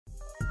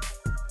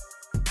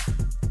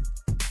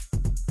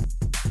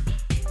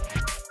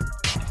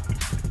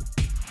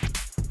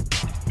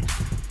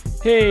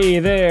Hey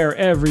there,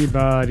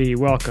 everybody.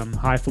 Welcome.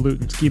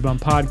 Highfalutin Ski Bum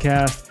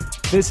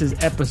Podcast. This is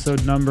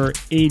episode number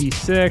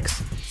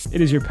 86.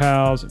 It is your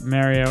pals,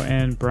 Mario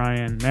and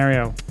Brian.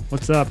 Mario,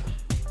 what's up?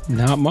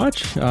 Not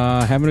much.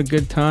 Having a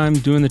good time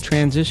doing the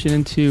transition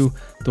into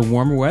the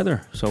warmer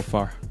weather so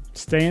far.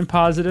 Staying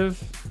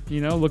positive,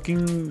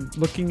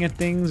 looking at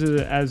things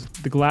as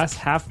the glass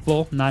half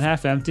full, not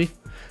half empty.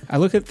 I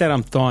look at that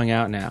I'm thawing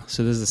out now.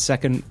 So this is the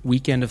second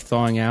weekend of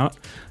thawing out.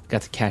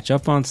 Got to catch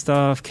up on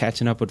stuff,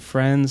 catching up with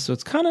friends. So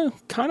it's kind of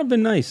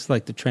been nice,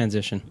 like the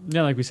transition.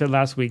 Yeah, like we said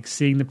last week,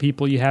 seeing the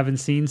people you haven't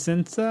seen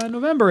since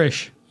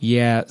November-ish.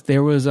 Yeah,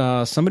 there was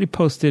somebody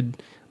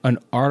posted an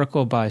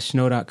article by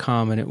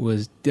snow.com and it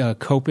was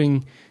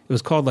coping. It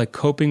was called like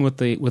coping with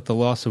the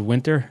loss of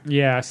winter.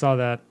 Yeah, I saw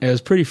that. It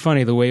was pretty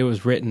funny the way it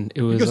was written.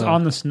 It was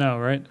on the snow,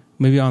 right?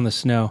 Maybe on the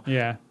snow.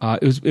 Yeah.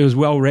 It was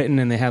well written,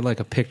 and they had like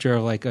a picture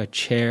of like a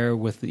chair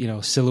with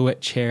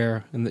silhouette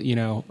chair, and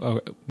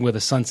with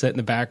a sunset in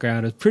the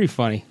background. It was pretty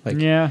funny.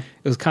 It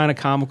was kind of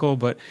comical,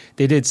 but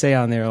they did say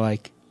on there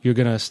like you're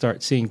gonna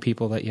start seeing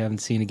people that you haven't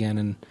seen again,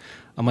 and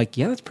I'm like,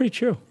 yeah, that's pretty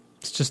true.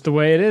 It's just the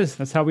way it is.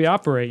 That's how we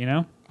operate,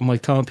 I'm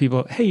like telling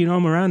people, hey,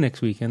 I'm around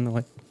next weekend. They're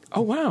like,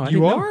 oh wow,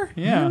 you are? Know.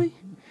 Yeah. Really?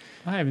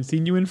 I haven't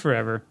seen you in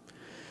forever.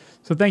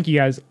 So thank you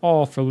guys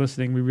all for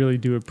listening. We really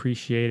do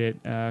appreciate it.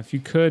 If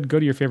you could, go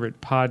to your favorite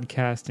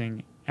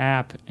podcasting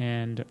app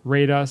and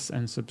rate us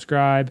and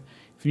subscribe.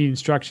 If you need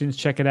instructions,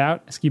 check it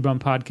out,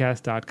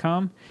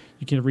 skibumpodcast.com.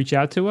 You can reach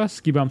out to us,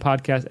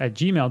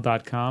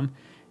 skibumpodcast@gmail.com.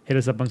 Hit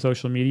us up on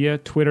social media,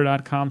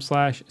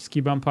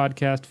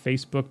 twitter.com/skibumpodcast,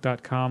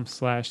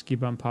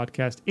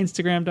 facebook.com/skibumpodcast,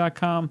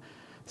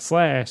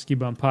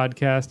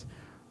 instagram.com/skibumpodcast.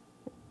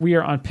 We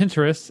are on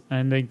Pinterest,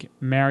 and I think,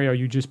 Mario,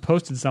 you just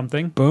posted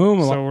something.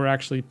 Boom. So we're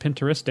actually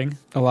Pinteresting.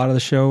 A lot of the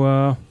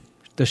show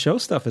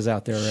stuff is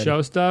out there already.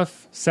 Show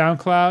stuff,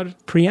 SoundCloud.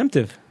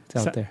 Preemptive.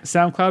 It's out there.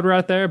 SoundCloud, we're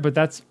out there, but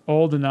that's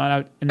old and not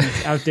out, and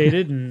it's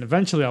outdated, and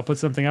eventually I'll put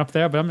something up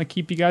there, but I'm going to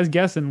keep you guys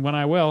guessing when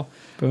I will.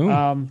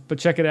 Boom. But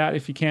check it out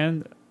if you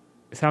can,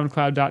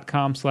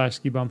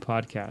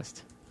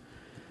 soundcloud.com/skibumpodcast.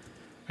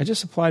 I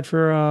just applied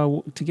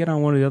for to get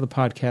on one of the other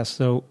podcasts,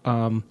 so...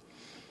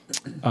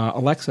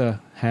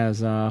 Alexa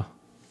has... Oh,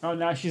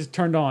 now she's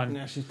turned on.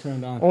 Now she's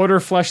turned on. Order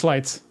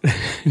fleshlights.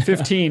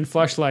 15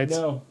 fleshlights.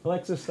 No,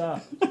 Alexa,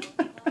 stop.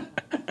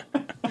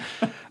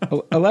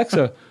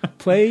 Alexa,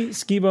 play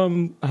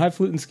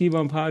Highfalutin Ski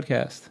Bum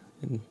Podcast.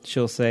 And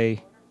she'll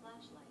say...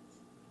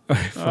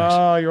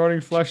 Oh, you're ordering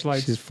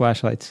fleshlights. She's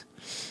flashlights.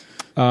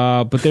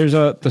 But there's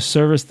the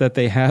service that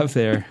they have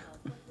there.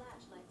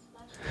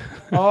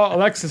 Oh,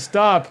 Alexa,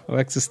 stop.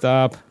 Alexa,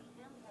 stop.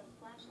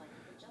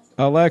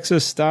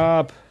 Alexa,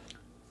 stop.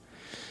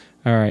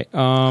 All right.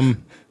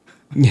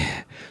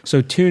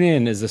 So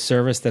TuneIn is the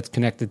service that's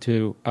connected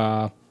to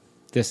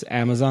this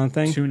Amazon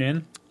thing.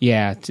 TuneIn?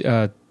 Yeah,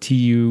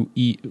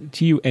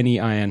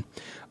 TuneIn.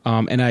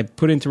 And I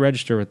put in to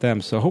register with them.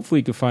 So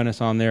hopefully you can find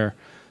us on there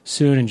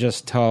soon and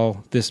just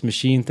tell this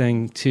machine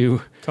thing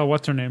to... Tell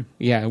what's her name?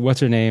 Yeah, what's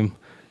her name?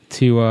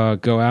 To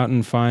go out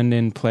and find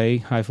and play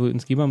Highfalutin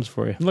Ski Bums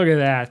for you. Look at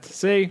that.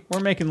 See, we're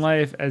making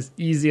life as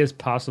easy as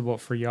possible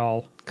for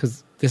y'all.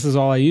 Because this is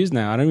all I use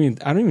now. I don't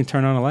even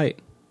turn on a light.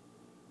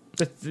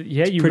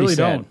 Yeah, you really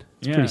don't.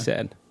 It's pretty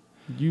sad.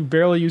 You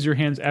barely use your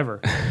hands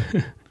ever.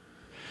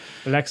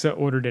 Alexa,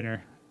 order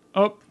dinner.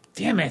 Oh,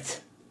 damn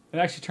it. It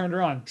actually turned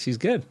her on. She's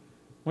good.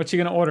 What's she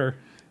going to order?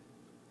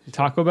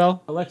 Taco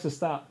Bell? Alexa,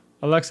 stop.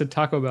 Alexa,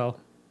 Taco Bell.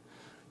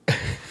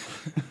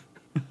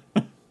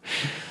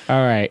 All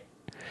right.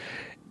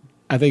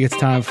 I think it's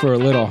time for a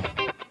little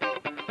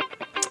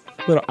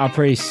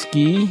après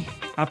ski.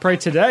 Après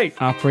today.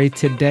 Après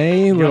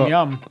today. Yum,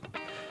 yum.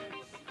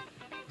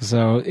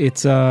 So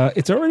it's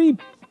already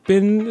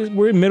been,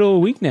 we're in the middle of the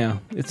week now.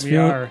 It's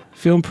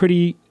feeling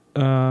pretty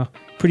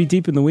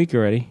deep in the week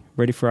already.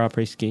 Ready for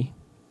après ski.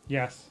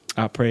 Yes.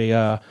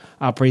 Après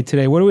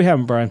today. What do we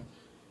have, Brian?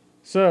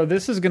 So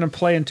this is going to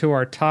play into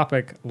our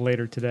topic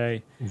later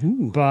today.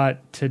 Ooh.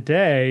 But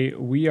today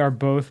we are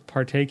both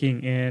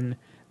partaking in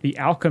the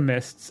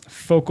Alchemist's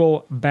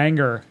Focal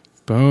Banger.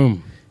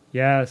 Boom.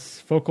 Yes,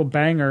 Focal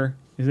Banger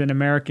is an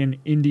American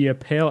India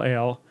Pale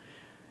Ale,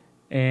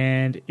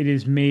 and it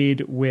is made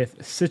with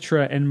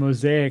Citra and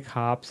Mosaic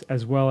hops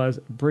as well as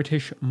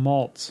British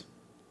malts.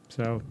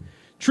 So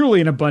truly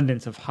an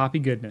abundance of hoppy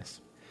goodness.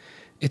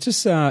 It's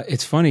just,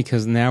 it's funny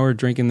because now we're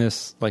drinking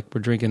this, like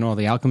we're drinking all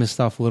the Alchemist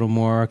stuff a little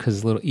more because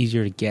it's a little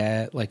easier to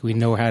get. Like we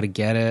know how to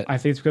get it. I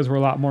think it's because we're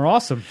a lot more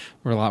awesome.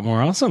 We're a lot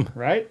more awesome.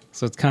 Right?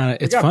 So it's kind of,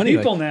 it's got funny.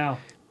 People now.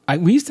 I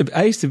used to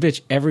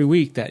bitch every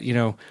week that,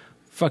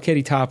 fuck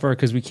Heady Topper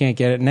because we can't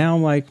get it. Now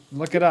I'm like,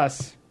 look at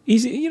us.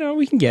 Easy,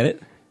 we can get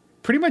it.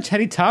 Pretty much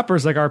Heady Topper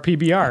is like our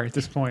PBR at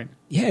this point.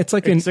 Yeah, it's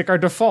like our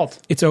default.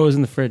 It's always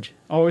in the fridge.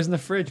 Always in the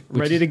fridge,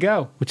 ready to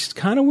go. Which is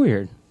kind of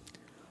weird.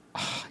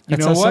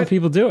 That's how some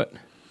people do it.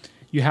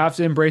 You have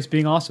to embrace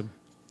being awesome.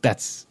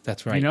 That's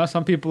right.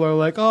 Some people are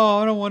like, oh,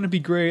 I don't want to be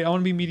great. I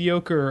want to be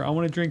mediocre. I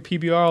want to drink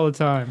PBR all the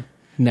time.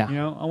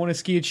 No. I want to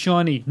ski at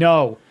Shawnee.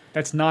 No,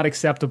 that's not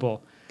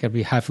acceptable. Got to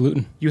be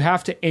highfalutin. You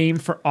have to aim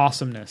for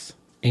awesomeness.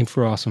 Aim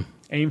for awesome.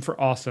 Aim for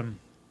awesome.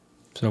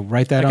 So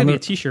write that on a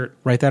T-shirt.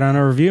 Write that on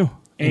a review.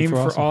 Aim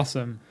for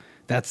awesome.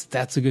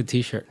 That's a good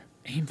T-shirt.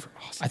 Aim for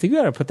awesome. I think we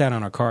got to put that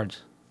on our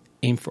cards.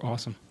 Aim for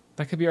awesome.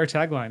 That could be our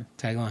tagline.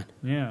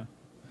 Yeah.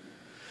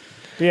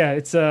 But yeah,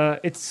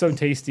 it's so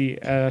tasty.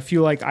 If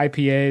you like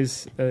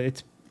IPAs,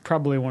 it's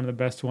probably one of the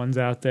best ones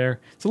out there.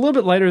 It's a little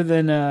bit lighter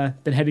than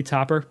Heady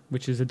Topper,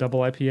 which is a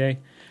double IPA,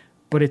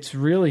 but it's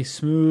really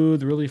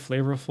smooth, really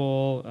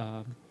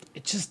flavorful.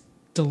 It's just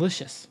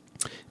delicious.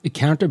 It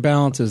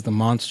counterbalances the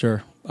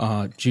Monster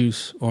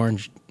juice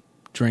orange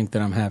drink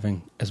that I'm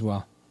having as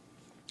well.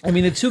 I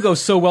mean, the two go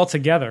so well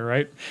together,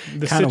 right?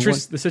 The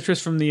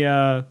citrus from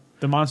the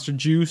Monster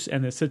juice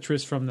and the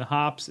citrus from the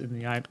hops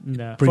and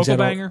the Focal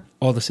Banger.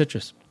 All the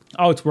citrus.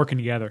 Oh, it's working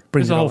together.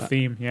 There's a whole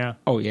theme, yeah.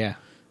 Oh, yeah.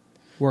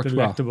 Works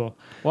delectable.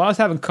 Well, I was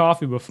having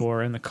coffee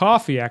before, and the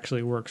coffee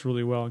actually works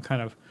really well and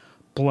kind of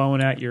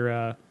blowing out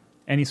your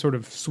any sort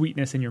of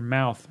sweetness in your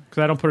mouth,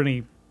 because I don't put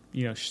any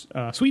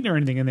sweetener or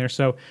anything in there,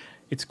 so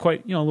it's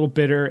quite a little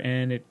bitter,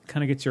 and it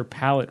kind of gets your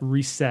palate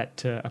reset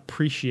to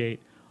appreciate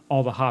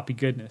all the hoppy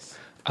goodness.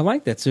 I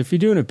like that. So if you're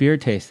doing a beer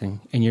tasting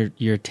and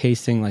you're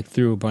tasting like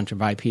through a bunch of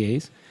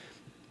IPAs,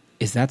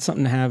 is that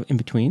something to have in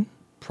between?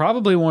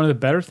 Probably one of the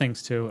better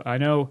things too. I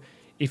know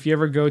if you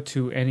ever go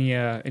to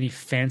any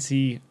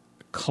fancy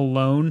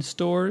cologne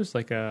stores,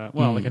 like a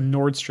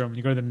Nordstrom,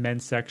 you go to the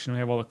men's section, we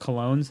have all the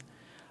colognes.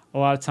 A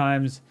lot of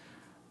times,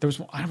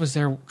 I was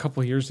there a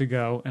couple of years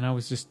ago, and I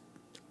was there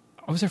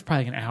for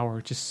probably like an hour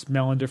just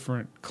smelling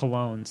different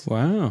colognes.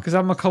 Wow. Because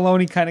I'm a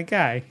cologne kind of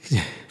guy.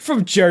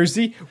 From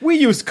Jersey, we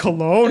use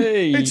cologne.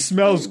 Hey, it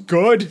smells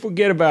good.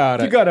 Forget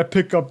about it. You got to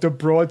pick up the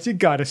broads. You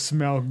got to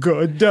smell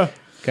good.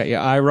 Got your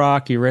eye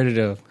rock. You ready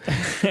to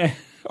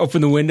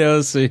open the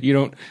windows so you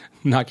don't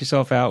knock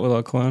yourself out with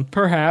a cologne?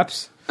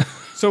 Perhaps.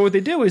 So what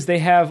they do is they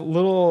have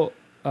little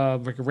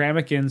like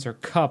ramekins or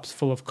cups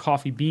full of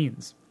coffee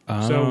beans.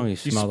 Oh, so you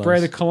spray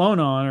the cologne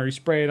on, or you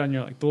spray it on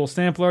your the little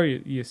sampler.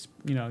 You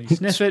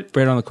sniff it.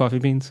 Spray it on the coffee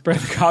beans. Spray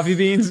the coffee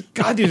beans.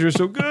 God, these are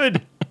so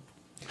good.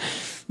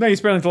 No, you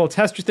spray it on the little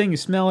tester thing. You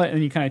smell it, and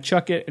then you kind of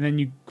chuck it, and then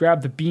you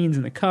grab the beans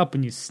in the cup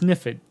and you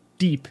sniff it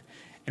deep,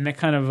 and that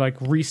kind of like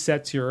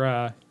resets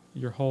your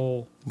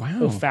whole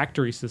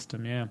olfactory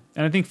system. Yeah,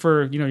 and I think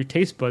for your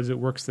taste buds, it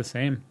works the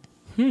same.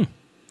 As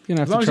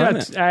long as you're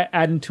not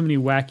adding too many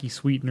wacky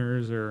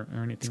sweeteners or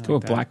anything like that. Let's go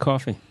with black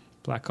coffee.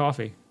 Black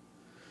coffee.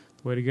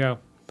 Way to go.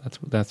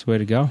 That's the way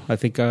to go. I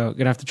think I'm going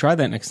to have to try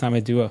that next time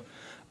I do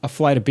a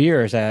flight of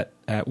beers at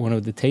one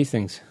of the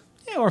tastings.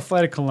 Yeah, or a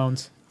flight of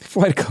colognes.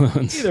 Flight of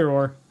colognes. Either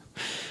or.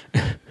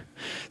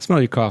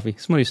 Smell your coffee.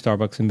 Smell your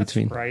Starbucks in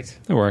between. That's right.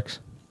 That works.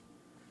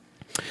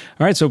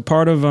 All right, so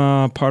part of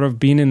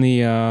being in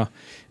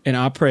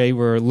Après,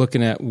 we're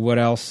looking at what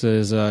else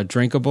is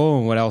drinkable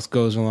and what else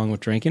goes along with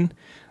drinking.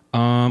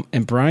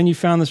 And Brian, you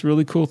found this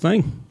really cool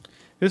thing.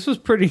 This was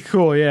pretty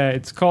cool, yeah.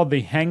 It's called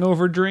the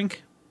Hangover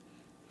Drink.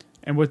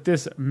 And what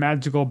this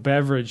magical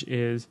beverage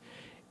is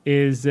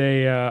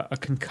a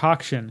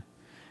concoction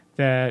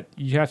that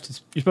you're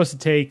supposed to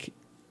take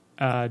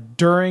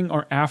during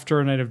or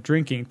after a night of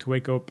drinking to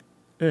wake up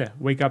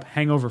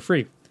hangover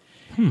free.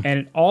 And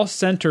it all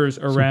centers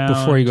around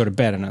before you go to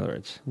bed, in other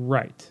words,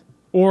 right?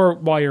 Or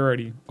while you're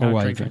already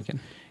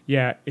drinking.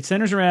 Yeah, it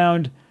centers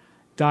around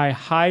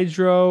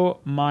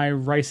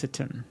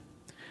dihydromyricetin,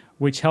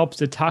 which helps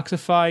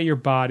detoxify your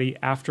body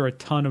after a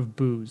ton of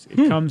booze.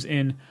 It comes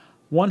in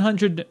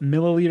 100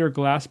 milliliter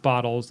glass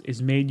bottles,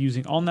 is made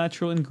using all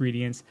natural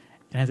ingredients,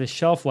 and has a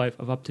shelf life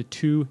of up to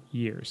 2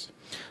 years.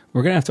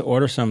 We're going to have to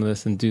order some of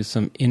this and do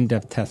some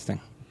in-depth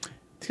testing.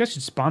 These guys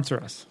should sponsor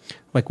us.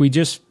 Like we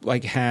just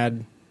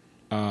had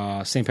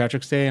St.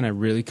 Patrick's Day, and I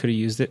really could have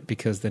used it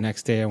because the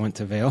next day I went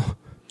to Vail.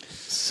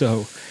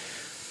 So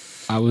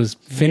I was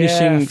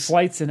finishing... Yeah,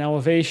 flights and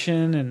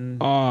elevation and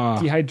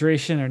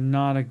dehydration are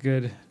not a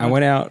good... I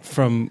went out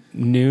from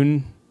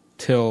noon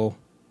till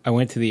I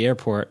went to the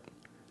airport,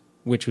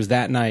 which was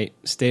that night,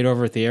 stayed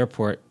over at the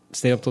airport,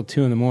 stayed up till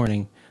 2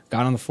 a.m,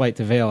 got on the flight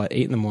to Vail at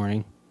 8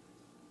 a.m,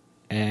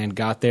 and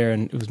got there,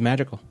 and it was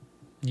magical.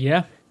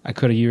 Yeah. I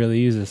could have really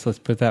used this, let's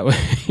put it that way.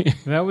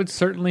 That would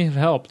certainly have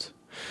helped.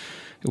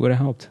 It would have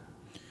helped.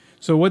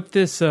 So what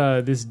this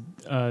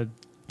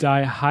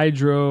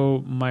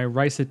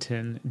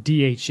dihydromyricetin,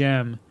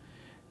 DHM,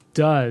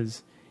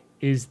 does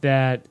is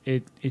that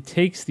it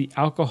takes the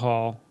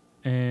alcohol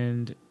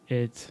and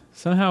it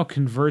somehow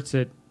converts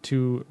it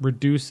to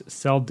reduce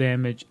cell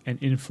damage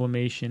and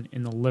inflammation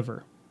in the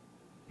liver.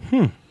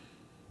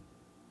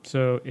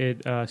 So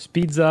it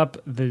speeds up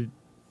the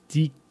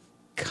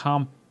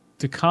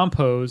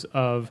decompose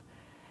of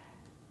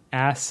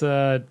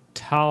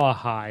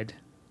acetaldehyde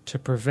to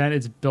prevent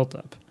its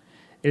buildup.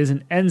 It is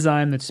an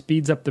enzyme that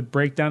speeds up the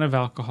breakdown of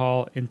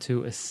alcohol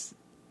into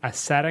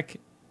acetic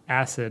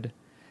acid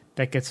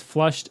that gets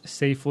flushed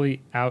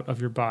safely out of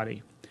your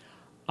body.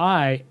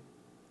 I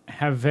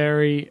have a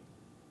very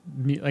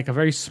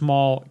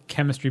small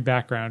chemistry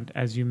background,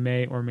 as you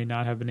may or may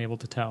not have been able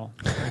to tell.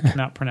 I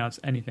cannot pronounce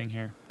anything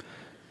here.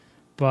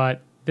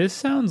 But This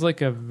sounds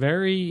like a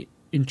very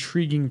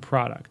intriguing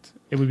product.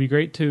 It would be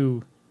great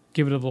to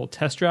give it a little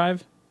test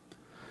drive.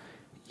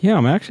 Yeah,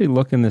 I'm actually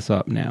looking this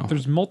up now.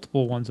 There's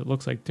multiple ones. It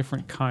looks like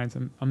different kinds.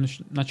 I'm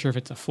not sure if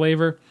it's a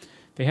flavor.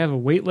 They have a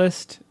wait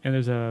list, and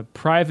there's a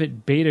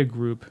private beta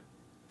group.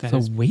 It's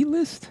a wait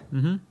list?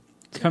 Mm-hmm.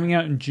 It's coming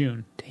out in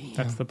June. Damn.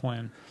 That's the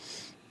plan.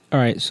 All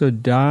right, so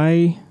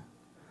dihydromyricetin.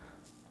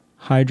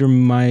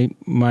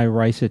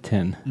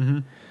 Mm-hmm.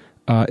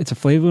 It's a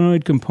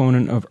flavonoid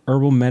component of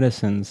herbal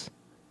medicines,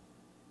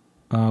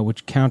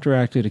 which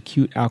counteracted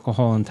acute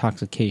alcohol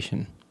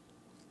intoxication,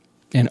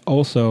 and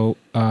also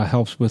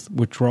helps with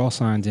withdrawal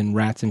signs in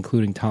rats,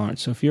 including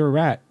tolerance. So if you're a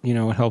rat,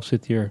 it helps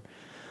with your...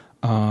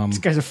 this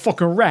guy's a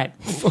fucking rat.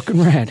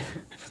 Fucking rat.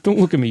 Don't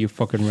look at me, you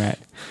fucking rat.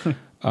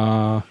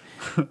 Wow,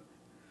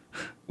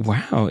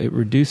 it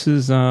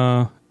reduces...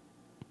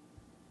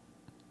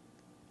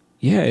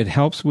 it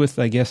helps with,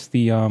 I guess,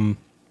 the...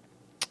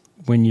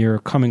 when you're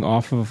coming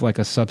off of like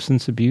a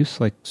substance abuse,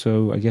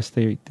 so I guess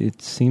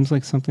it seems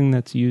like something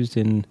that's used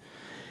in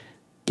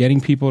getting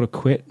people to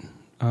quit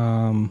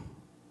or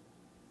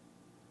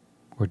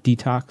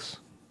detox,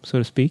 so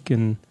to speak,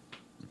 and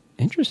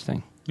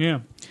interesting. Yeah.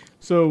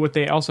 So what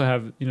they also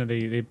have,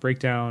 they break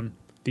down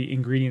the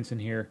ingredients in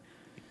here.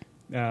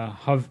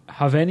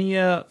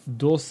 Havenia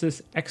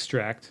dulcis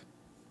extract,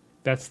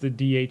 that's the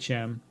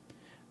DHM,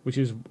 which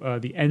is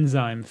the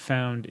enzyme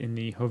found in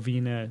the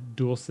Havenia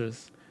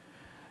dulcis.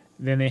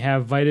 Then they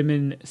have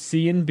vitamin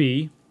C and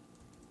B,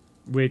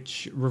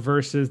 which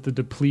reverses the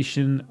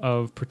depletion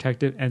of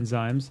protective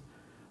enzymes.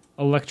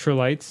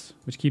 Electrolytes,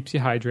 which keeps you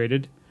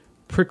hydrated.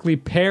 Prickly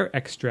pear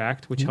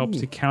extract, which helps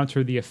to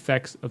counter the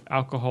effects of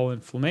alcohol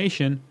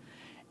inflammation.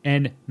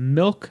 And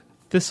milk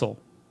thistle,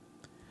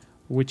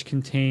 which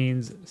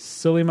contains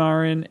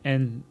silymarin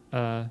and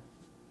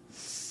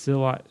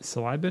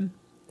psilocybin.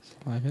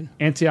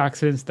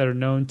 Antioxidants that are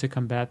known to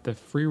combat the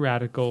free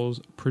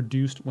radicals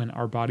produced when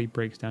our body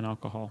breaks down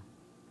alcohol.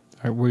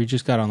 All right, we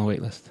just got on the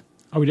wait list.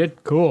 Oh, we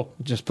did? Cool.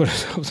 Just put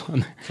ourselves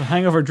on there. So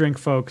hangover drink,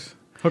 folks.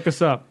 Hook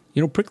us up.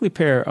 Prickly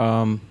pear,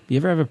 you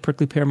ever have a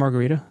prickly pear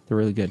margarita? They're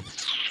really good.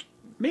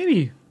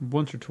 Maybe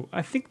once or two.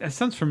 I think that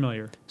sounds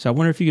familiar. So I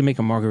wonder if you could make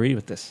a margarita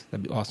with this.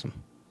 That'd be awesome.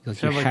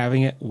 Like you're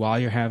having it while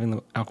you're having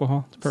the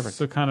alcohol. It's perfect.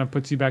 So it kind of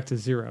puts you back to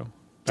zero.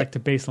 Back to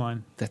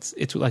baseline.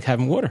 It's like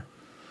having water.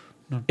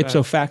 Not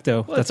Ipso bad.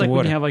 facto, Well, that's it's like water.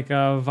 when you have like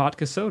a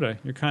vodka soda.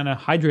 You're kind of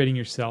hydrating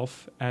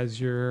yourself as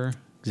you're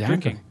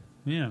drinking.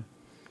 Yeah.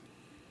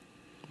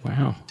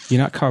 Wow.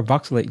 You're not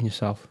carboxylating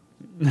yourself.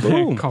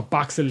 Boom.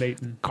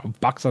 Carboxylating.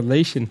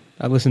 Carboxylation.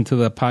 I listened to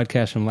the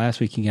podcast from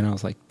last week again. I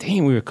was like,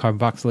 damn, we were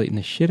carboxylating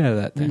the shit out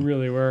of that We thing.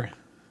 really were.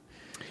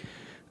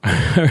 All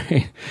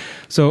right.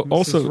 So This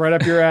also, is right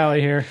up your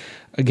alley here.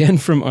 again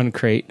from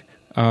Uncrate,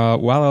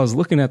 while I was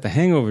looking at the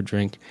hangover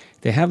drink,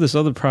 they have this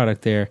other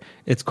product there.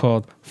 It's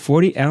called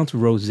 40-ounce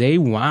rosé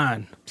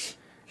wine.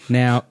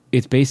 Now,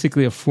 it's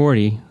basically a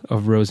 40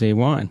 of rosé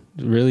wine.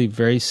 Really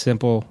very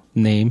simple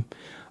name.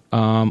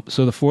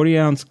 So the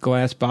 40-ounce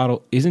glass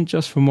bottle isn't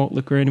just for malt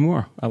liquor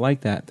anymore. I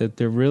like that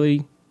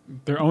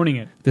They're owning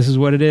it. this is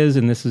what it is,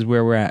 and this is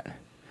where we're at.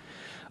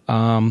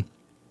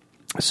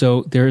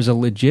 So there is a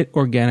legit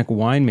organic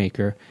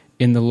winemaker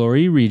in the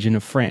Loire region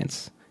of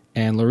France.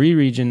 And Loire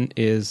region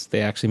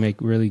they actually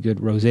make really good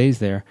rosés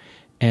there.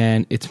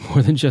 And it's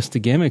more than just a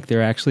gimmick.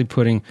 They're actually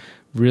putting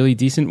really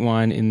decent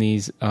wine in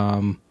these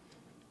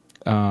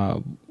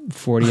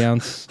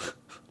 40-ounce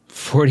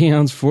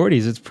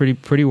 40s. It's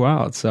pretty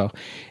wild. So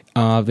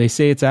they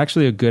say it's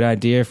actually a good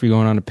idea if you're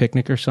going on a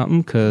picnic or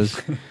something, because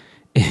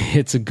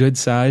it's a good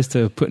size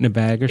to put in a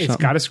bag or something.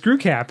 It's got a screw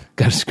cap.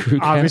 Got a screw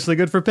cap. Obviously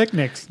good for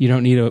picnics. You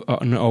don't need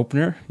an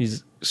opener. You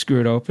just screw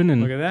it open.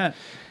 And Look at that.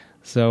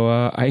 so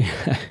I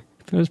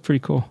thought it was pretty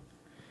cool.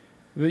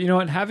 You know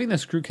what? Having the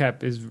screw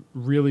cap is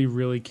really,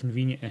 really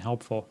convenient and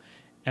helpful.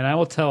 And I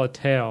will tell a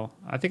tale.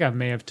 I think I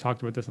may have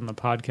talked about this on the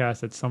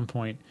podcast at some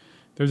point.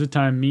 There's a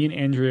time me and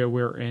Andrea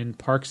were in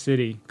Park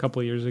City a couple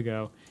of years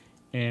ago,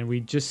 and we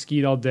just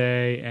skied all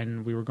day,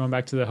 and we were going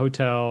back to the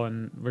hotel,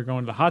 and we are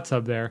going to the hot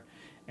tub there.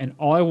 And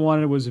all I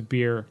wanted was a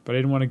beer, but I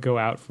didn't want to go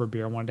out for a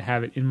beer. I wanted to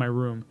have it in my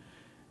room,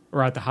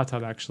 or at the hot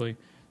tub, actually.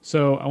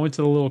 So I went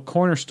to the little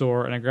corner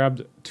store, and I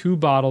grabbed 2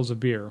 bottles of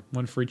beer,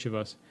 one for each of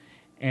us.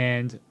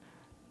 And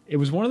it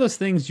was one of those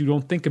things you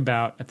don't think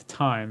about at the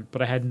time,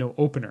 but I had no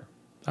opener.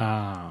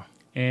 Ah.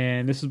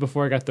 And this was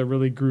before I got the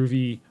really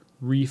groovy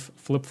Reef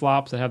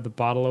flip-flops that have the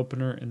bottle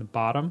opener in the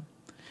bottom.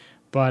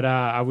 But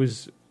I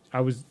was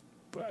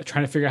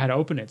trying to figure out how to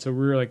open it. So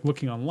we were like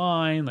looking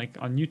online, like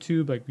on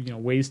YouTube, like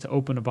ways to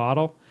open a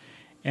bottle.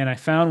 And I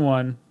found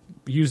one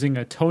using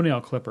a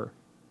toenail clipper.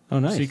 Oh,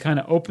 nice. So you kind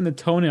of open the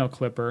toenail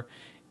clipper,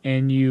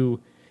 and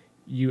you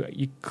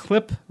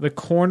clip the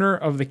corner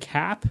of the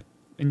cap,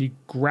 and you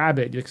grab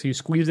it. So you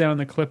squeeze down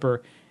the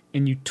clipper,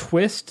 and you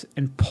twist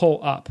and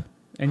pull up,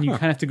 and you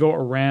kind of have to go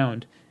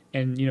around,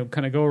 and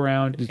kind of go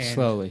around and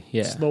slowly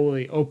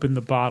open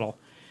the bottle.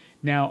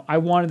 Now, I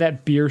wanted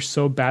that beer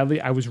so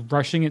badly. I was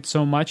rushing it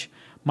so much.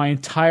 My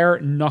entire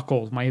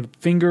knuckles, my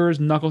fingers,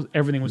 knuckles,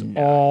 everything was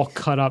all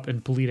cut up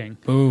and bleeding.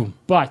 Boom.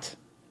 But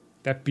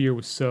that beer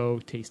was so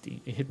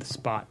tasty. It hit the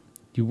spot.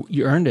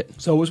 You earned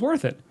it. So it was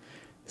worth it.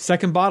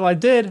 Second bottle I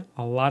did,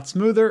 a lot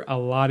smoother, a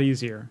lot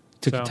easier.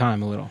 Took your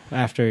time a little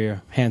after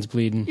your hands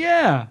bleeding.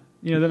 Yeah.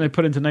 Then I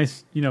put into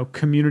nice,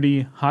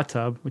 community hot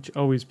tub, which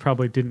always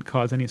probably didn't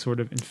cause any sort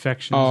of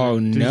infections. Oh,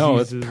 no.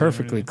 It's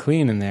perfectly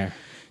clean in there.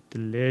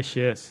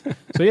 Delicious.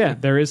 So, yeah,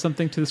 there is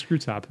something to the screw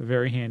top.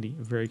 Very handy,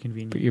 very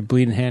convenient. Put your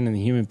bleeding hand in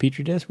the human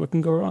petri dish. What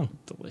can go wrong?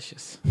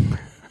 Delicious. I mean,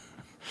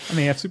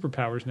 they have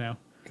superpowers now.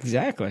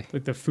 Exactly.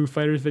 Like the Foo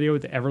Fighters video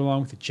with the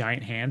Everlong with the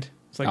giant hand.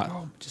 It's like, it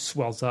just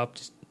swells up,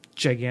 just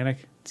gigantic.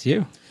 It's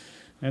you.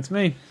 That's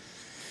me.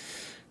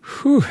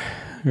 Whew.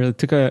 Really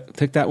took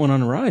that one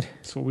on a ride.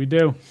 That's what we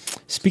do.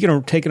 Speaking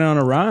of taking on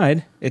a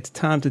ride, it's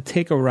time to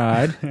take a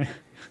ride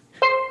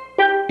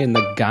in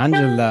the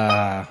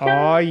gondola.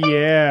 Oh,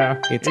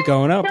 yeah. It's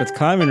going up. It's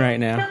climbing right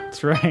now.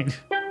 That's right.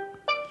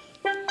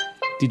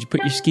 Did you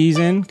put your skis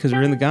in? Because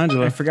we're in the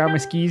gondola. I forgot my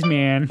skis,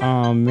 man.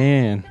 Oh,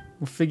 man.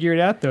 We'll figure it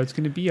out, though. It's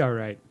going to be all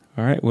right.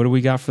 All right. What do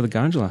we got for the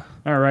gondola?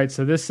 All right.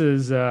 So this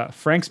is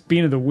Frank's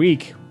Bean of the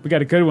Week. We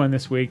got a good one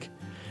this week.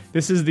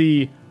 This is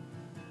the...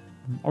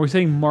 Are we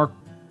saying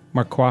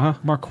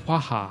Marquaha?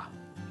 Marquaha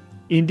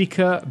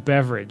Indica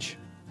beverage.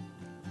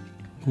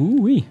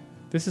 Ooh-wee.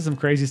 This is some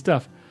crazy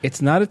stuff.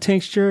 It's not a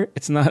tincture.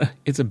 It's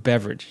a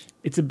beverage.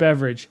 It's a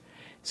beverage.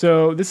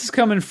 So this is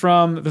coming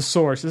from the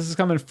source. This is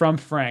coming from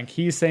Frank.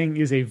 He's saying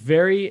it is a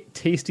very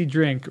tasty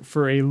drink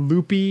for a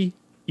loopy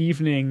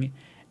evening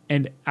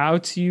and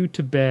puts you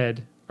to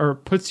bed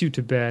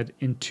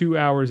in 2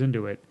 hours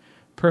into it.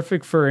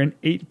 Perfect for an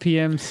 8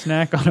 p.m.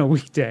 snack on a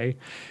weekday,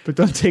 but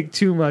don't take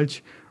too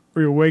much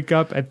or you'll wake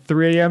up at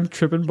 3 a.m.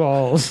 tripping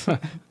balls.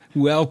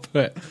 Well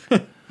put.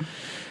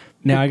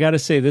 Now, I got to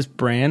say, this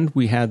brand,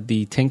 we had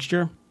the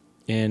tincture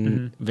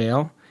in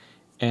Vail,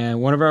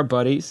 and one of our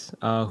buddies,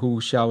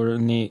 who shall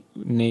remain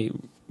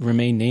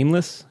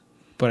nameless,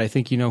 but I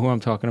think you know who I'm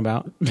talking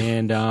about,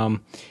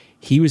 and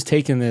he was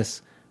taking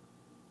this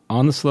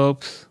on the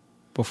slopes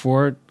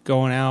before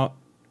going out,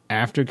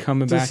 after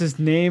coming back. Does his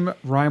name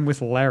rhyme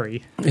with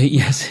Larry?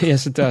 Yes,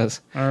 it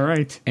does. All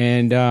right.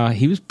 And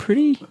he was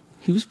pretty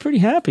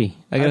happy,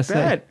 I gotta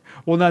say.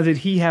 Well, now, did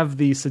he have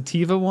the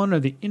sativa one or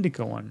the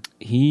indica one?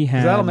 He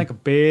had. That'll make a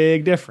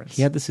big difference.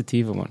 He had the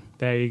sativa one.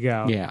 There you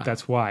go. Yeah.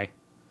 That's why.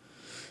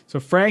 So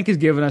Frank is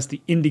giving us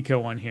the indica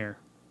one here.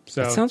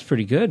 So that sounds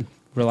pretty good.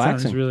 Relaxing.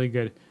 Sounds really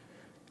good.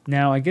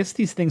 Now, I guess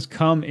these things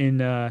come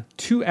in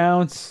 2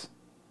 ounce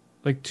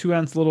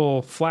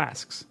little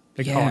flasks.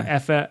 They call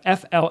it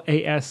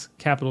FLAS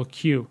capital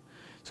Q.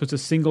 So it's a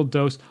single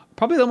dose.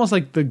 Probably almost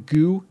like the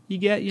goo you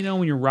get,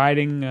 when you're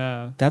riding.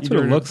 That's what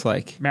it looks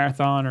like.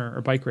 Marathon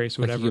or bike race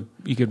or whatever.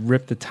 You could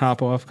rip the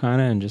top off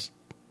kind of and just...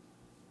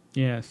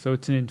 Yeah, so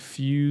it's an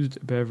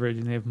infused beverage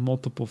and they have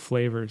multiple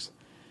flavors.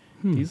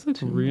 These look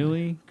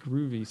really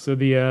groovy. So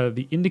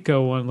the indica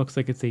one looks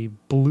like it's a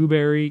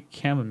blueberry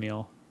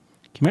chamomile.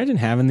 Can you imagine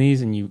having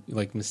these and you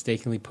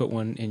mistakenly put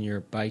one in your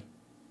bike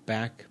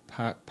back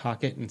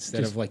pocket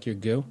instead of your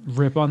goo?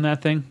 Rip on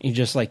that thing. You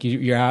just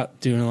you're out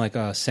doing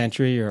a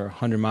century or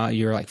 100 miles.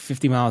 You're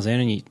 50 miles in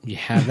and you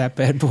have that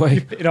bad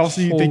boy. And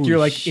also you think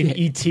you're in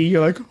ET.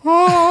 You're like,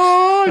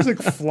 oh,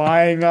 it's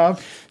flying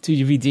up. Dude,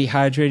 you'd be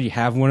dehydrated. You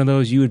have one of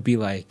those. You would be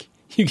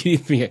you could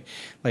either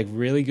be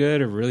really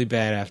good or really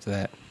bad after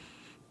that.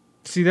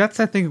 See, that's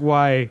I think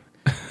why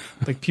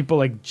people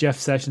like Jeff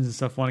Sessions and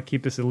stuff want to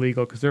keep this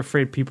illegal because they're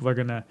afraid people are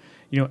gonna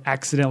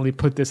accidentally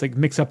put this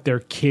mix up their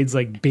kids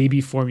baby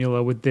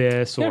formula with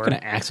this. You're not gonna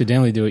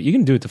accidentally do it. You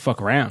can do it to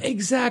fuck around.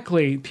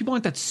 Exactly. People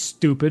aren't that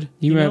stupid.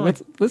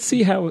 Let's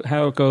see how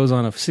it goes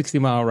on a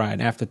 60-mile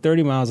ride. After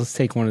 30 miles, let's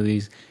take one of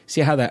these.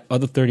 See how that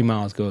other 30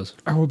 miles goes.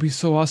 Or what would be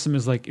so awesome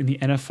is in the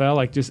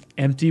NFL, just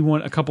empty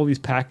a couple of these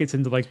packets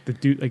into their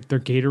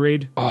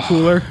Gatorade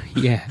cooler.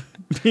 Yeah.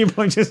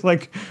 People are just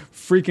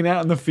freaking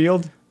out in the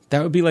field.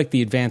 That would be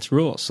the advanced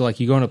rules. So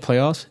you go into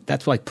playoffs,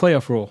 that's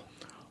playoff rule.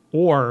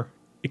 Or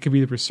it could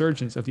be the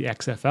resurgence of the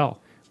XFL.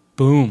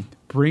 Boom.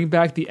 Bring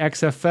back the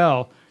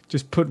XFL.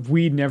 Just put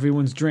weed in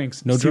everyone's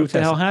drinks. No drug testing. What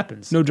the hell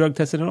happens? No drug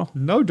testing at all?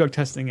 No drug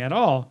testing at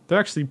all. They're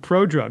actually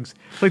pro drugs.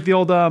 Like the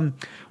old,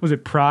 was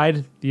it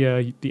Pride,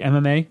 the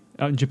MMA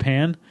out in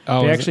Japan?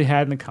 Oh, they actually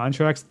had in the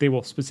contracts, they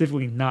will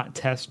specifically not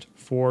test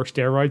for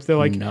steroids.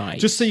 They're nice.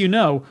 Just so you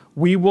know,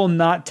 we will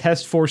not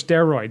test for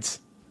steroids.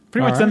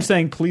 Pretty much them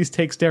saying, please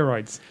take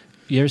steroids.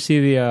 You ever see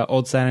the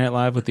old Saturday Night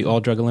Live with the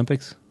All-Drug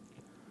Olympics?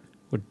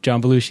 Where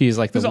John Belushi is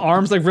his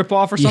arms rip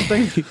off or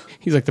something? Yeah,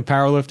 he's the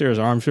power lifter, his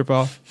arms rip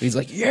off. He's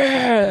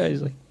yeah!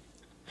 He's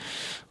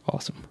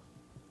awesome.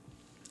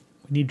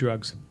 We need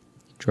drugs.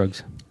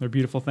 Drugs. They're a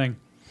beautiful thing.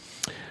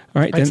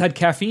 All right, I just had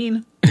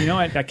caffeine.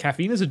 That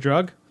caffeine is a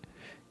drug.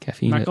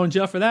 Caffeine. I'm not going to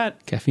jail for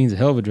that. Caffeine's a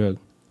hell of a drug.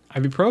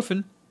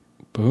 Ibuprofen.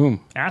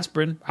 Boom.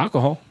 Aspirin.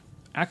 Alcohol.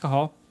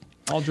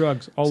 All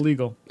drugs. All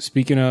legal.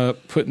 Speaking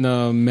of putting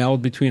a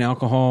meld between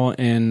alcohol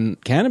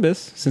and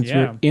cannabis, since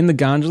we're in the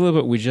gondola,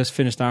 but we just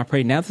finished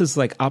Opry. Now this is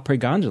Opry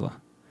Gondola.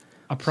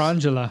 A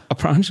prangula. A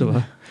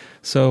prangula.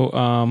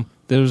 So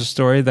there was a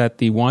story that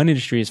the wine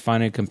industry is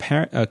finding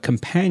a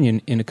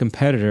companion in a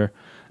competitor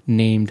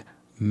named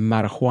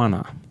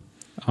marijuana.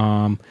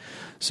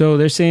 So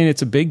they're saying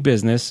it's a big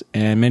business,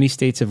 and many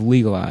states have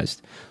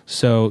legalized.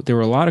 So there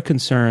were a lot of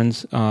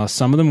concerns,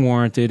 some of them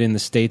warranted in the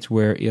states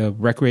where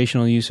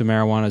recreational use of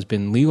marijuana has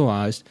been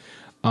legalized.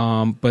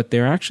 But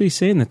they're actually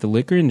saying that the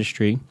liquor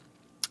industry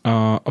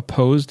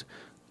opposed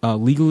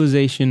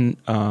legalization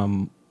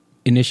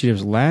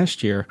initiatives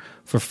last year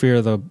for fear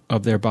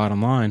of their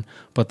bottom line.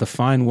 But the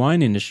fine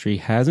wine industry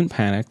hasn't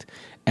panicked.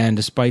 And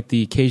despite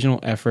the occasional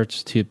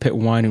efforts to pit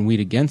wine and wheat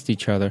against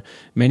each other,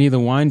 many of the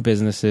wine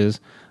businesses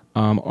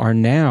are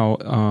now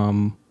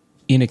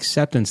in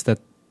acceptance that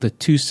the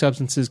two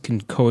substances can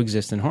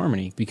coexist in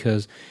harmony,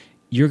 because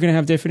you're going to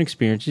have different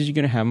experiences. You're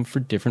going to have them for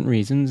different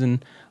reasons.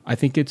 And I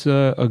think it's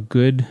a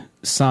good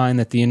sign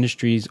that the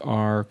industries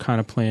are kind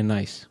of playing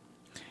nice.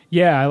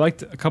 Yeah, I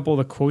liked a couple of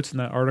the quotes in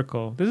that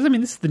article. This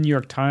is the New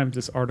York Times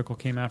this article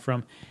came out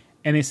from.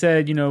 And they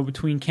said,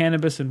 between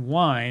cannabis and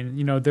wine,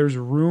 there's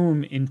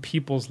room in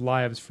people's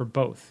lives for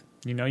both.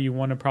 You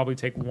want to probably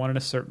take one at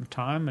a certain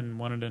time and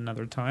one at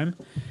another time.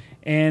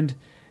 And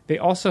they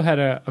also had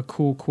a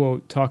cool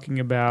quote talking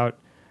about,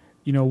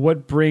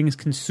 what brings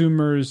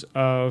consumers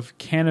of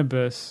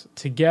cannabis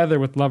together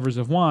with lovers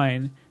of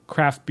wine,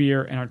 craft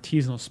beer, and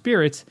artisanal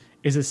spirits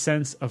is a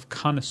sense of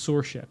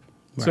connoisseurship.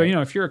 Right. So,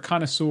 if you're a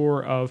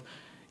connoisseur of,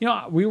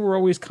 we were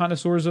always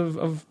connoisseurs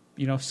of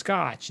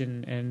scotch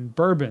and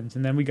bourbons,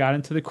 and then we got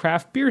into the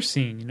craft beer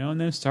scene,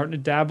 and then starting to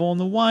dabble in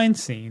the wine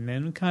scene,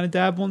 then kind of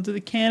dabble into the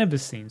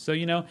cannabis scene. So,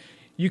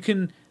 you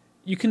can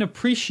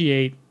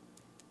appreciate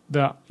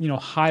the,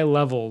 high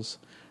levels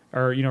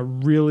or,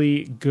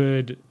 really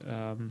good,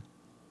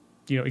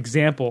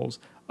 examples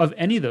of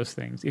any of those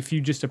things if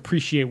you just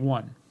appreciate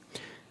one.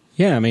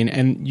 Yeah,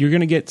 and you're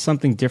going to get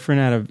something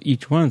different out of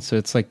each one. So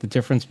it's like the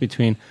difference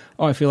between,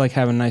 I feel like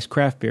having a nice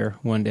craft beer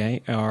one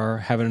day or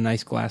having a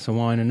nice glass of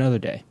wine another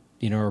day,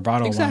 or a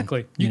bottle of wine.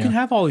 Exactly. You can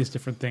have all these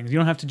different things. You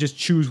don't have to just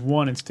choose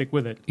one and stick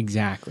with it.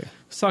 Exactly. I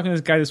was talking to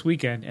this guy this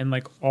weekend, and,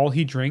 all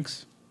he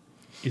drinks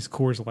is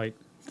Coors Light.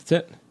 That's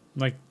it.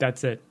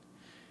 That's it.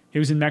 He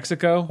was in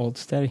Mexico. Hold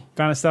steady.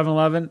 Found a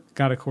 7-Eleven,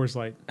 got a Coors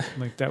Light.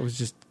 That was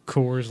just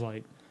Coors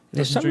Light.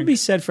 There's something to be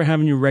said for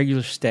having your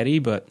regular steady,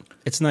 but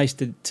it's nice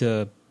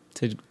to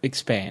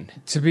expand.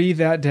 To be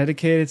that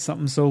dedicated,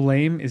 something so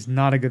lame is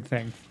not a good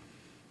thing.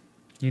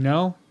 You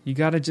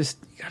gotta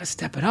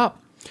step it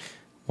up.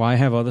 Why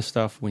have other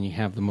stuff when you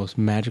have the most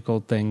magical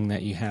thing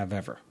that you have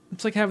ever?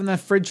 It's like having that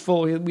fridge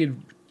full. We had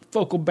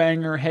Focal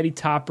Banger, Heady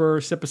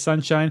Topper, Sip of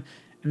Sunshine,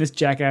 and this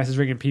jackass is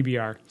drinking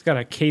PBR. He's got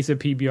a case of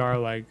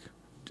PBR.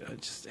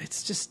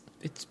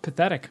 It's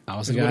pathetic. I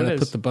was the guy that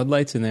put the Bud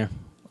Lights in there.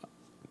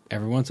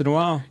 Every once in a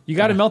while. You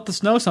got to melt the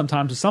snow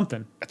sometimes with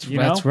something. That's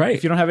right.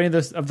 If you don't have any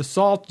of the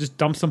salt, just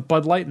dump some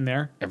Bud Light in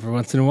there. Every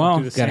once in a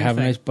while. Got to have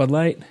a nice Bud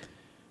Light.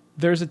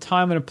 There's a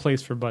time and a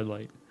place for Bud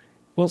Light.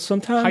 Well,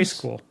 sometimes. High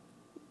school.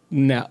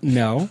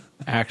 No,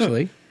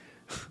 actually.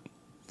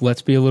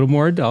 Let's be a little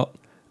more adult.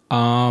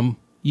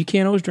 You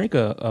can't always drink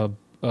a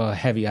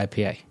heavy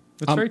IPA.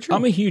 That's very true.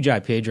 I'm a huge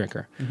IPA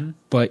drinker. Mm-hmm.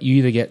 But you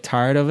either get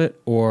tired of it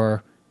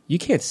or you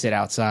can't sit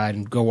outside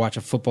and go watch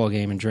a football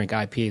game and drink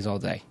IPAs all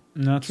day.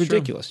 No, it's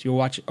ridiculous. True. You'll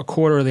watch a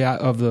quarter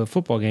of the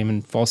football game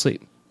and fall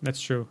asleep. That's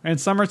true. And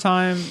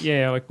summertime,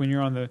 like when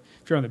you're if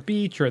you're on the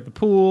beach or at the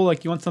pool,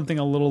 you want something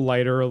a little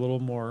lighter, a little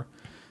more,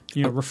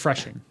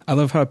 refreshing. I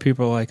love how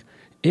people are like,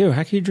 ew,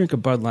 how can you drink a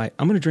Bud Light?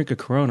 I'm going to drink a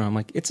Corona. I'm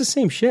like, it's the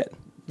same shit.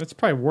 That's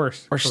probably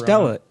worse. Or Corona.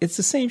 Stella. It's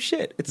the same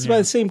shit. It's by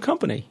the same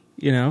company,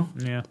 Yeah.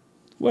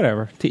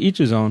 Whatever. To each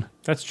his own.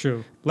 That's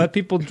true. Let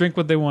people drink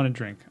what they want to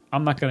drink.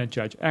 I'm not going to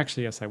judge.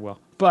 Actually, yes, I will.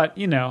 But,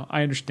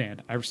 I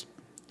understand.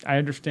 I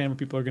understand what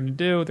people are going to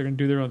do. They're going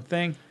to do their own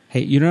thing.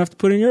 Hey, you don't have to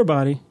put it in your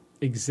body.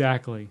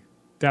 Exactly.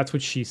 That's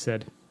what she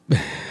said.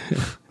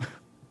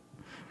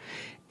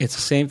 It's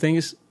the same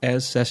thing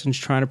as Sessions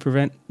trying to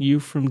prevent you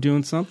from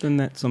doing something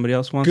that somebody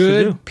else wants to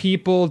do. Good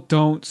people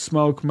don't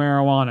smoke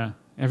marijuana.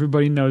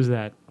 Everybody knows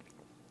that.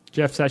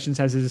 Jeff Sessions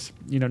has his,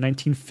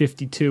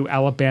 1952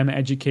 Alabama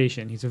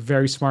education. He's a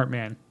very smart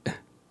man.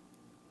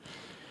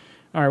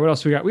 All right, what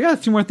else we got? We got a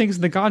few more things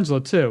in the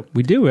gondola, too.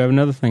 We do. We have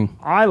another thing.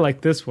 I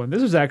like this one.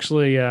 This was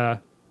actually...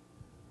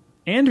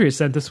 Andrea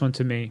sent this one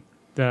to me.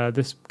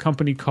 This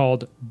company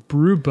called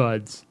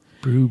Brewbuds.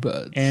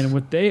 Brewbuds. And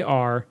what they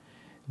are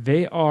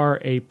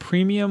a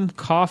premium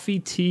coffee,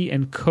 tea,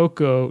 and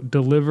cocoa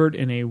delivered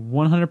in a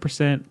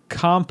 100%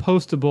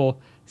 compostable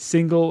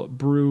single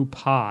brew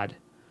pod.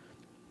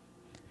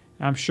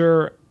 I'm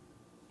sure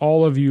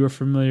all of you are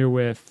familiar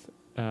with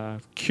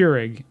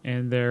Keurig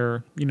and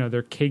their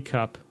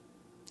K-Cup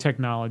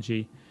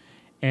technology.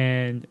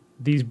 And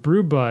these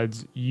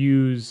Brewbuds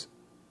use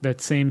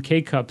that same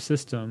K-Cup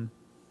system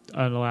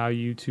and allow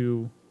you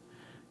to,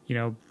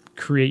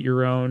 create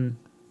your own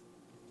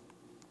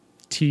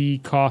tea,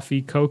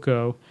 coffee,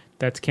 cocoa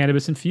that's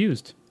cannabis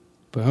infused.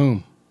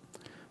 Boom.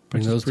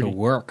 Bring those to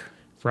work.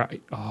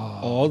 Right.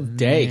 All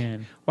day.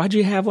 Man. Why'd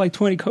you have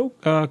 20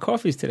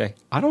 coffees today?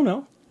 I don't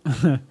know.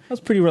 I was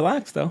pretty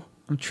relaxed, though.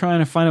 I'm trying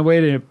to find a way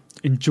to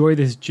enjoy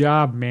this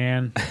job,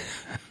 man.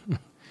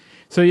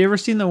 So you ever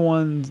seen the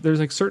ones, there's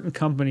like certain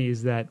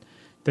companies that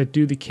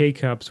do the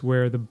K-Cups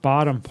where the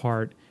bottom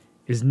part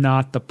is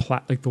not the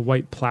like the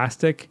white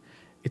plastic.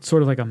 It's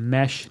sort of like a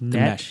mesh net. The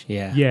mesh,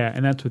 yeah. Yeah,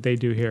 and that's what they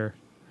do here.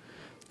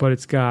 But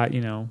it's got,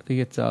 you know... I think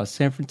it's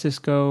San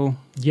Francisco...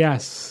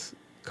 Yes,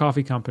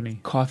 coffee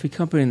company. Coffee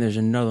company, and there's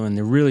another one.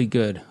 They're really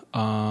good.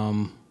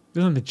 Isn't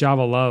the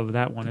Java Love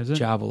that one, is it?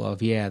 Java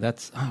Love, yeah.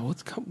 That's...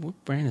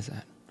 what brand is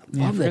that? I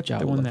love that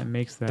Java the one Love. that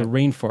makes that. The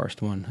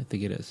Rainforest one, I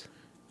think it is.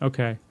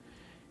 Okay.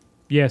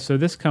 Yeah, so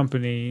this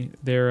company,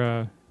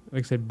 they're,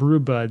 like I said,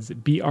 Brewbuds,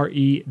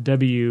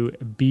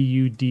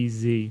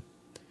 BREWBUDZ.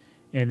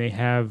 And they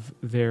have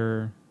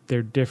their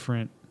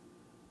different...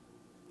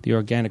 The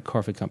Organic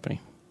Coffee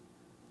Company.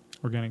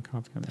 Organic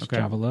coffee company. That's Okay.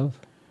 Java Love.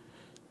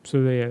 So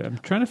I'm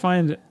trying to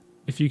find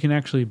if you can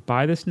actually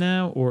buy this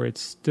now, or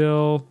it's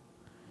still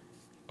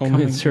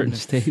only in certain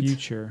states.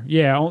 Future,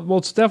 yeah. Well,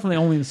 it's definitely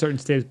only in certain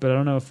states, but I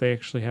don't know if they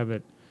actually have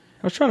it.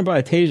 I was trying to buy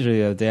a Taser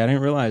the other day. I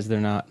didn't realize they're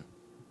not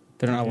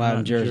allowed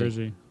in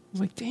Jersey. I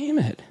was like, damn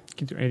it!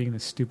 Continue in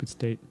this stupid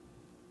state.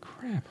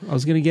 Crap! I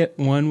was gonna get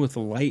one with a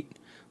light,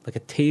 like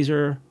a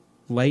Taser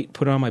light,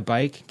 put on my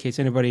bike in case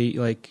anybody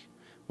like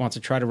wants to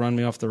try to run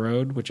me off the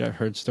road, which I've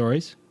heard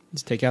stories.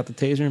 Just take out the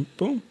Taser and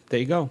boom, there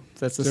you go.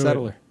 That's the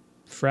settler.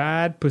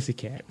 Fried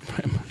Pussycat.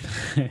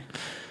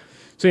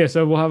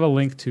 So we'll have a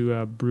link to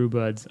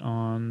Brewbuds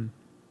on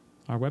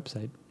our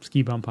website,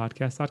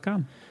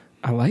 skibumpodcast.com.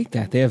 I like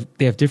that. They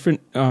have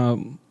different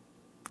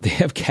they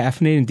have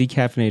caffeinated and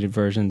decaffeinated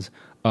versions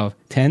of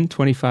 10,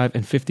 25,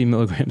 and 50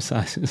 milligram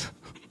sizes.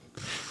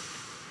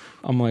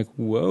 I'm like,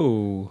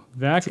 whoa.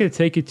 That could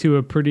take you to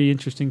a pretty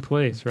interesting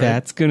place, right?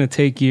 That's going to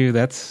take you,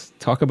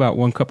 talk about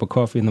 1 cup of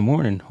coffee in the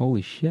morning.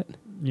 Holy shit.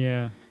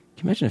 Yeah.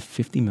 Can you imagine a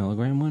 50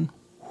 milligram one?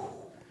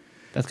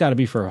 That's got to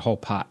be for a whole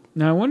pot.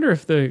 Now, I wonder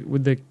if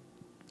would the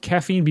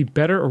caffeine be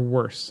better or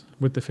worse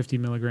with the 50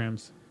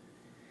 milligrams?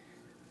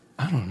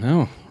 I don't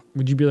know.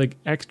 Would you be like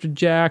extra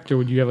jacked, or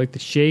would you have like the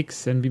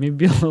shakes and maybe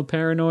be a little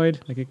paranoid?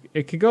 Like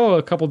it could go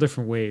a couple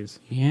different ways.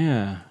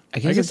 Yeah. I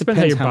guess it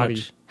depends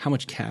how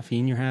much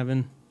caffeine you're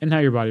having. And how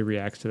your body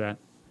reacts to that.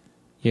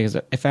 Yeah, because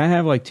if I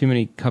have like too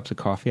many cups of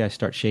coffee, I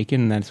start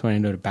shaking, and that's when I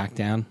know to back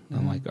down. Mm-hmm.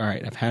 I'm like, all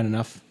right, I've had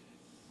enough.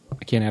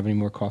 I can't have any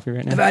more coffee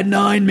right now. I've had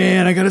 9,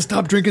 man. I got to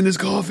stop drinking this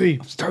coffee.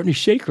 I'm starting to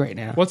shake right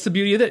now. What's the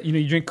beauty of that?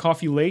 You drink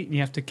coffee late, and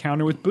you have to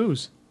counter with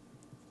booze.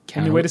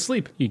 On your way to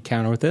sleep. You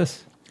counter with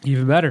this.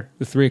 Even better.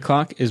 The 3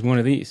 o'clock is one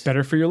of these.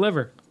 Better for your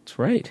liver. That's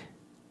right.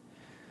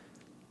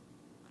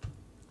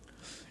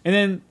 And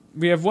then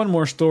we have one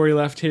more story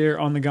left here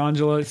on the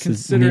gondola. This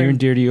is near and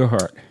dear to your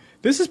heart.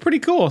 This is pretty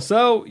cool.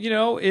 So,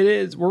 it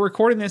is. We're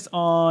recording this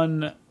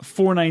on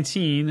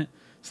 4/19,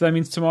 so that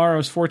means tomorrow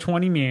is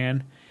 4/20,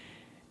 man.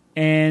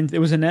 And it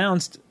was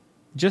announced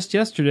just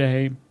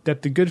yesterday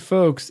that the good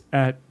folks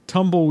at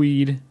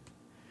Tumbleweed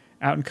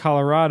out in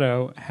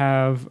Colorado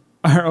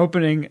are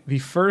opening the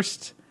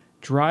first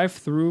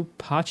drive-through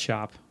pot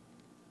shop.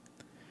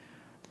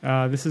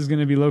 This is going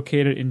to be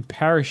located in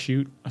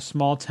Parachute, a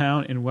small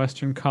town in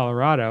western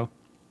Colorado.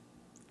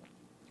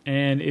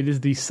 And it is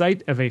the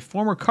site of a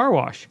former car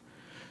wash.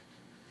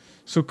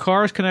 So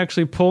cars can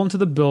actually pull into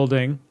the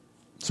building,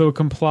 so it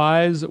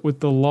complies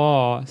with the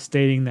law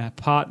stating that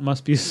pot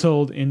must be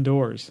sold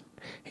indoors.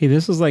 Hey,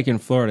 this is like in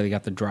Florida. They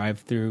got the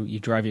drive-through. You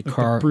drive your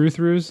car. The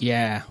brew-throughs?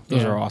 Yeah,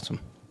 those are awesome.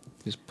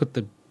 Just put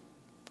the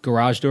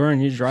garage door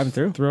and you're just driving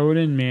through. Throw it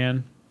in,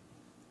 man.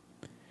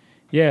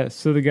 Yeah,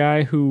 so the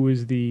guy who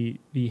was the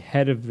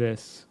head of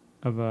this,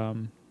 of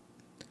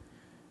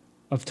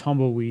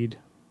Tumbleweed,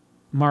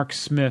 Mark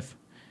Smith,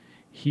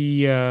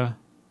 he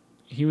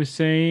was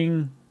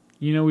saying,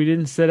 we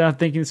didn't set out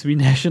thinking this would be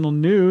national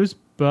news,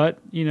 but,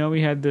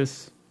 we had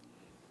this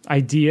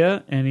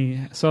idea and he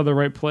saw the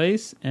right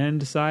place and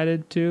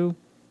decided to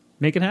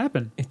make it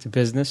happen. It's a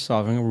business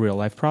solving a real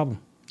life problem.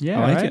 Yeah,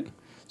 I like it.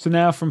 So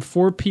now from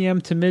 4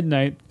 p.m. to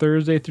midnight,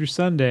 Thursday through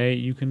Sunday,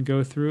 you can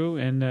go through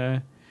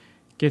and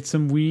get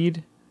some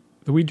weed,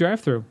 the weed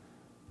drive-through.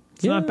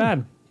 It's not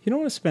bad. You don't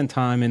want to spend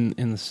time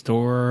in the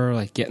store,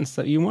 like getting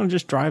stuff. You want to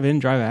just drive in,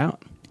 drive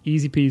out.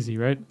 Easy peasy,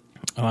 right?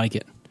 I like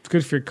it. It's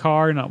good for your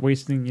car. You're not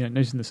wasting,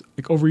 using this,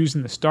 like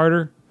overusing the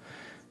starter.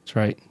 That's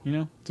right.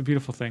 It's a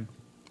beautiful thing.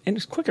 And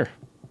it's quicker.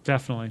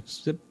 Definitely.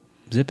 Zip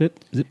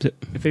it.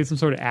 If they have some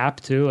sort of app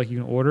too, like you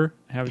can order,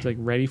 have it like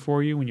ready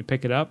for you when you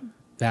pick it up.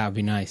 That would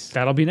be nice.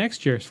 That'll be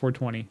next year's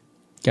 420.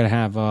 Got to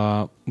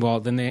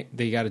have, then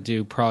they got to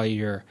do probably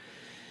your,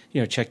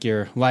 check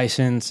your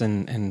license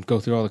and go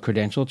through all the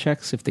credential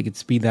checks. If they could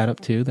speed that up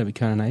too, that'd be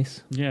kind of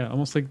nice. Yeah,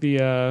 almost like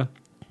the,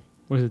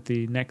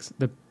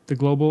 the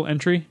global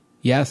entry?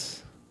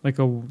 Yes. Like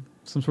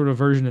some sort of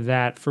version of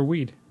that for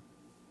weed.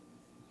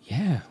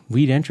 Yeah,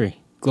 weed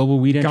entry. Global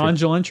weed entry.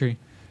 Ganja entry.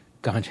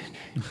 Ganja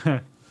entry.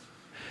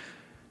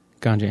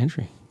 Ganja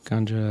entry.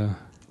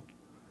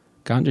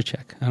 Ganja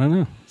check. I don't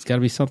know. It's got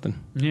to be something.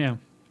 Yeah.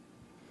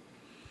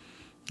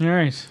 All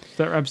right. So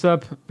that wraps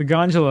up the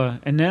gondola.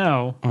 And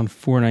now... On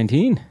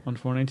 419. On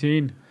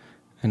 419.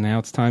 And now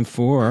it's time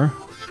for...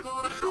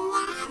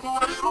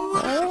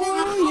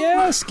 Oh,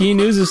 yeah, ski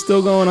news is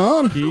still going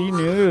on. Ski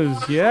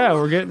news. Yeah,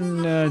 we're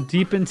getting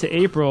deep into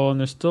April, and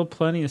there's still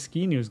plenty of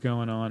ski news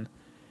going on.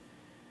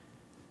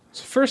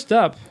 So first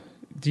up,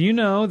 do you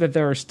know that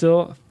there are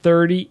still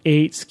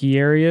 38 ski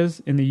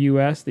areas in the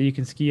U.S. that you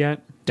can ski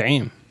at?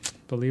 Damn.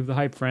 Believe the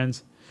hype,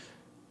 friends.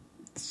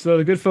 So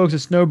the good folks at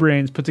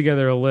Snowbrains put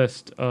together a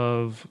list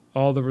of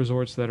all the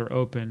resorts that are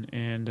open,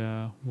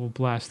 and we'll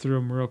blast through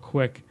them real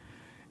quick.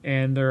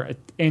 And their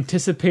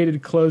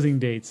anticipated closing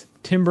dates: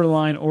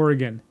 Timberline,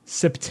 Oregon,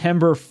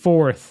 September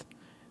 4th.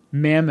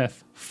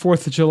 Mammoth,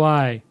 4th of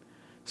July.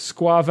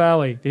 Squaw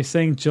Valley, they're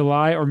saying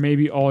July or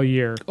maybe all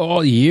year.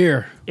 All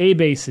year.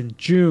 A-Basin,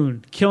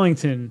 June.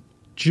 Killington,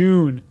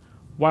 June.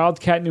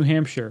 Wildcat, New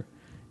Hampshire.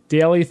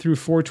 Daly through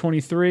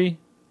 423. We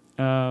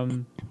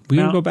going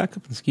to go back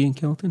up and ski in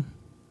Killington?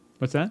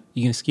 What's that?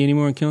 You going to ski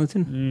anymore in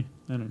Killington?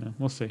 I don't know.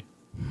 We'll see.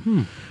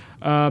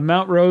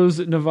 Mount Rose,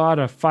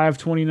 Nevada,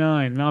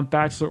 529. Mount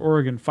Bachelor,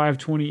 Oregon,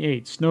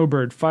 528.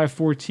 Snowbird,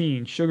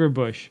 514. Sugar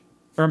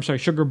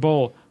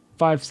Bowl,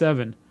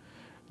 57.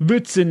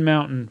 Lutsen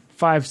Mountain,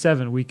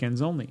 57.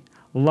 Weekends only.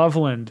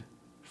 Loveland,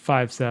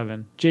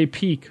 57. Jay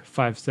Peak,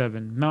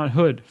 57. Mount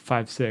Hood,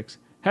 56.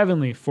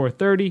 Heavenly,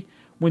 430.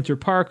 Winter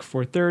Park,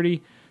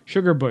 430.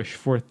 Sugar Bush,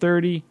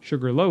 430.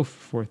 Sugar Loaf,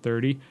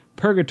 430.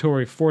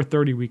 Purgatory,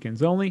 430.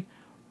 Weekends only.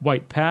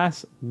 White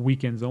Pass,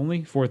 weekends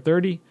only,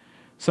 430.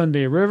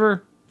 Sunday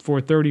River,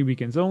 430.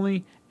 Weekends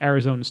only.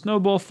 Arizona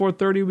Snowball,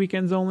 430.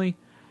 Weekends only.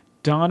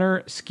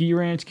 Donner Ski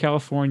Ranch,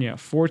 California,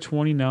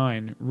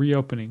 429.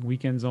 Reopening,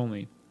 weekends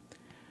only.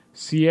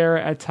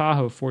 Sierra at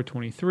Tahoe,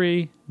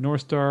 423.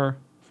 North Star,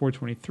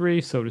 423.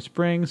 Soda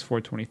Springs,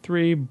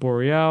 423.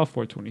 Boreal,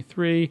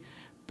 423.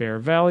 Bear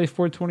Valley,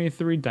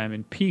 423.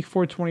 Diamond Peak,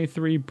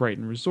 423.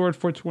 Brighton Resort,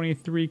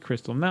 423.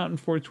 Crystal Mountain,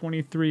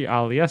 423.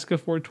 Alyeska,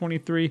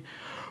 423.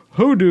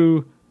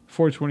 Hoodoo,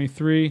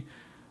 423.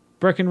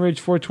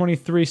 Breckenridge,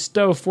 423.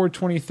 Stowe,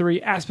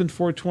 423. Aspen,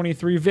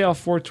 423. Vail,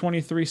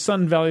 423.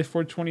 Sun Valley,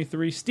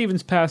 423.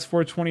 Stevens Pass,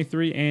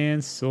 423.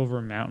 And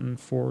Silver Mountain,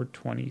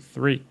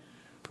 423.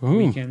 Boom.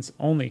 Weekends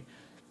only.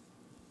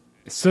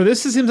 So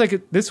this seems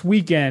like this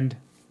weekend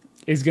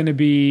is going to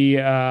be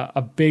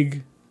a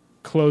big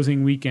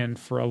closing weekend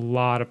for a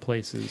lot of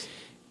places.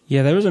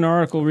 Yeah, there was an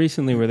article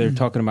recently where they're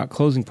talking about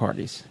closing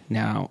parties.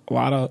 Now, a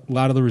lot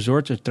of the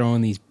resorts are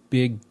throwing these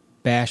big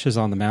bashes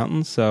on the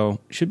mountains, so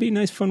it should be a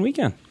nice, fun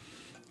weekend.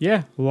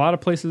 Yeah, a lot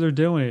of places are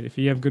doing it. If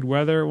you have good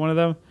weather at one of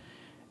them,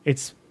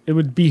 it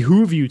would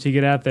behoove you to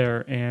get out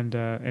there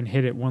and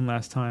hit it one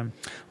last time.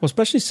 Well,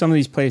 especially some of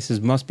these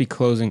places must be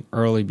closing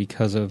early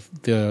because of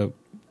the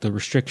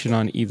restriction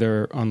on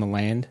either on the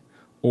land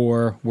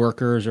or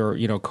workers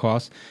or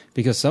costs,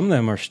 because some of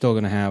them are still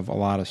going to have a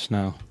lot of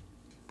snow.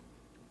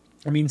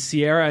 I mean,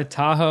 Sierra at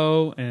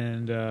Tahoe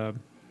and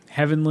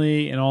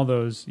Heavenly and all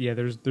those. Yeah,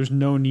 there's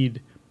no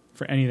need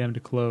for any of them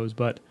to close,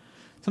 but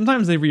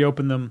sometimes they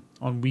reopen them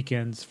on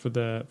weekends for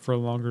a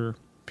longer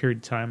period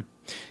of time.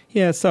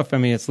 Yeah, it's tough. I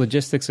mean, it's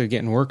logistics of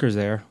getting workers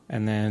there,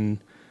 and then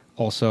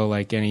also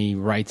like any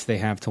rights they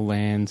have to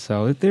land.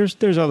 So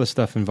there's other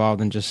stuff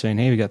involved than just saying,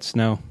 "Hey, we got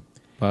snow."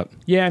 But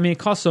yeah, I mean, it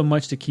costs so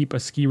much to keep a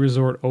ski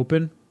resort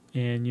open,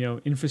 and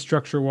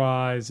infrastructure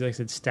wise, like I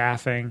said,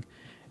 staffing,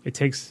 it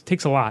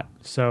takes a lot.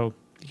 So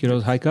you can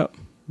always hike up.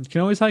 You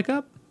can always hike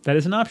up. That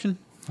is an option.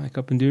 Hike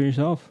up and do it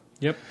yourself.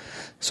 Yep.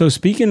 So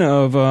speaking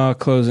of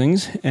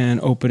closings and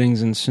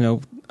openings and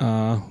snow,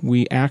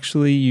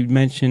 you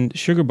mentioned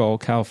Sugar Bowl,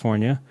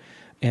 California,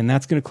 and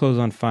that's going to close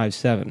on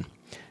 5/7.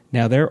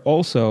 Now they're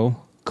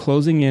also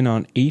closing in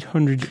on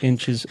 800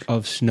 inches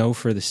of snow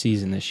for the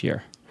season this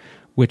year,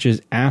 which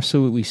is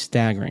absolutely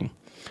staggering.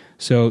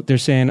 So they're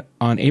saying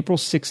on April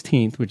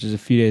 16th, which is a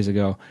few days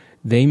ago,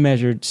 they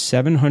measured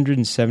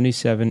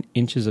 777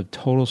 inches of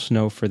total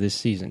snow for this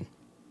season.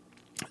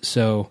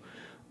 So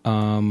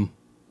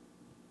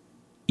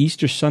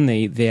Easter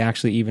Sunday, they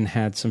actually even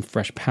had some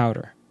fresh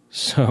powder.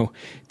 So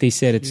they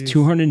said it's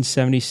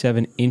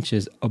 277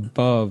 inches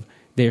above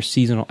their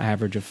seasonal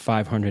average of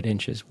 500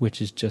 inches,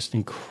 which is just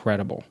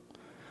incredible.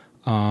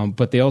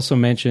 But they also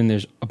mentioned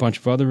there's a bunch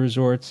of other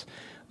resorts.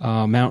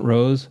 Mount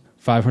Rose,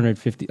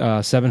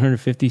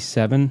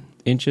 757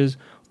 inches.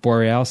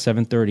 Boreal,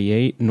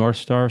 738. North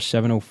Star,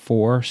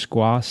 704.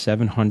 Squaw,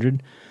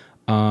 700.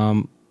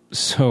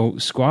 So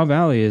Squaw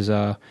Valley is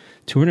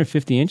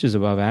 250 inches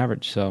above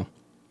average. So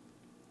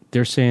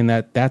they're saying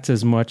that that's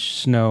as much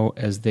snow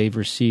as they've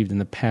received in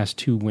the past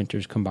 2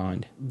 winters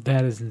combined.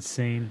 That is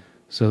insane.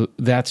 So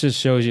that just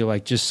shows you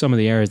like just some of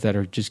the areas that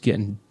are just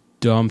getting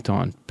dumped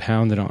on,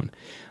 pounded on.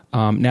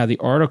 Now the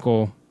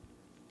article,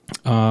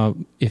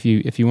 if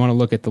you want to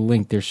look at the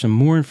link, there's some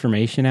more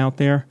information out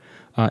there.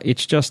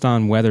 It's just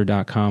on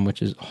weather.com,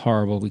 which is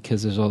horrible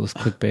because there's all this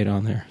clickbait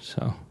on there.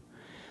 So,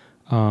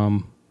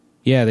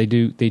 yeah, they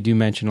do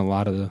mention a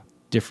lot of the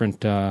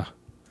different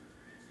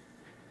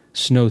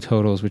snow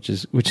totals, which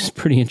is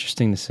pretty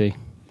interesting to see.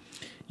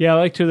 Yeah, I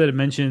like too that it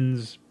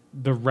mentions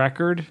the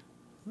record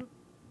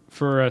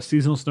for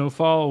seasonal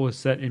snowfall was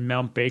set in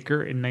Mount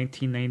Baker in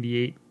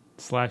 1998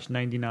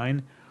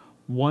 1,140.99,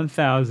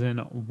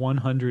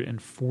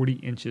 1,140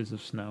 inches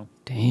of snow.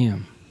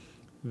 Damn.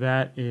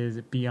 That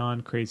is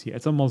beyond crazy.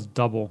 It's almost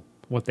double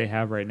what they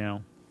have right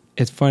now.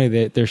 It's funny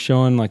that they're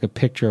showing like a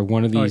picture of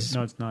one of these. Oh,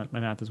 no, it's not.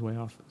 My math is way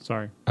off.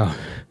 Sorry. Oh,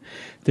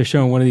 they're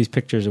showing one of these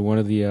pictures of one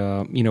of the,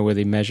 where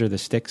they measure the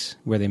sticks,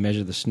 where they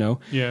measure the snow.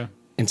 Yeah.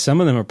 And some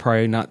of them are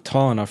probably not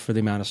tall enough for the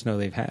amount of snow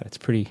they've had. It's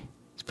pretty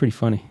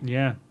funny.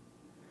 Yeah.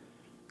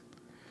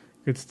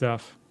 Good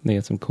stuff. They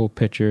had some cool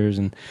pictures.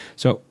 And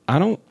so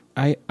I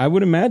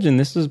would imagine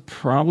this is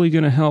probably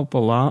going to help a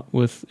lot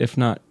with, if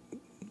not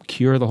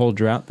cure the whole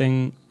drought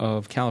thing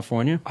of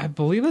California. I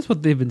believe that's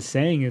what they've been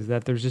saying, is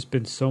that there's just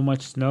been so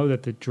much snow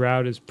that the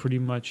drought is pretty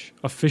much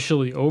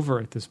officially over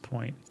at this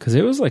point. Because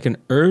it was like an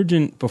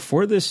urgent,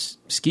 before this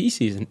ski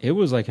season, it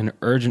was like an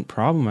urgent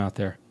problem out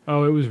there.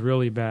 Oh, it was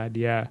really bad,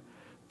 yeah.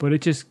 But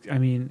it just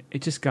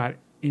got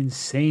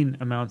insane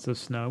amounts of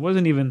snow. It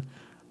wasn't even,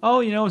 it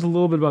was a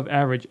little bit above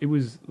average. It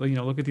was,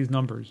 look at these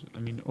numbers. I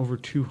mean, over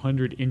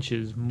 200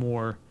 inches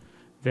more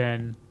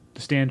than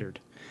the standard.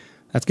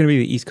 That's going to be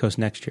the East Coast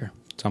next year.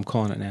 So I'm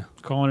calling it now.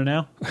 Calling it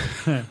now?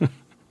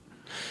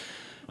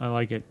 I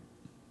like it.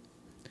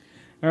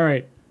 All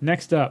right,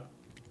 next up.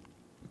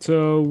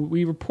 So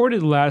we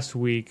reported last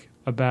week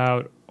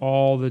about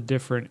all the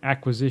different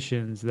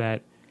acquisitions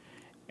that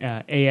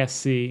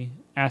ASC,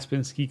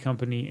 Aspen Ski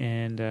Company,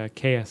 and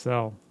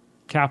KSL,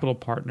 Capital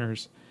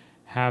Partners,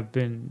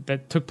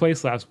 that took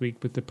place last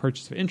week with the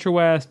purchase of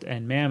IntraWest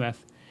and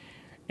Mammoth.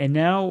 And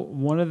now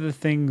one of the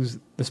things,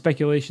 the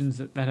speculations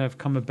that have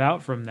come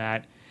about from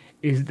that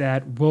is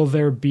that will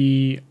there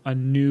be a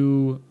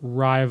new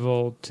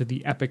rival to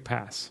the Epic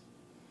Pass,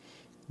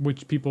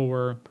 which people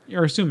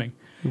are assuming.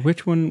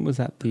 Which one was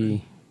that?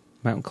 The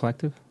Mountain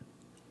Collective?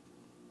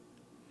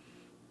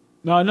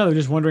 No, they're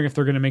just wondering if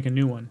they're going to make a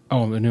new one.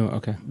 Oh, a new one,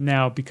 okay.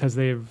 Now, because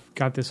they've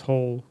got this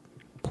whole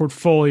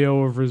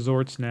portfolio of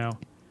resorts now.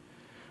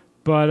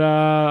 But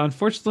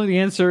unfortunately, the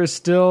answer is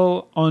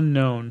still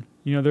unknown.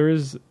 There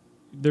is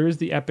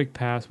the Epic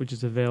Pass, which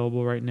is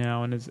available right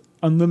now, and is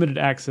unlimited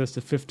access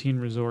to 15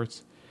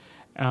 resorts.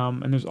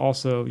 And there's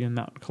also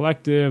Mountain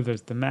Collective.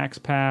 There's the Max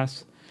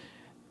Pass.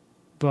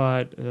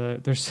 But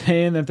they're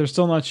saying that they're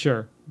still not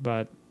sure.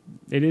 But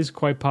it is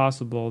quite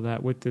possible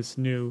that with this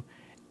new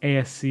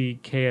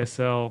ASC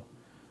KSL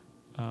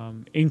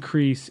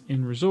increase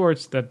in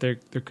resorts, that there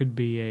could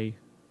be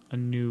a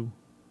new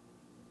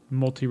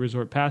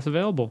multi-resort pass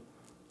available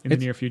in the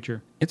near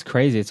future. It's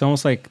crazy. It's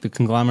almost like the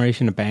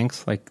conglomeration of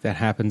banks, like that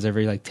happens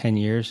every 10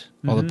 years.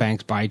 All the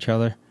banks buy each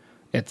other.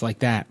 It's like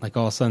that. Like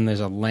all of a sudden there's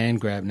a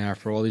land grab now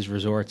for all these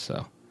resorts.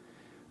 So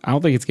I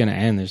don't think it's going to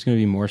end. There's going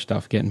to be more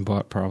stuff getting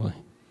bought probably.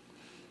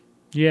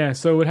 Yeah,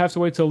 so it would have to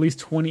wait till at least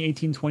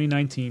 2018,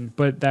 2019.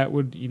 But that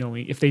would,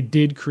 if they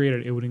did create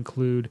it, it would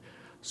include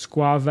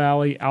Squaw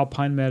Valley,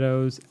 Alpine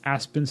Meadows,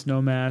 Aspen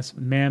Snowmass,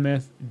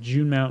 Mammoth,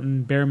 June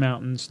Mountain, Bear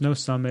Mountain, Snow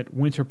Summit,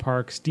 Winter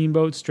Park,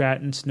 Steamboat,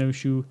 Stratton,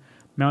 Snowshoe,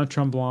 Mount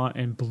Tremblant,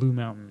 and Blue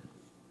Mountain.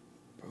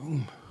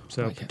 Boom.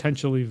 So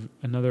potentially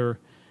another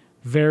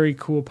very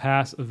cool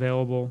pass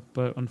available,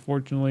 but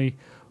unfortunately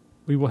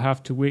we will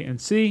have to wait and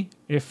see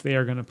if they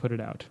are going to put it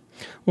out.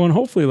 Well, and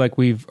hopefully, like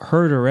we've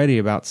heard already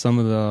about some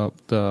of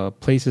the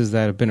places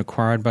that have been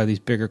acquired by these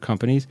bigger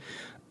companies,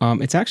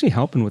 it's actually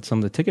helping with some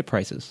of the ticket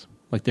prices.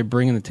 Like they're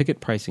bringing the ticket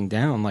pricing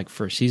down, like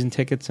for season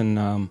tickets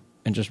and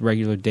just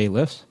regular day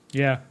lifts.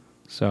 Yeah.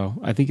 So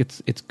I think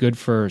it's good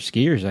for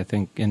skiers, I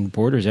think, and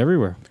boarders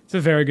everywhere. It's a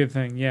very good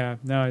thing, yeah.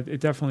 No, it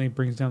definitely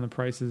brings down the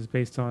prices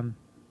based on,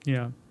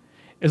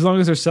 as long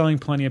as they're selling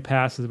plenty of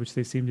passes, which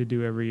they seem to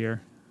do every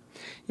year.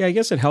 Yeah, I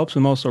guess it helps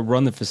them also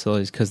run the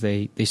facilities because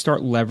they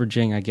start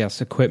leveraging, I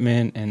guess,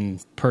 equipment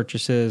and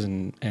purchases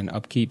and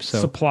upkeep. So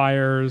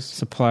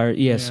suppliers.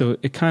 Yeah, so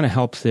it kind of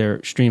helps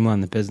their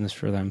streamline the business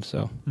for them.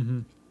 So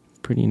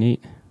pretty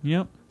neat.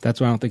 Yep. That's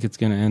why I don't think it's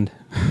going to end.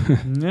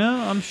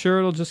 No, I'm sure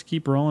it'll just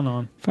keep rolling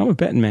on. If I'm a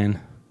betting man,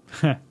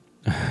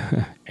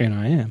 and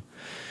I am.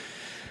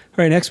 All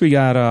right, next we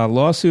got a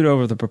lawsuit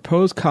over the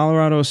proposed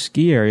Colorado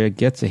ski area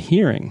gets a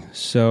hearing.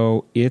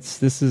 So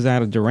this is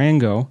out of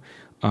Durango,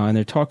 and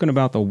they're talking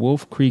about the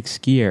Wolf Creek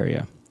ski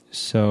area.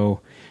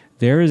 So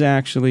there is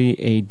actually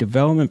a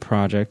development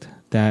project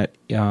that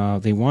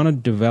they want to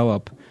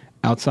develop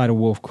outside of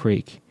Wolf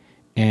Creek,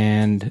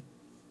 and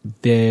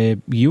the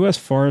U.S.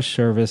 Forest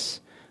Service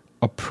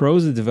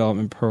approves the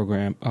development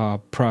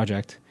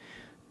project,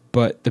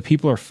 but the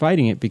people are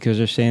fighting it because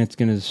they're saying it's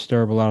going to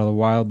disturb a lot of the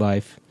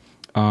wildlife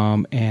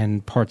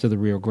and parts of the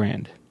Rio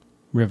Grande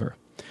River.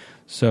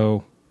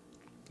 So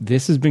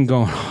this has been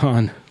going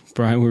on,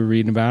 Brian, we were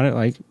reading about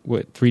it,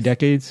 3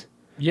 decades?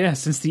 Yeah,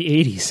 since the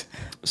 80s.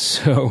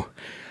 So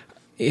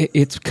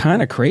it's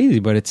kind of crazy,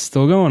 but it's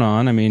still going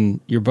on. I mean,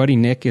 your buddy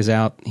Nick is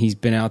out. He's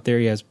been out there.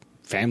 He has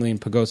family in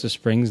Pagosa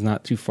Springs,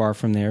 not too far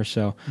from there.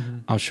 So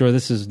I'm sure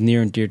this is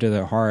near and dear to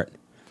their heart.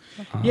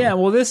 Yeah,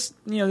 well, this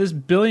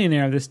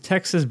billionaire, this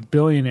Texas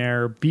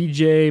billionaire,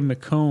 B.J.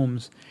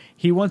 McCombs,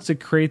 he wants to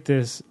create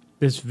this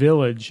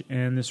village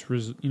and this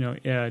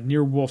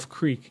near Wolf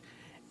Creek,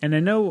 and I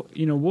know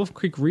Wolf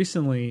Creek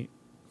recently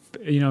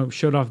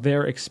showed off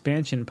their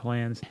expansion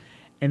plans,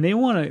 and they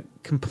want to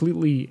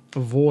completely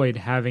avoid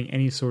having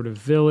any sort of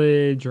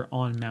village or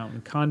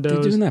on-mountain condos.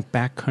 They're doing that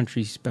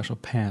backcountry special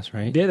pass,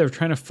 right? Yeah, they're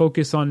trying to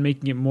focus on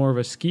making it more of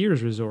a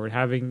skier's resort,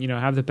 have the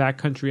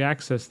backcountry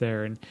access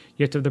there, and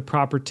you have to have the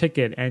proper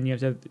ticket, and you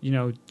have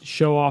to,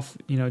 show off,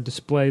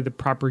 display the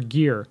proper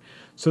gear.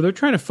 So they're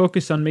trying to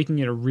focus on making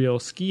it a real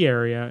ski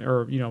area,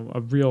 or, a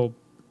real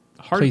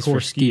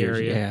hardcore ski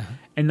area. Yeah.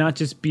 And not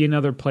just be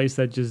another place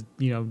that just,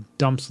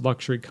 dumps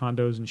luxury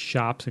condos and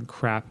shops and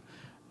crap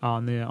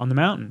on the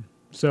mountain.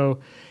 So,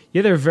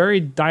 yeah, they're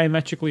very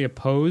diametrically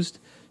opposed.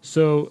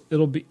 So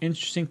it'll be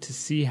interesting to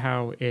see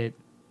how it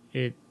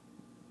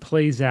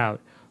plays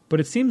out. But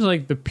it seems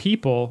like the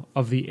people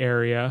of the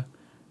area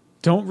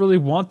don't really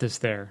want this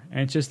there.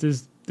 And it's just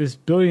this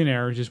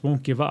billionaire just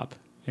won't give up.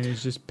 And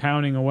is just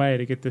pounding away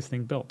to get this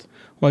thing built.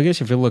 Well, I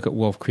guess if you look at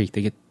Wolf Creek,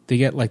 they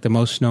get like the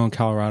most snow in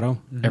Colorado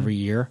every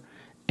year.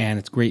 And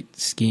it's great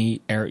skiing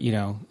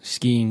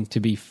to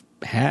be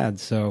had.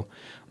 So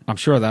I'm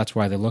sure that's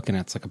why they're looking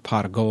at it's like a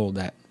pot of gold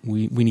that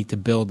we need to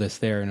build this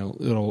there, and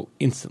it'll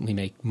instantly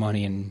make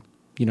money and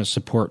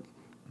support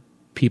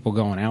people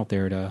going out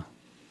there to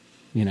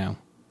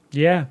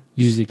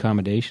use the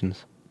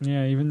accommodations.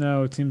 Yeah, even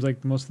though it seems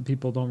like most of the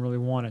people don't really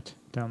want it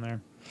down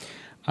there.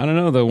 I don't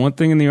know. The one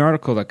thing in the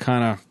article that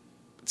kind of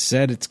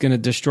said it's going to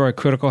destroy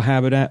critical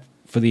habitat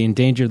for the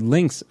endangered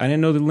lynx. I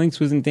didn't know the lynx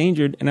was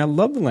endangered, and I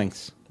love the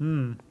lynx.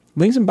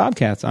 Lynx and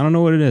bobcats. I don't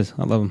know what it is.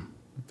 I love them.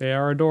 They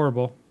are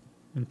adorable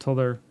until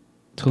they're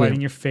biting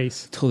your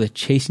face. Until they're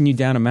chasing you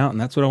down a mountain.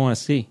 That's what I want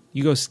to see.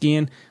 You go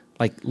skiing,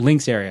 like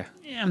lynx area.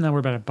 Yeah, I'm not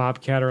worried about a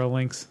bobcat or a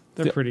lynx.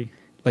 They're pretty.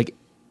 Like,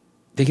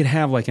 they could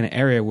have like an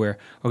area where,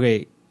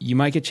 okay, you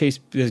might get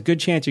chased. There's a good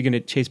chance you're going to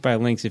get chased by a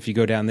lynx if you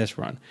go down this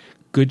run.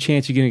 Good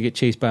chance you're going to get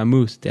chased by a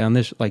moose down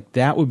this. Like,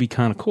 that would be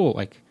kind of cool.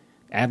 Like,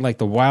 add like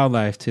the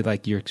wildlife to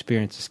like your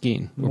experience of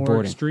skiing or more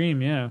boarding.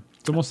 Extreme, yeah.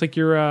 It's almost like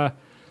you're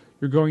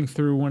going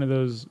through one of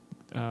those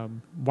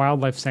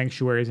wildlife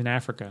sanctuaries in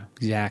Africa.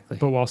 Exactly.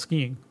 But while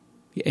skiing.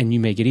 And you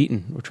may get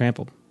eaten or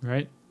trampled.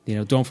 Right.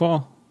 Don't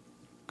fall,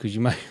 because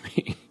you might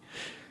be.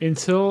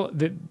 Until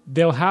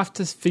they'll have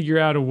to figure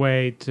out a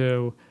way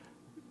to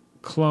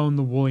clone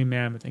the woolly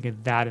mammoth and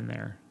get that in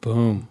there.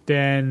 Boom.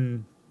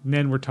 Then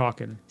we're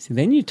talking. See,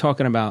 then you're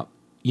talking about,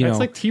 That's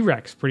like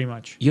T-Rex, pretty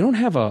much. You don't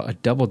have a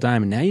double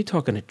diamond. Now you're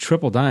talking a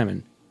triple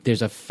diamond.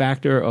 There's a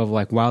factor of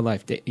like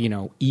wildlife,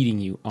 eating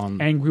you on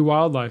angry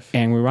wildlife.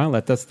 Angry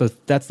wildlife.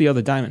 That's the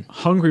other diamond.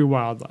 Hungry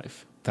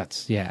wildlife.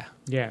 Yeah.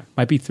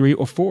 Might be 3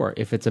 or 4.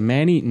 If it's a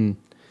man-eaten,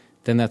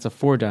 then that's a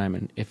 4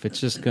 diamond. If it's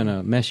just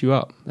gonna mess you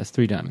up, that's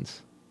 3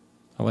 diamonds.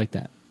 I like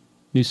that.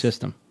 New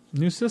system.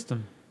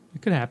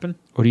 It could happen.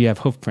 Or do you have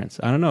hoof prints?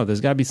 I don't know.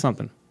 There's got to be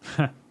something.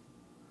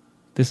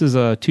 This is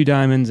 2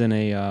 diamonds and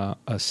a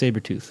saber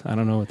tooth. I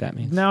don't know what that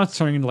means. Now it's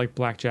turning into like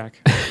blackjack.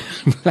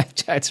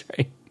 Blackjack's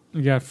right.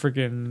 You got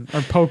freaking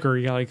or poker.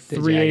 You got like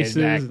 3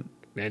 aces.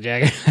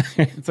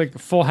 It's like a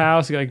full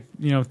house. You got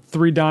like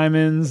 3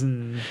 diamonds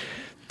and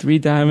 3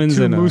 diamonds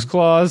 2 and moose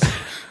claws.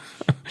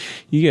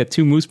 You get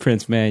 2 moose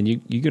prints, man. You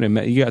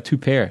got 2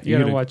 pair. You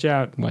gotta watch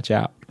out. Watch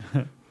out.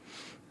 You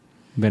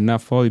better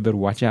not fall. You better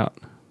watch out.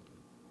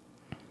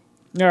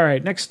 All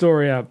right, next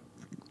story up.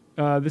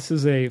 This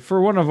is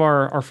for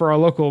our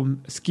local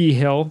ski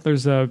hill.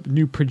 There's a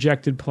new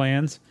projected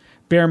plans.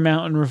 Bear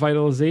Mountain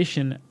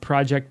revitalization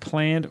project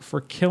planned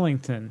for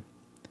Killington.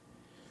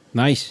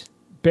 Nice.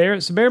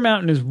 Bear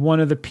Mountain is one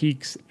of the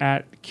peaks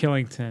at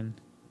Killington,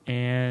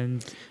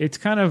 and it's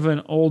kind of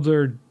an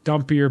older,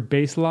 dumpier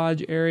base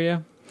lodge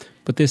area.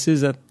 But this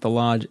is at the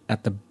lodge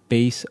at the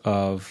base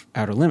of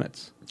Outer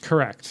Limits.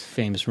 Correct.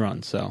 Famous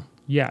run, so.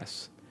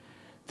 Yes.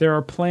 There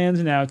are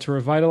plans now to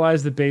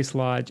revitalize the base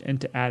lodge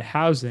and to add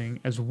housing,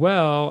 as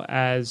well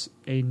as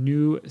a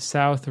new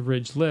South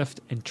Ridge lift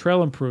and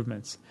trail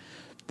improvements.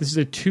 This is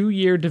a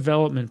 2-year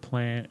development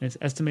plan, and it's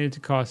estimated to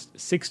cost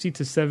 $60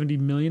 to $70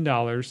 million,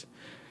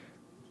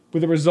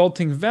 with a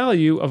resulting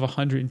value of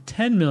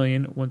 $110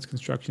 million once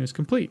construction is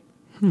complete.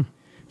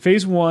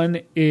 Phase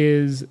 1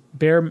 is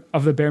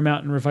the Bear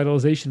Mountain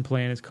revitalization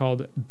plan. It's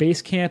called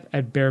Base Camp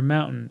at Bear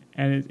Mountain,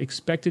 and it's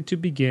expected to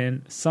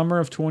begin summer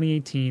of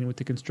 2018 with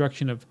the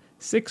construction of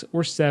 6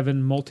 or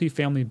 7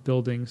 multifamily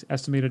buildings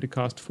estimated to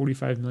cost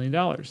 $45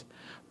 million,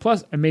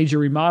 plus a major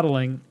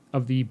remodeling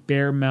of the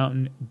Bear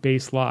Mountain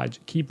Base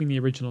Lodge, keeping the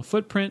original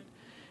footprint,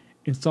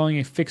 installing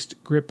a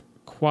fixed grip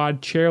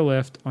quad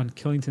chairlift on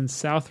Killington's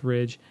South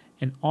Ridge,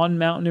 and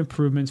on-mountain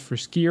improvements for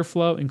skier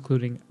flow,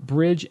 including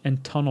bridge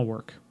and tunnel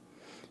work.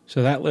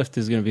 So that lift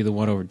is going to be the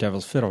one over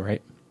Devil's Fiddle,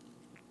 right?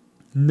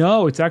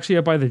 No, it's actually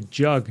up by the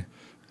Jug.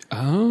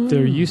 Oh.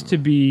 There used to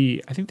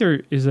be, I think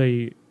there is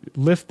a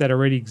lift that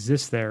already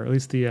exists there, at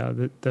least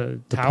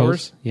the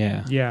towers. Post?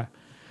 Yeah. Yeah.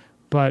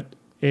 But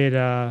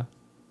they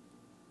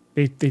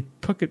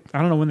took it,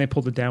 I don't know when they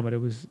pulled it down, but it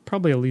was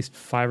probably at least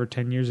 5 or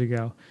 10 years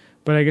ago.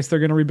 But I guess they're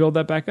going to rebuild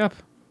that back up.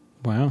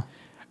 Wow.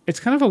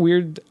 It's kind of a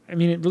weird,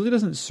 it really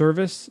doesn't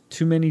service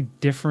too many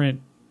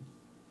different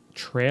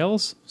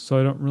trails, so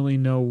I don't really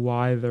know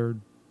why they're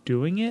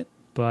doing it,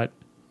 but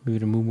Maybe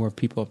to move more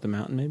people up the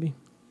mountain, maybe?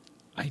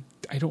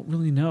 I don't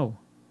really know.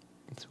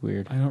 It's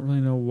weird. I don't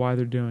really know why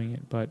they're doing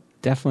it, but...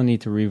 Definitely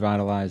need to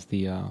revitalize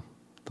the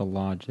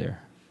lodge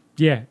there.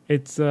 Yeah,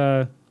 it's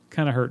kind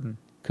of hurting.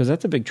 Because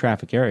that's a big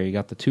traffic area. You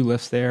got the 2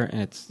 lifts there,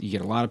 and you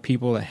get a lot of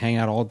people that hang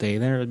out all day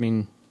there. I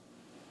mean...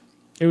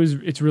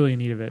 It's really in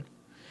need of it.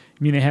 I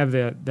mean, they have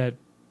that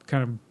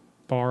kind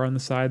of bar on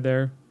the side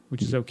there,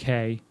 which is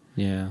okay.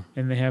 Yeah.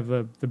 And they have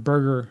the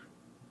burger,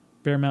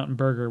 Bear Mountain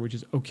Burger, which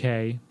is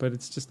okay, but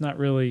it's just not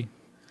really...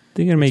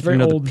 They're going to make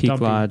another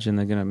Peak Lodge, and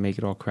they're going to make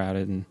it all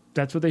crowded. And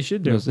that's what they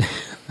should do.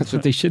 That's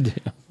what they should do.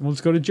 Well,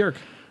 let's go to Jerk.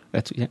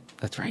 That's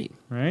right.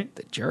 Right?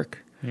 The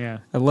Jerk. Yeah.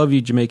 I love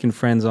you Jamaican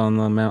friends on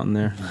the mountain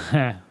there.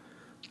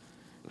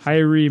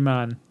 Hi,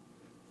 man.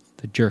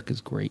 The Jerk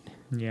is great.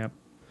 Yep.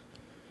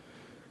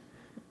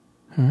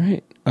 All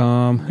right.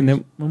 And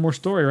then one more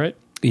story, right?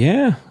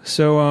 Yeah.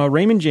 So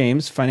Raymond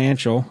James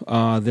Financial,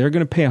 they're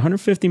going to pay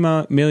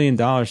 $150 million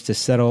to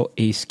settle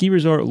a ski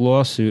resort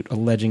lawsuit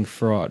alleging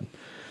fraud.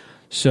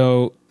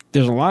 So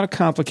there's a lot of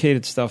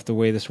complicated stuff the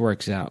way this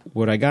works out.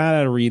 What I got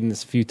out of reading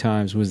this a few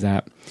times was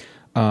that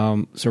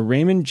so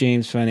Raymond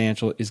James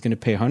Financial is going to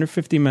pay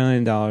 $150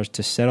 million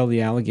to settle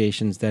the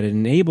allegations that it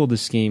enabled the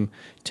scheme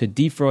to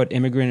defraud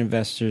immigrant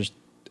investors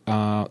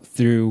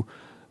through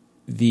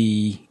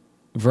the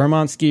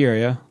Vermont ski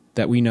area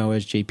that we know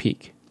as Jay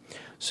Peak.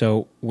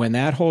 So when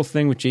that whole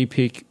thing with Jay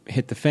Peak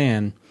hit the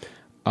fan,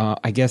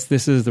 I guess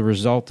this is the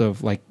result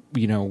of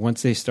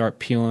once they start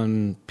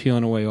peeling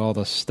away all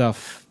the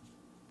stuff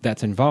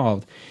that's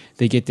involved,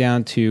 they get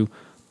down to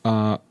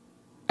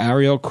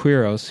Ariel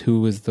Quiros,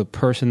 who was the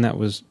person that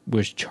was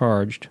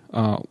charged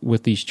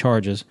with these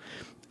charges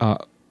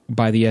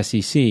by the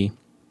SEC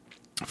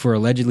for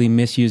allegedly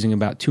misusing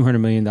about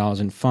 $200 million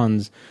in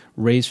funds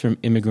raised from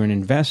immigrant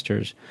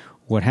investors.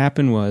 What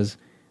happened was,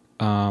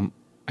 I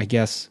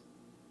guess,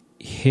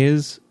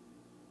 his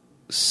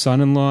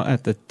son-in-law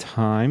at the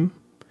time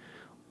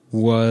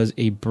was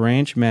a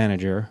branch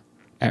manager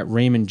at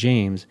Raymond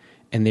James,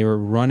 and they were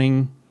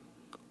running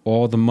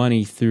all the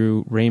money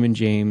through Raymond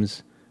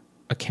James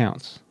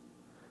accounts.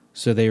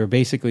 So they were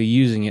basically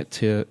using it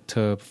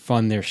to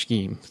fund their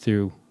scheme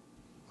through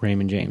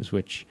Raymond James,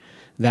 which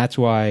that's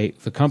why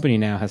the company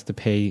now has to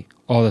pay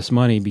all this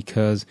money,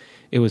 because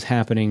it was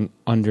happening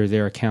under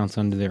their accounts,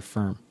 under their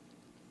firm.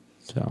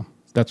 So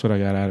that's what I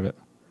got out of it.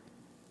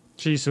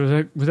 Geez,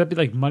 so would that be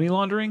like money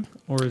laundering,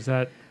 or is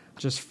that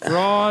just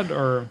fraud?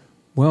 Or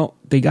well,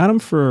 they got him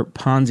for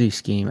Ponzi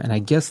scheme, and I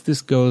guess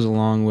this goes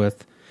along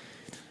with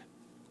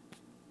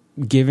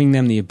giving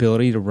them the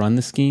ability to run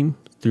the scheme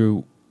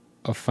through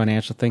a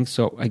financial thing.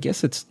 So I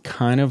guess it's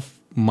kind of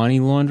money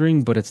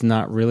laundering, but it's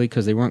not really,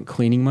 because they weren't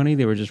cleaning money;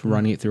 they were just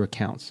running it through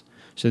accounts.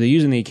 So they're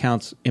using the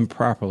accounts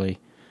improperly,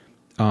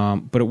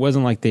 but it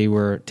wasn't like they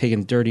were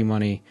taking dirty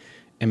money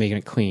and making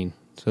it clean.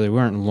 So they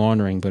weren't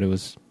laundering, but it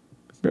was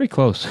very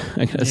close,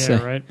 I gotta say.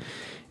 Yeah, right.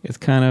 It's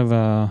kind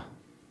of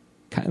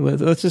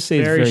let's just say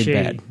it's very shady.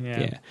 bad.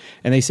 Yeah.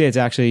 And they say it's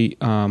actually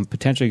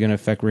potentially going to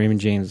affect Raymond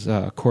James'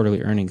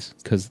 quarterly earnings,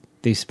 because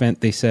they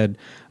said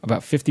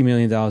about $50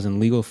 million in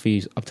legal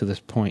fees up to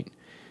this point,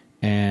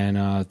 and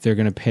they're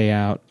going to pay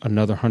out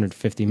another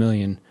 $150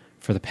 million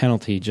for the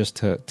penalty just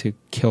to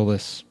kill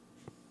this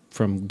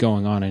from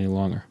going on any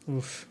longer.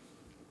 Oof.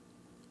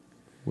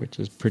 Which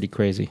is pretty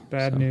crazy.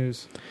 Bad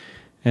news.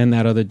 And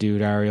that other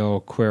dude, Ariel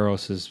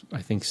Quiros, is,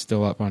 I think,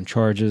 still up on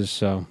charges.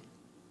 So,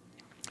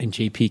 and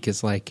Jay Peak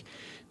is like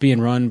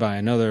being run by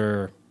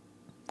another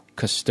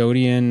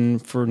custodian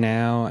for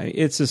now.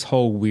 It's this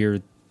whole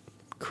weird,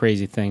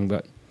 crazy thing.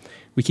 But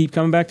we keep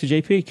coming back to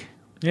Jay Peak.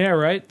 Yeah,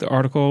 right. The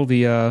article,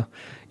 the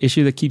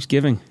issue that keeps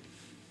giving.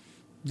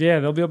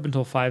 Yeah, they'll be open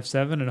until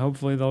 5/7, and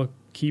hopefully they'll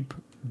keep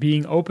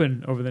being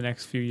open over the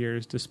next few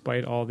years,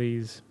 despite all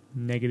these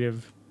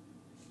negative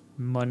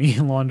money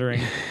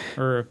laundering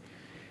or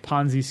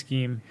Ponzi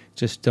scheme.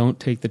 Just don't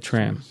take the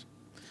tram.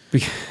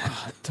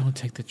 Don't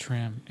take the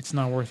tram. It's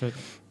not worth it.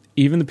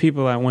 Even the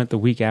people that went the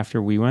week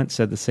after we went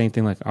said the same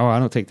thing, like, oh, I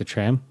don't take the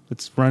tram.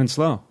 It's running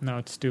slow. No,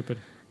 it's stupid.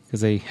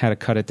 Because they had to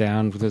cut it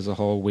down. There's a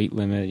whole weight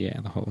limit.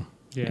 Yeah, the whole...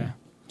 Yeah.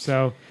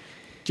 So,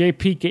 Jay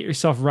Peak, get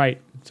yourself right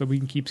so we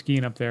can keep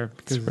skiing up there,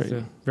 because it's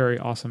a very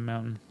awesome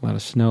mountain. A lot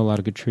of snow, a lot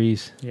of good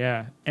trees.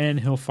 Yeah. And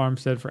Hill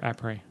Farmstead for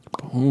après.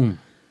 Boom.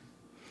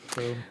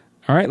 So,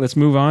 all right, let's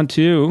move on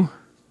to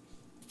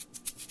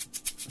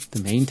the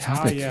main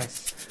topic.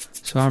 Yes.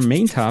 So our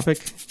main topic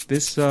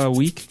this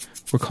week,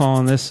 we're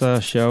calling this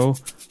show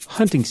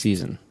Hunting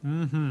Season.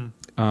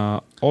 Mm-hmm.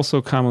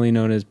 Also commonly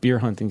known as Beer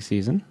Hunting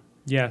Season.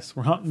 Yes,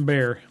 we're hunting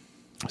bear.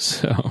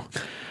 So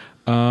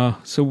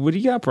what do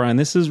you got, Brian?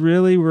 This is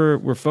really,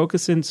 we're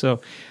focusing.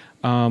 So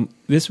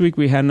this week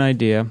we had an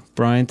idea.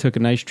 Brian took a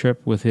nice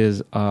trip with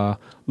his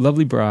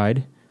lovely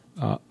bride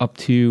up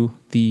to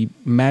the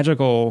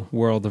magical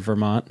world of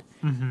Vermont.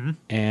 Mm-hmm.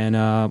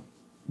 And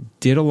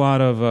did a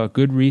lot of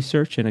good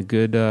research and a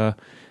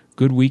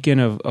good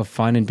weekend of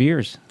finding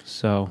beers.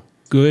 So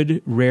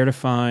good, rare to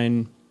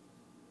find,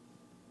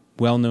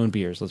 well-known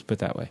beers. Let's put it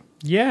that way.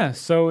 Yeah.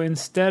 So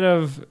instead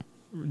of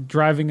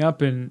driving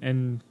up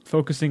and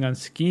focusing on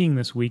skiing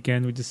this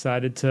weekend, we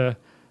decided to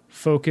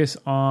focus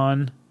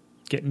on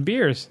getting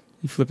beers.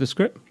 You flipped the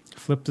script?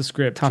 Flipped the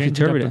script. Changed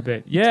it up a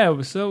bit. Yeah, it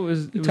was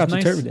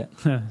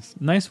nice.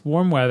 Nice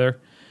warm weather.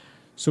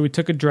 So we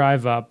took a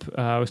drive up.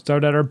 We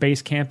started at our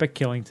base camp at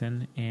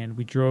Killington, and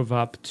we drove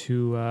up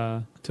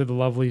to the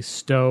lovely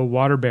Stowe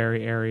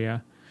Waterbury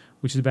area,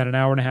 which is about an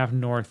hour and a half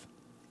north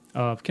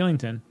of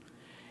Killington.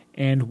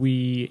 And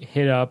we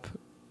hit up,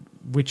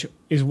 which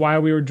is why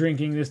we were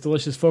drinking this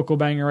delicious Focal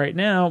Banger right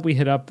now, we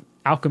hit up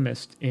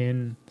Alchemist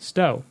in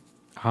Stowe.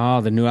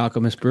 Oh, the new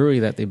Alchemist brewery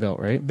that they built,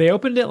 right? They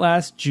opened it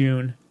last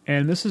June,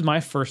 and this is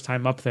my first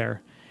time up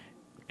there.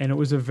 And it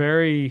was a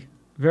very,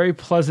 very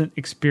pleasant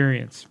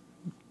experience.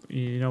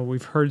 You know,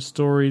 we've heard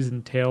stories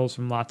and tales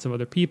from lots of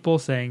other people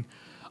saying,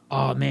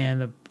 oh man,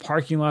 the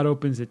parking lot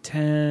opens at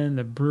 10,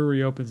 the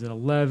brewery opens at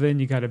 11,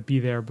 you got to be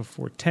there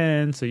before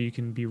 10 so you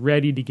can be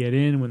ready to get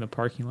in when the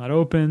parking lot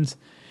opens.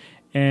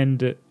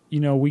 And, you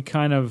know, we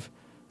kind of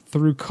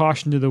threw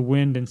caution to the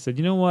wind and said,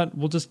 you know what,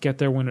 we'll just get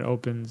there when it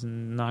opens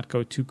and not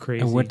go too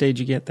crazy. And what day did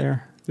you get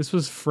there? This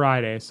was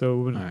Friday,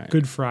 so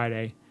Good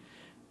Friday.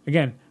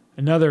 Again,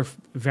 another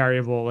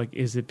variable, like,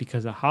 is it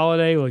because of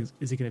holiday? Like,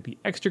 is it going to be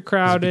extra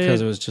crowded? Is it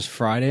because it was just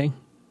Friday?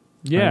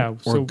 Yeah.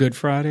 Or so Good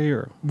Friday?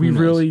 Or we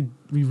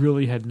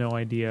really had no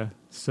idea.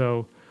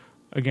 So,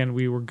 again,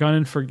 we were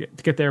gunning to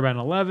get there about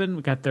 11.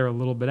 We got there a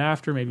little bit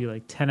after, maybe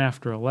like 10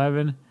 after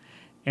 11.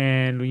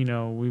 And, you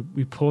know,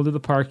 we pulled to the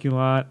parking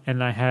lot,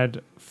 and I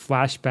had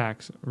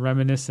flashbacks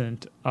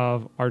reminiscent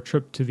of our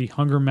trip to the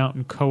Hunger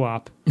Mountain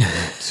Co-op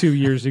 2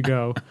 years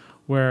ago,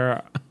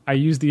 where I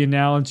used the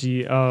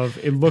analogy of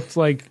it looked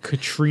like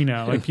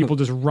Katrina, like people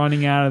just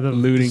running out of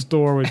the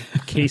store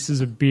with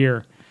cases of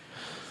beer.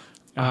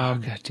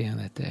 God damn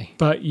that day.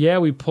 But yeah,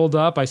 we pulled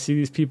up. I see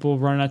these people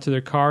running out to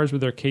their cars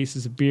with their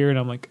cases of beer, and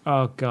I'm like,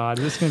 oh God,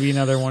 is this going to be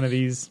another one of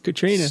these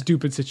Katrina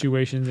stupid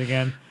situations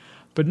again?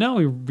 But no,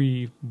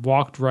 we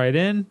walked right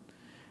in,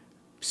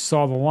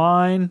 saw the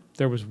line.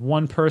 There was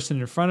one person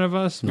in front of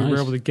us. Nice. We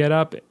were able to get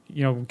up,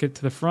 you know, get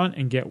to the front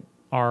and get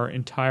our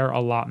entire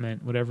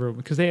allotment, whatever,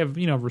 because they have,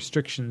 you know,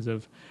 restrictions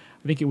of,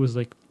 I think it was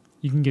like,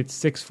 you can get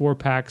 6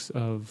 4-packs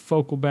of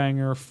Focal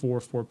Banger, 4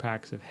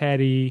 4-packs of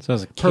Heady. So it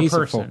was a case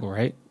of Focal,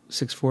 right?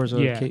 6 4s of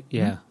a case?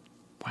 Yeah.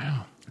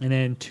 Wow. And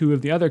then 2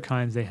 of the other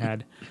kinds they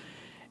had.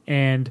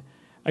 And,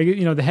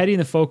 you know, the Heady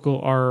and the Focal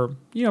are,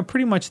 you know,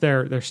 pretty much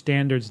their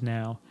standards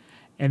now.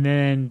 And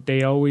then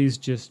they always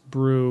just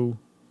brew,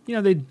 you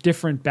know, they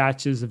different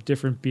batches of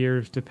different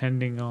beers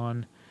depending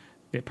on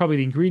probably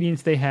the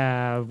ingredients they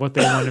have, what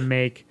they want to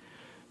make.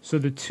 So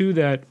the 2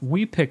 that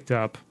we picked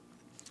up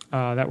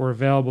that were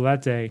available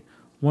that day,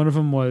 one of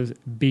them was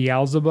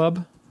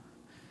Beelzebub.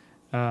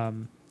 There's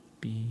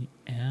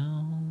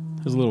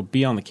a little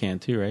B on the can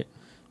too, right?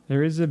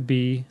 There is a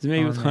B. Is it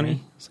maybe with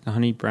honey? It's like a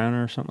honey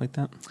browner or something like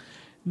that?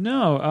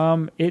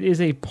 No, it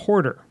is a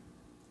porter.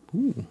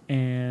 Ooh.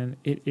 And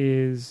it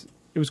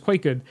was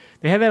quite good.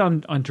 They had that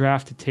on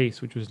draft to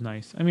taste, which was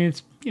nice. I mean,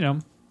 it's, you know,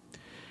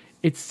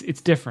 it's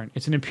different.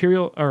 It's an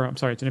imperial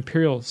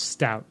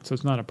stout, so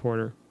it's not a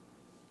porter.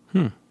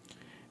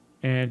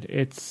 And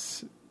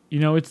it's, you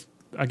know, it's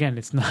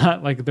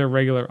not like their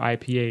regular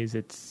IPAs.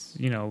 It's,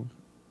 you know,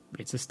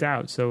 it's a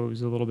stout, so it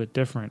was a little bit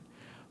different,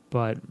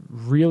 but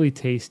really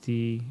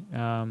tasty. You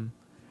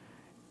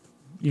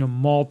know,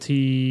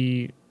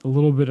 malty, a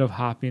little bit of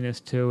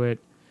hoppiness to it,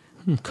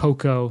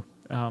 cocoa.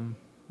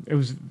 It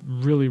was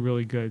really,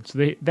 really good.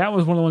 So that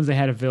was one of the ones they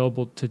had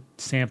available to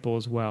sample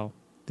as well.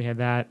 They had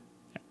that,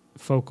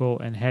 Focal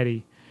and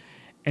Heady.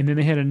 And then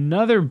they had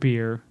another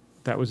beer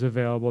that was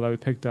available that we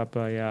picked up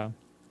a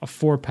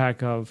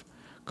 4-pack of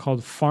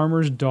called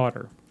Farmer's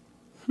Daughter,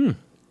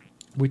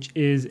 which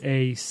is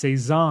a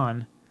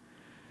Saison,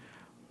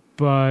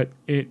 but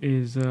it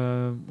is,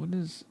 what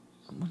is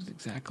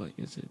exactly?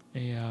 Is it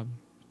a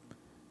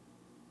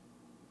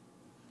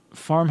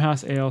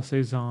farmhouse ale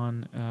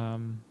Saison,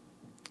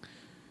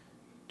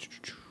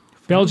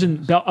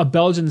 a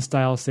Belgian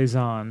style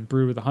Saison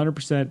brewed with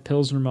 100%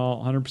 Pilsner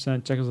malt,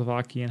 100%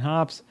 Czechoslovakian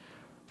hops,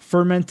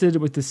 fermented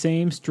with the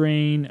same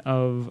strain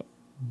of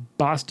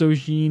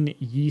Bastogine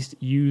yeast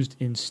used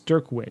in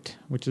Sturkwit,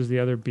 which is the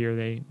other beer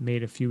they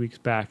made a few weeks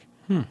back.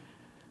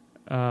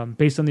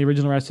 Based on the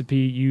original recipe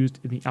used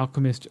in the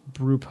Alchemist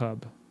Brew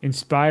Pub,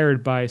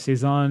 inspired by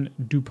Saison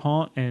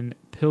Dupont and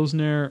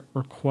Pilsner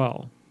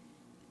Urquell.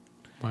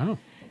 Wow.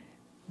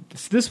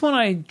 This one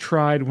I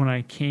tried when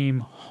I came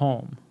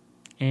home.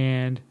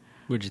 And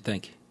what'd you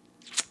think?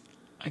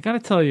 I got to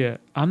tell you,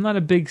 I'm not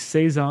a big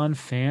Saison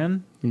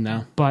fan.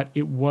 No. But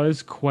it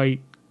was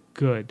quite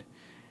good.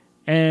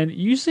 And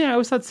usually I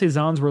always thought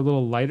Saisons were a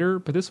little lighter,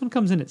 but this one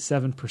comes in at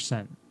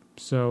 7%.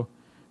 So,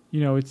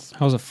 you know, it's...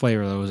 How's the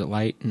flavor, though? Was it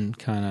light and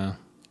kind of...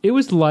 It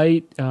was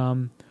light.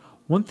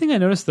 One thing I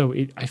noticed, though,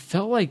 I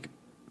felt like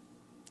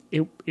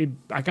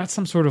I got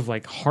some sort of,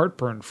 like,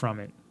 heartburn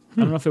from it. I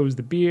don't know if it was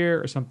the beer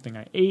or something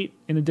I ate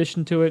in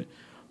addition to it,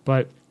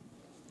 but...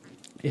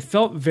 It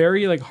felt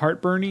very, like,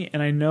 heartburny,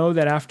 and I know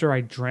that after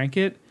I drank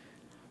it,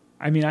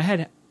 I mean, I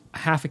had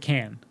half a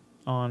can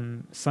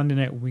on Sunday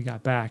night when we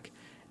got back,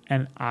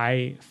 and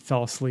I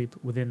fell asleep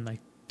within like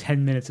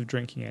 10 minutes of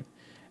drinking it.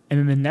 And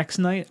then the next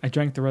night, I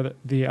drank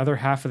the other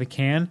half of the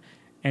can,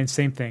 and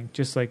same thing,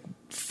 just like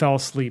fell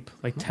asleep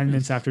like 10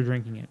 minutes after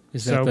drinking it.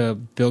 Is that the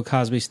Bill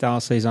Cosby style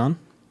Saison?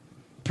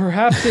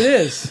 Perhaps it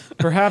is.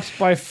 Perhaps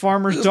by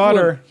farmer's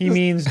daughter, he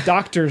means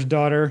doctor's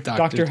daughter,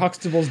 Dr.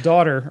 Huxtable's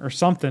daughter or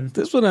something.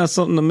 This one has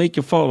something to make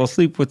you fall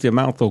asleep with your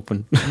mouth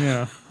open.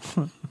 Yeah.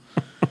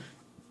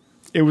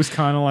 It was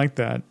kind of like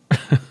that.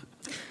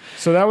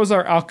 So that was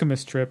our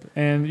Alchemist trip.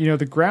 And,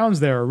 the grounds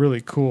there are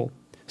really cool.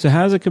 So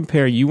how does it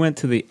compare? You went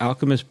to the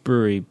Alchemist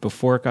Brewery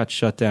before it got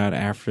shut down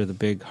after the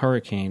big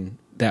hurricane.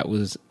 That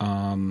was,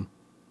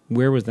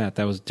 where was that?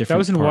 That was different. That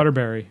was in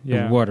Waterbury.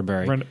 Yeah. In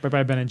Waterbury. Right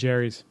by Ben &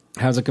 Jerry's.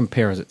 How does it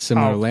compare? Is it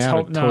similar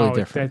layout? Totally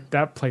different.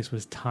 That place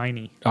was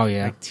tiny. Oh,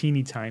 yeah. Like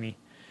teeny tiny.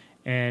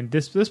 And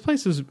this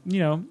place was,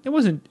 it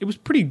was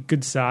pretty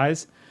good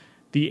size.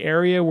 The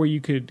area where you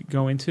could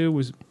go into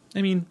was,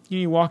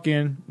 you walk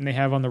in and they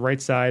have on the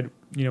right side,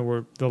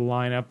 where the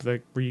lineup,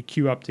 where you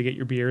queue up to get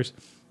your beers.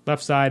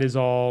 Left side is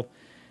all,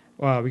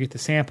 we get the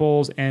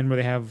samples and where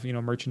they have,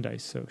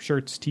 merchandise. So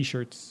shirts,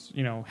 T-shirts,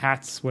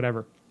 hats,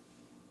 whatever.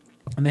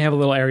 And they have a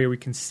little area we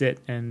can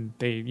sit and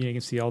you can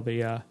see all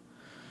the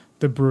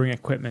brewing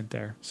equipment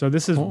there. So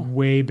this is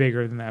way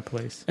bigger than that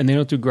place. And they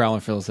don't do growler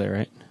fills there,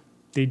 right?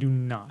 They do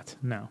not,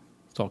 no.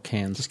 It's all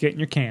cans. Just get in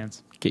your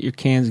cans. Get your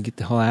cans and get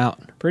the hell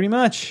out. Pretty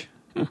much.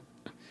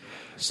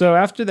 So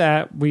after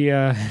that, we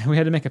had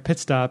to make a pit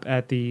stop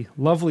at the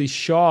lovely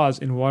Shaw's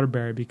in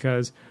Waterbury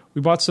because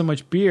we bought so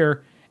much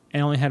beer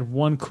and only had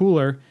one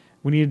cooler.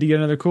 We needed to get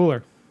another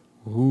cooler.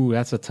 Ooh,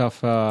 that's a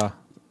tough...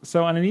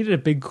 So, and I needed a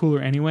big cooler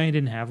anyway. I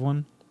didn't have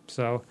one.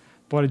 So,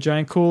 bought a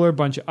giant cooler,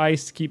 bunch of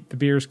ice to keep the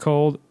beers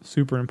cold.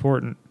 Super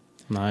important.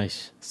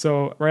 Nice.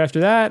 So, right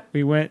after that,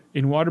 we went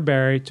in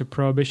Waterbury to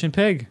Prohibition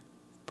Pig.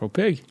 Pro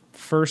Pig.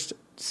 First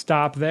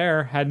stop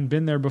there. Hadn't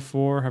been there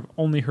before. Have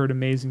only heard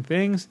amazing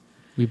things.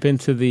 We've been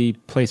to the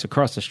place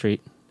across the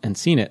street and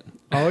seen it.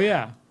 Oh,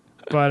 yeah.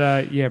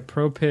 But,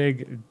 Pro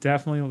Pig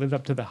definitely lived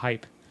up to the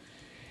hype.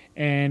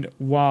 And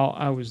while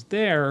I was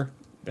there,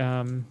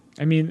 again,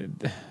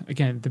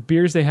 the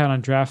beers they had on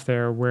draft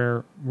there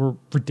were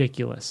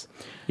ridiculous.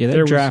 Yeah,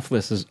 their draft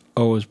list is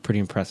always pretty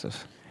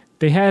impressive.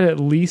 They had at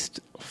least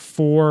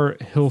 4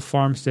 Hill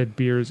Farmstead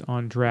beers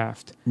on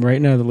draft.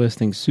 Right now, the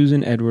listing,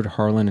 Susan, Edward,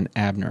 Harlan, and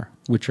Abner,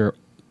 which are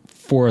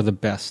 4 of the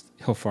best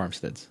Hill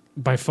Farmsteads.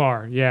 By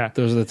far, yeah.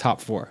 Those are the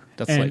top 4.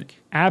 And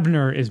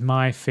Abner is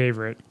my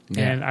favorite.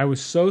 Yeah. And I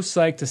was so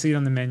psyched to see it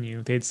on the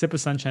menu. They had Sip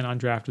of Sunshine on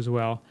draft as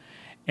well.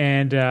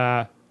 And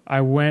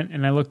I went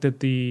and I looked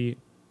at the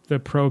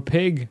Pro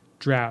Pig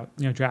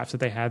drafts that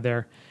they had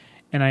there.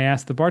 And I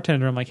asked the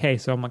bartender, I'm like,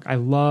 I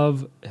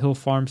love Hill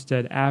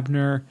Farmstead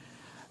Abner.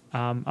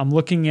 I'm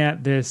looking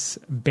at this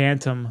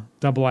Bantam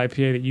double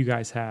IPA that you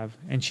guys have.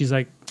 And she's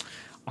like,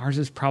 ours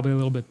is probably a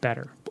little bit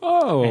better.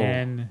 Whoa.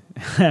 And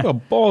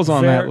balls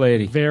on that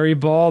lady. Very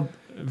bold,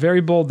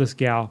 this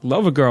gal.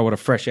 Love a girl with a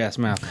fresh ass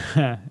mouth.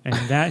 And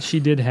that she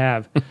did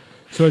have.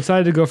 So I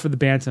decided to go for the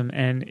Bantam,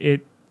 and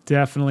it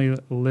definitely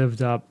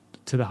lived up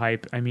to the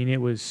hype. It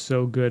was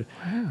so good.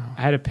 Wow.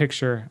 I had a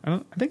picture.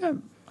 I think I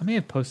may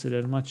have posted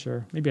it. I'm not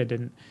sure. Maybe I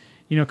didn't.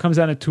 It comes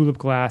out in a tulip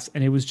glass,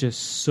 and it was just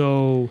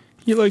so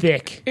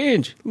thick.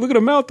 Ange, look at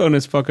the mouth on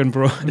this fucking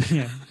broad.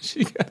 Yeah.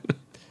 She got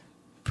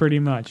pretty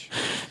much.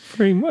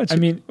 Pretty much.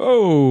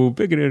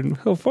 Bigger than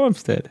Hill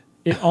Farmstead.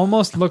 It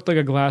almost looked like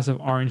a glass of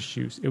orange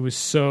juice. It was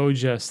so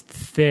just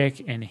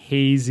thick and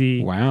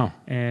hazy. Wow.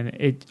 And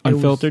it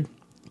unfiltered?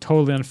 Was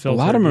totally unfiltered.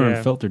 A lot of them are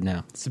unfiltered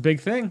now. It's a big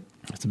thing.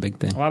 It's a big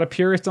thing. A lot of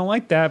purists don't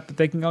like that, but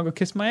they can all go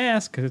kiss my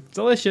ass because it's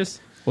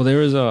delicious. Well, there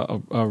was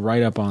a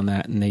write-up on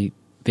that, and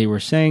they were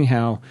saying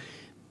how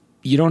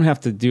you don't have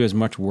to do as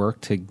much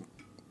work to,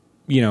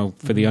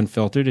 for the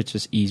unfiltered. It's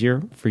just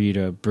easier for you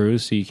to brew,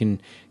 so you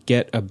can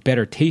get a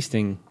better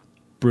tasting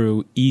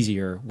brew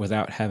easier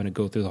without having to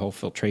go through the whole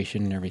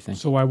filtration and everything.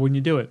 So why wouldn't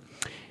you do it?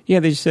 Yeah,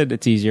 they just said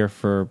it's easier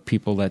for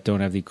people that don't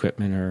have the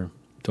equipment or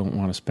don't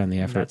want to spend the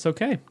effort. That's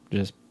okay.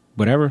 Just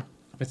whatever.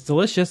 It's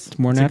delicious. It's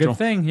more natural. It's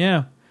a good thing,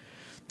 yeah.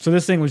 So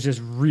this thing was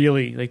just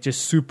really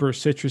just super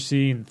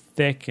citrusy and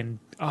thick, and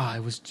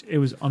it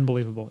was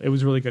unbelievable. It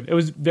was really good. It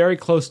was very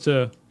close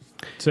to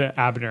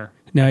Abner.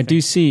 Now I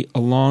do see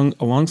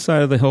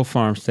alongside of the Hill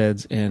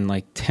Farmsteads and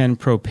 10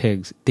 Pro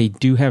Pigs, they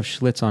do have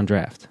Schlitz on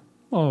draft.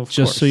 Oh, of course.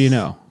 Just so you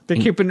know. They're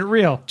keeping it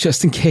real.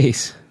 Just in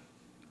case.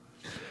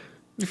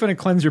 If you want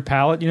to cleanse your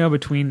palate,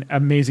 between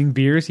amazing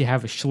beers, you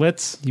have a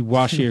Schlitz. You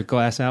wash your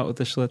glass out with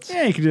the Schlitz?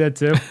 Yeah, you can do that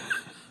too.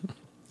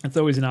 That's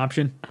always an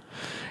option.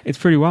 It's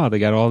pretty wild. They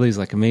got all these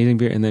amazing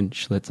beer and then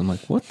Schlitz. I'm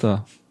like, what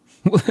the?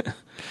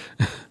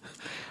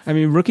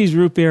 Rookie's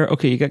root beer.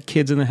 Okay, you got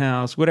kids in the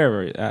house,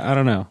 whatever. I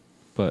don't know.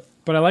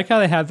 But I like how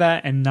they have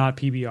that and not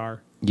PBR.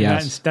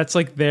 Yes. That's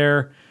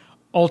their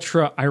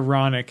ultra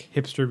ironic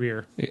hipster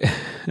beer.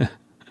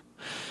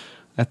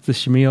 That's the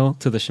Schlemiel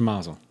to the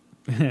Schmazel.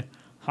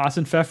 Haas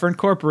and Pfeffer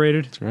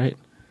Incorporated. That's right.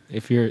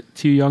 If you're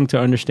too young to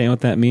understand what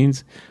that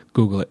means,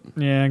 Google it.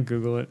 Yeah,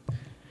 Google it.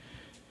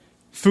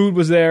 Food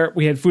was there.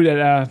 We had food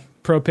at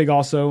Pro Pig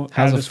also.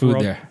 How's the food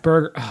there?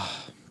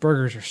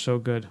 Burgers are so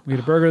good. We had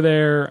a burger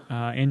there.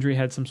 Andrea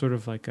had some sort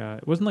of like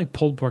it wasn't like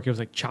pulled pork. It was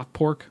like chopped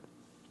pork.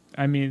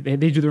 I mean, they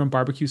do their own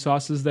barbecue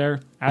sauces there.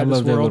 I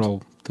love the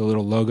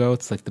little logo.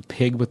 It's like the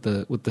pig with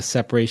the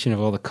separation of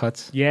all the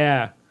cuts.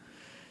 Yeah.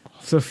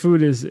 So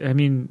food is, I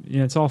mean,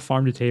 it's all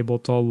farm to table.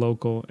 It's all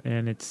local,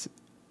 and it's.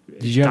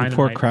 Did you have the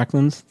pork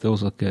cracklins?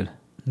 Those look good.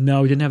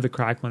 No, we didn't have the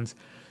cracklins.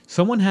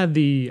 Someone had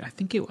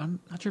I'm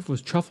not sure if it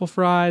was truffle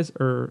fries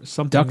or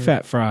something. Duck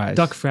fat fries.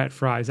 Duck fat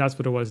fries. That's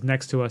what it was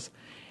next to us.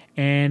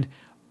 And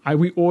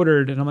we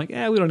ordered, and I'm like, we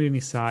don't need any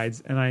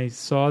sides. And I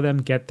saw them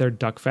get their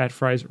duck fat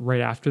fries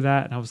right after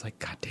that, and I was like,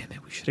 God damn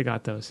it, we should have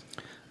got those.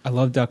 I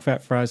love duck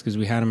fat fries because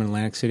we had them in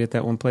Atlantic City at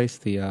that one place.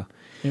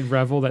 In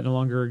Revel that no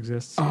longer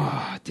exists.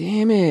 Oh,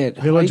 damn it.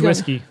 Village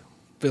Whiskey.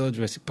 Village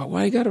Whiskey. But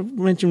why you got to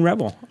mention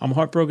Revel? I'm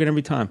heartbroken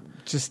every time.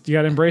 Just, you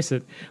got to embrace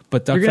it.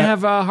 But you're going to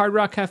have Hard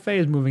Rock Cafe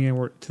is moving in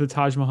to the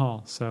Taj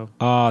Mahal. So.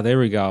 Oh, there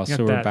we go.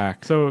 So we're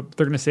back. So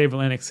they're going to save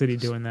Atlantic City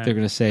doing that. They're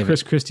going to save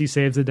Chris Christie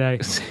saves the day.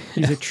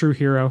 He's a true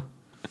hero.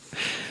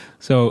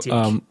 So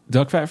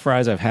duck fat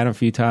fries, I've had them a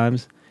few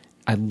times.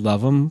 I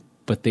love them,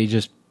 but they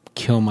just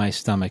kill my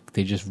stomach.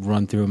 They just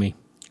run through me.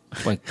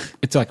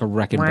 It's like a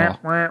wrecking ball.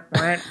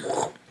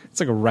 It's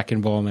like a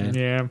wrecking ball, man.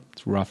 Yeah.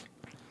 It's rough.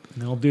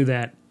 They'll do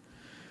that.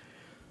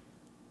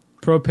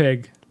 Pro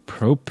Pig.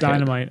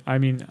 Dynamite. I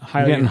mean,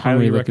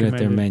 highly looking at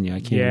their menu.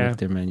 I can't look at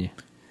their menu.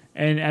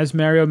 And as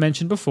Mario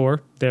mentioned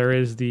before, there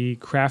is the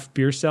craft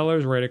beer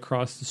cellars right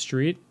across the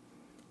street.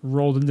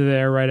 Rolled into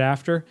there right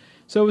after.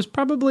 So it was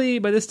probably,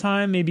 by this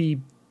time,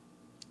 maybe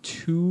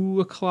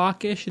 2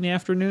 o'clock-ish in the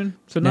afternoon.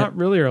 So not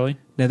really early.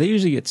 Now, they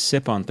usually get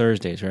sip on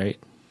Thursdays, right?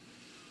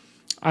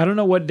 I don't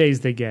know what days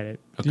they get it.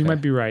 Okay. You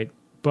might be right.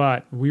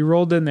 But we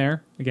rolled in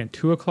there. Again,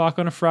 2 o'clock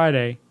on a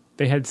Friday.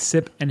 They had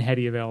sip and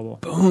heady available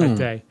that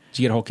day. Did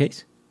you get a whole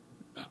case?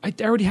 I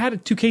already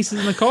had 2 cases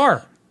in the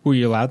car. Were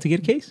you allowed to get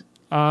a case?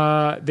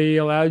 They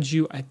allowed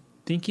you, I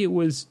think it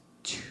was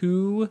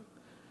 2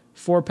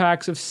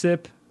 4-packs of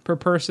sip per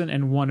person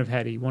and 1 of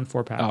heady, 1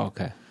 4-pack. Oh,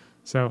 okay.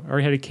 So I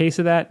already had a case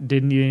of that.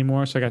 Didn't need any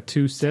more, so I got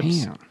 2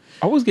 sips. Damn.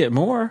 I always get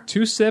more.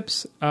 2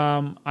 sips.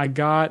 I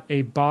got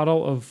a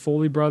bottle of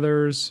Foley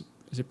Brothers.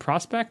 Is it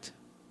Prospect?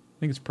 I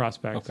think it's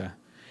Prospect. Okay.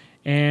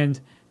 And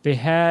they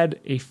had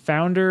a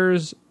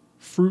Founders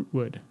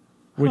Fruitwood,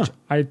 which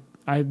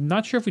I'm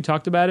not sure if we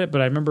talked about it,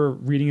 but I remember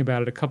reading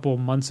about it a couple of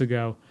months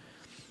ago.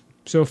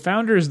 So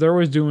Founders, they're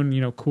always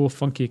doing, cool,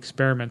 funky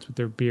experiments with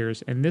their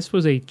beers. And this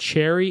was a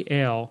cherry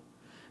ale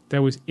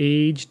that was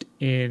aged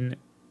in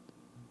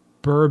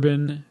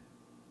bourbon.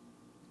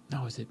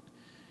 No, is it?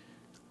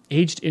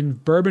 Aged in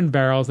bourbon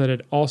barrels that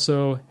had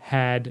also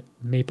had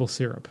maple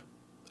syrup.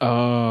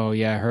 Oh,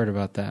 yeah, I heard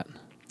about that.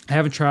 I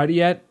haven't tried it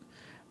yet.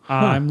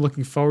 I'm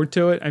looking forward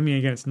to it. I mean,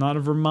 again, it's not a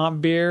Vermont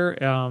beer.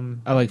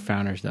 I like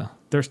Founders, though.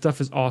 Their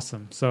stuff is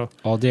awesome. So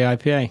all day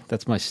IPA.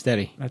 That's my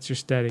steady. That's your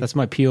steady. That's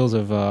my peels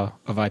of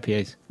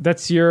IPAs.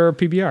 That's your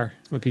PBR.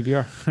 My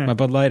PBR. My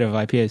Bud Light of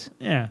IPAs.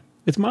 Yeah.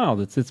 It's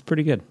mild. It's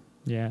pretty good.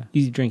 Yeah.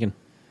 Easy drinking.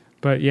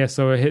 But yeah,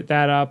 so I hit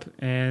that up,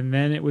 and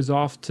then it was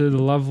off to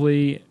the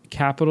lovely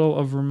capital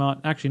of Vermont.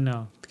 Actually,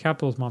 no. The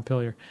capital is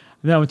Montpelier.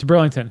 No, I went to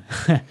Burlington.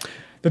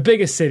 The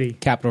biggest city.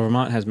 Capital of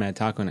Vermont has Mad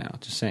Taco now.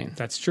 Just saying.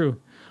 That's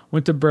true.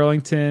 Went to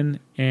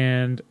Burlington,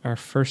 and our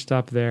first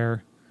stop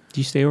there. Do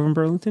you stay over in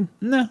Burlington?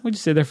 No, we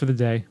just stayed there for the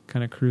day.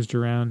 Kind of cruised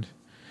around.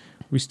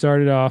 We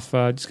started off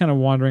just kind of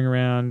wandering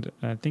around.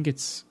 I think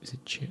is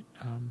it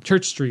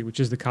Church Street, which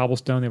is the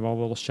cobblestone. They have all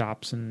the little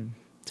shops, and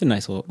it's a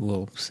nice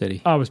little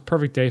city. Oh, it was a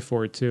perfect day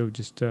for it too.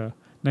 Just a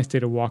nice day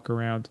to walk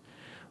around.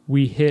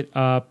 We hit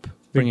up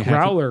the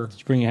Growler. Did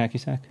you bring your hacky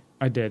sack?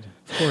 I did,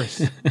 of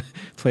course.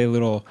 Play a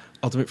little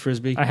ultimate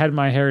frisbee. I had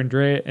my hair in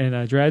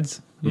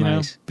dreads.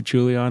 Nice.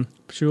 Patchouli on.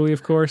 Patchouli,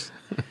 of course.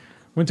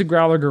 Went to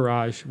Growler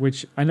Garage,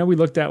 which I know we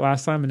looked at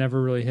last time and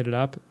never really hit it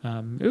up.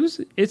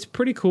 It's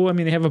pretty cool. I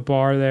mean, they have a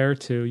bar there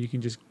too. You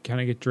can just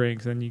kind of get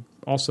drinks, and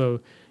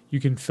you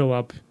can fill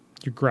up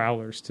your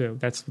growlers too.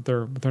 That's what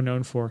they're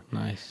known for.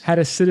 Nice. Had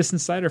a Citizen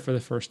Cider for the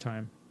first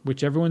time,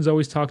 which everyone's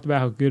always talked about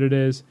how good it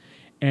is.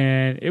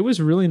 And it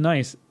was really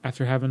nice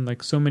after having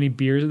so many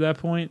beers at that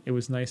point. It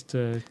was nice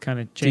to kind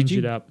of change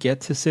it up.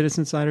 Get to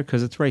Citizen Cider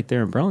because it's right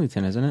there in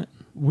Burlington, isn't it?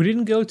 We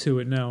didn't go to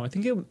it. No, I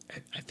think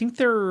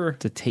they're.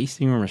 It's a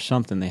tasting room or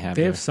something they have.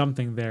 They have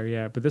something there,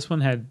 yeah. But this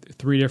one had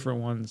 3 different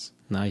ones.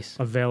 Nice.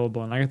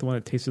 Available, and I got the one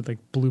that tasted like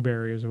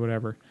blueberries or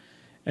whatever,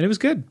 and it was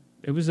good.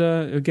 It was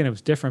again, it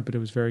was different, but it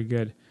was very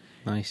good.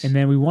 Nice. And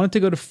then we wanted to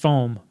go to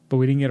Foam, but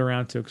we didn't get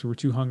around to it because we were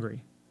too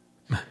hungry.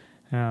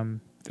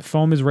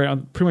 Foam is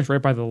pretty much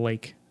right by the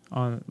lake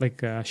on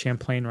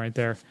Champlain right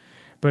there.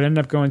 But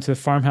ended up going to the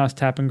Farmhouse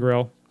Tap and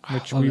Grill,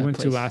 which we went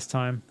to last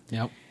time.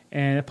 Yep.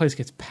 And that place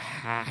gets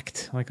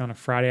packed. Like on a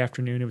Friday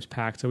afternoon, it was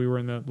packed. So we were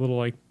in the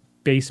little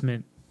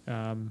basement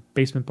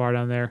bar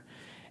down there,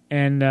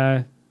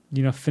 and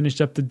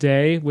finished up the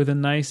day with a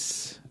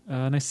nice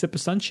sip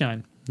of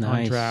sunshine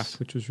on draft,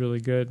 which was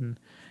really good. And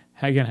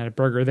again, had a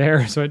burger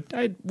there. So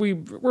we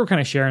were kind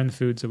of sharing the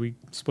food, so we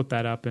split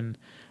that up. And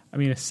I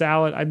mean, a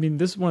salad. I mean,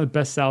 this is one of the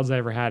best salads I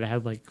ever had. It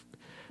had like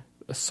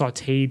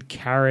sauteed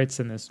carrots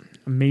and this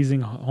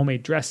amazing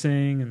homemade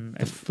dressing. And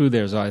the food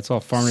there it's all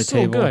farm to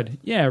table. So good.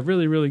 Yeah,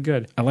 really, really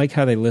good. I like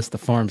how they list the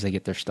farms they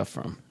get their stuff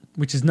from.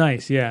 Which is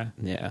nice, yeah.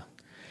 Yeah.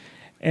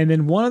 And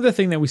then one other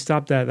thing that we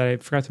stopped at that I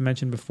forgot to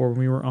mention before when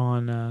we were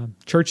on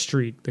Church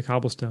Street, the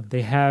Cobblestone,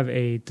 they have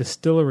a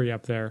distillery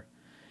up there.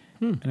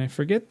 And I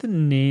forget the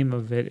name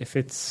of it. If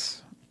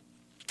it's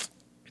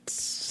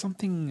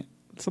something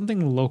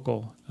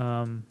local.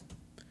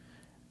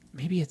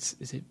 Maybe is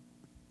it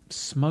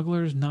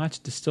Smuggler's Notch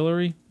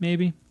Distillery?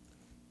 Maybe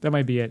that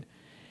might be it.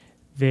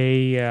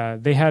 They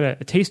had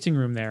a tasting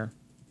room there,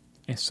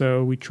 and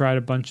so we tried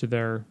a bunch of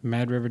their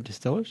Mad River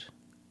Distillers.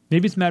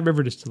 Maybe it's Mad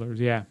River Distillers.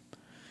 Yeah,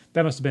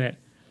 that must have been it.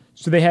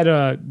 So they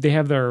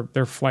have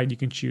their flight you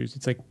can choose.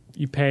 It's like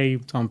you pay.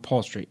 It's on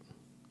Paul Street.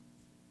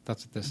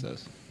 That's what this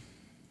says.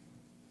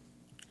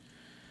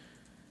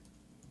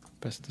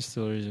 Best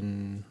distilleries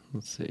in,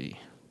 let's see.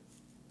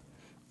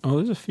 Oh,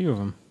 there's a few of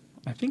them.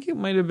 I think it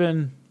might have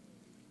been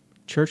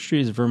Church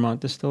Street is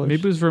Vermont Distillers.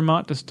 Maybe it was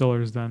Vermont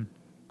Distillers then.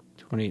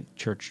 28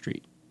 Church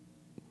Street.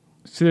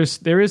 So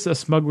there is a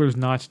Smuggler's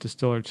Notch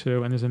Distiller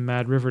too, and there's a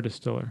Mad River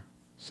Distiller.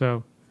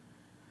 So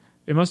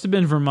it must have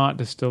been Vermont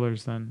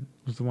Distillers then,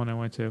 was the one I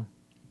went to.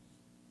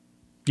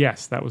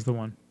 Yes, that was the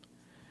one.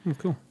 Oh,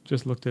 cool.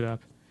 Just looked it up.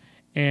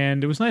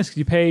 And it was nice because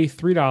you pay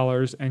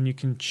 $3 and you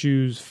can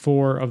choose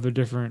 4 of the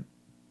different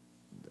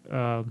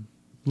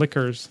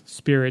liquors,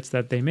 spirits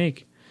that they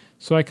make.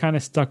 So I kind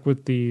of stuck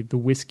with the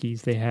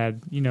whiskeys. They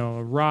had, a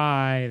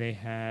rye, they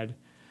had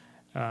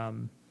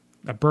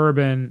a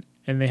bourbon,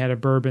 and they had a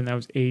bourbon that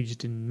was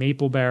aged in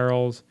maple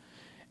barrels.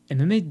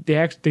 And then they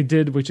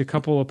did, which a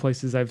couple of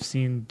places I've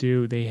seen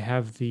do, they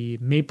have the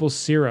maple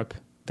syrup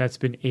that's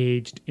been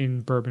aged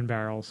in bourbon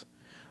barrels,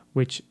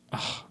 which,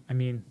 I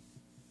mean,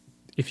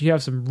 if you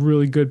have some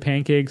really good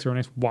pancakes or a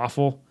nice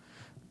waffle,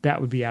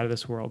 that would be out of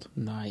this world.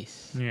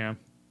 Nice. Yeah.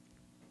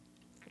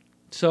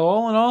 So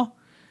all in all,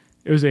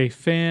 it was a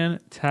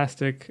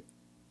fantastic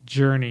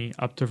journey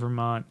up to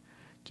Vermont,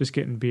 just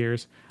getting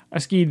beers. I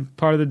skied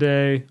part of the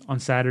day on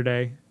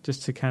Saturday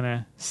just to kind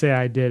of say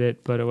I did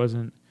it, but it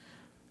wasn't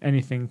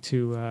anything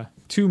too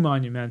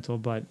monumental.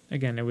 But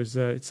again, it was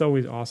it's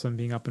always awesome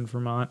being up in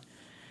Vermont.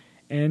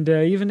 And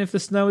even if the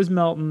snow is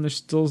melting, there's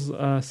still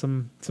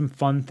some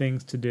fun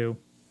things to do.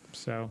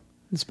 So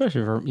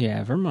especially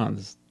Vermont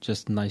is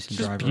just nice to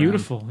drive around. Just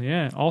beautiful,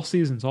 yeah. All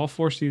seasons, all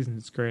 4 seasons.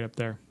 It's great up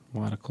there. A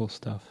lot of cool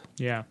stuff.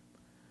 Yeah.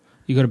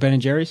 You go to Ben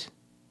and Jerry's?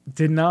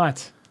 Did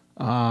not.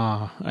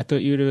 I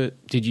thought you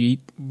would. Did you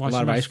eat a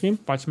lot of ice cream?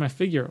 Watch my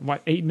figure.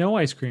 Ate no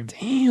ice cream.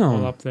 Damn.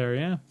 All up there,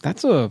 yeah.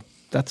 That's a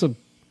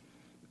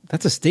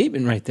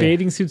statement right there.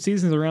 Bathing suit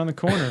season's around the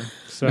corner,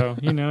 so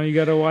you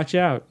got to watch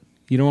out.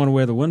 You don't want to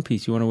wear the one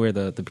piece. You want to wear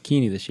the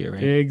bikini this year,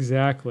 right?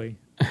 Exactly.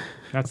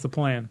 That's the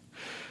plan.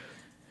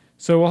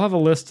 So we'll have a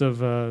list of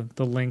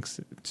the links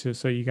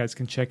so you guys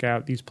can check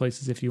out these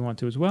places if you want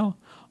to as well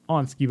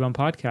on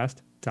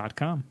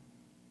skibumpodcast.com.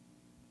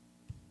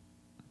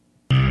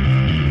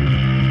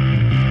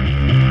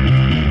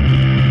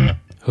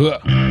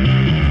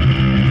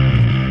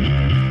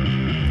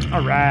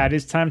 All right,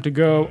 it's time to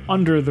go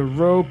under the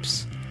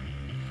ropes.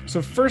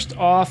 So first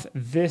off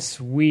this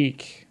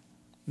week,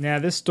 now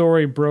this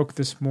story broke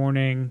this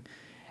morning.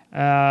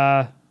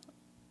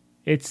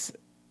 It's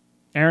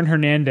Aaron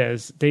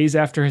Hernandez, days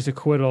after his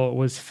acquittal,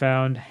 was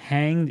found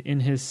hanged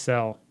in his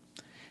cell.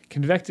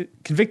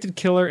 Convicted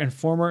killer and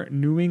former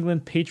New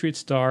England Patriots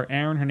star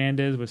Aaron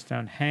Hernandez was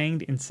found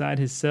hanged inside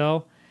his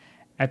cell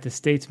at the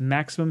state's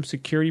maximum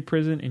security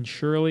prison in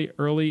Shirley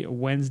early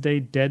Wednesday,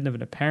 dead of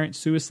an apparent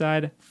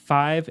suicide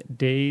 5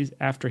 days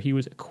after he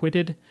was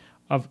acquitted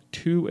of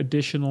 2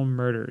 additional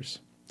murders.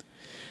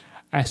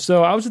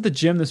 So I was at the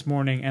gym this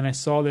morning and I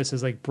saw this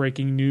as like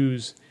breaking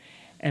news,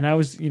 and I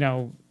was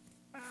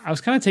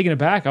kind of taken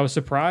aback. I was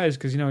surprised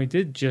because, he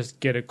did just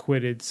get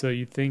acquitted, so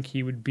you'd think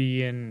he would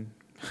be in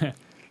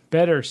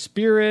better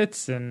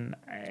spirits.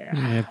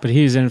 Yeah, but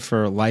he's in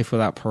for life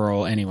without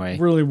parole anyway.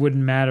 Really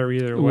wouldn't matter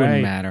either way.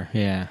 Wouldn't matter,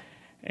 yeah.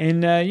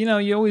 And,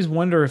 you always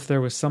wonder if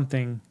there was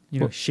something,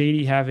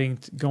 shady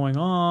going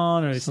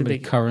on. Or somebody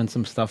covering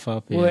some stuff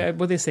up. Yeah. Well,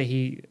 what they say,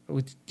 he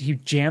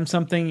jammed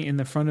something in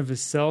the front of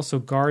his cell so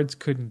guards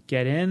couldn't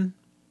get in.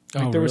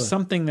 There was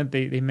something that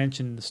they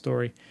mentioned in the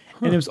story.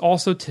 Huh. And it was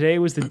also, today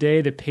was the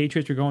day the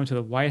Patriots were going to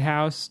the White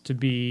House to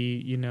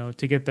be,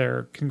 to get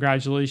their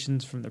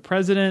congratulations from the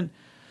president.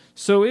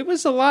 So it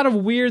was a lot of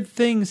weird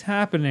things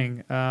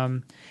happening.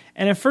 And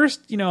at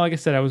first, like I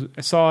said,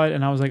 I saw it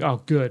and I was like,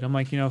 oh, good. I'm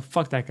like,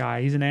 fuck that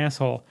guy. He's an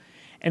asshole.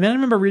 And then I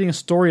remember reading a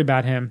story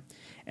about him,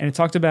 and it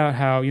talked about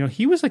how,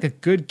 he was like a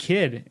good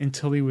kid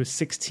until he was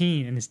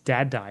 16 and his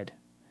dad died.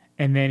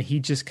 And then he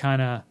just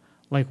kind of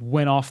like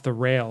went off the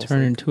rails.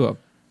 Turned into a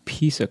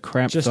piece of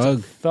crap just thug.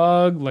 a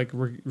thug, like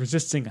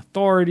resisting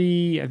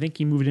authority. I think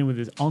he moved in with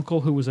his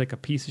uncle, who was like a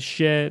piece of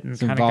shit, and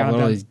kind of got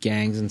all these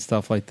gangs and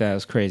stuff like that. It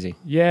was crazy.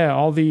 Yeah,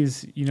 all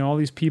these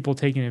people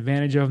taking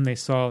advantage of him. They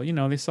saw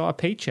a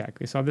paycheck.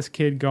 They saw this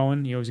kid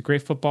going. He was a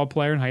great football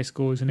player in high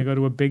school. He was going to go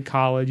to a big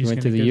college. He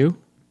went to the U?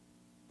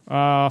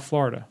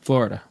 Florida.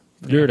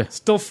 Yeah.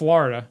 Still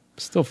Florida.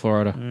 Still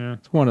Florida. Yeah.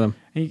 It's one of them.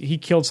 He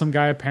killed some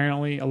guy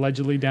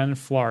allegedly down in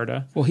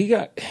Florida. Well, he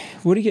got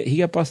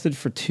busted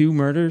for 2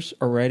 murders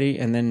already,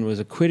 and then was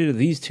acquitted of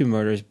these 2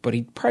 murders. But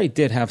he probably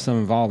did have some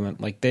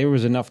involvement. Like there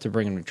was enough to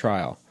bring him to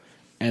trial.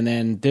 And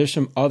then there's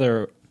some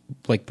other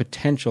like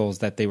potentials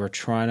that they were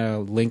trying to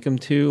link him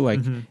to, like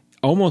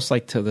almost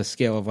like to the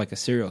scale of like a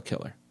serial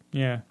killer.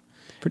 Yeah,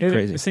 pretty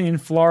crazy. Saying in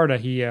Florida,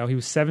 he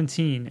was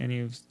 17 and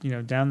he was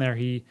down there.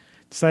 He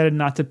decided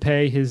not to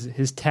pay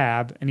his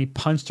tab, and he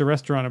punched a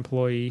restaurant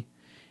employee,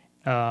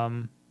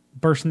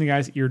 bursting the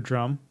guy's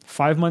eardrum.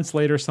 5 months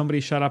later,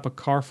 somebody shot up a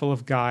car full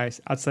of guys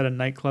outside a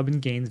nightclub in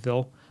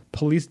Gainesville.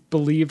 Police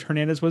believed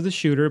Hernandez was the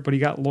shooter, but he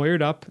got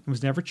lawyered up and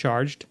was never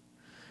charged.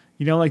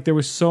 Like there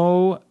was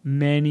so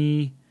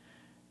many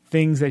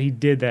things that he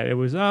did that it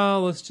was,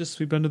 let's just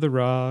sweep under the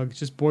rug. It's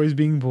just boys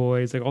being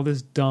boys, like all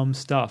this dumb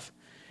stuff.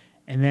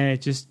 And then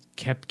it just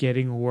kept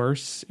getting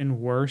worse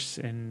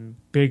and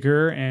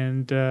bigger,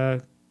 and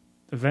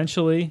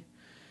eventually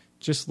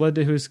just led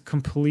to his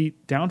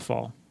complete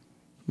downfall.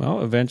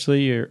 Well,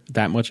 eventually you're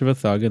that much of a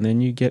thug, and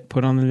then you get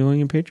put on the New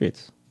England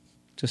Patriots.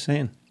 Just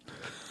saying.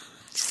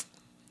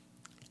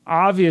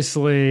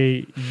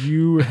 Obviously,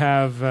 you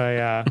have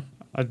a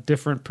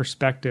different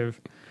perspective,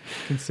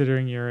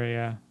 considering you're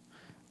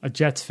a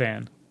Jets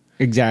fan.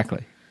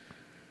 Exactly.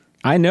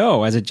 I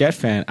know, as a Jet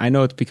fan, I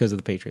know it's because of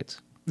the Patriots.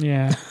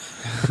 Yeah.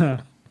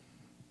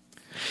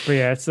 But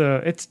yeah,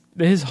 it's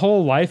his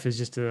whole life is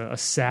just a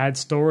sad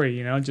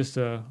story, just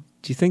a...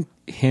 Do you think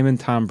him and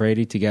Tom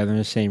Brady together in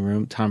the same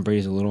room, Tom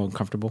Brady's a little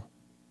uncomfortable?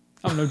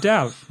 Oh, no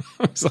doubt.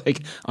 It's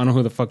like, I don't know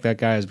who the fuck that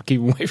guy is, but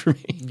keep him away from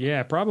me.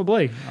 Yeah,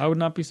 probably. I would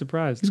not be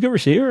surprised. He's a good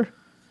receiver.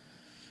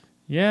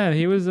 Yeah,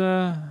 he was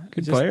a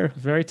good player.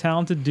 Very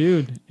talented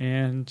dude,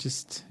 and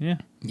just, yeah.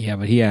 Yeah,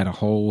 but he had a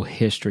whole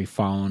history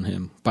following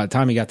him. By the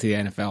time he got to the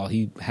NFL,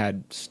 he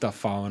had stuff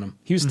following him.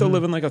 He was still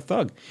living like a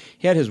thug.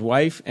 He had his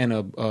wife and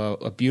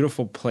a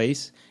beautiful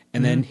place,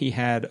 and then he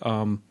had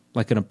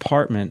like an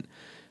apartment,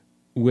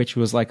 which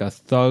was like a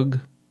thug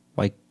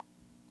like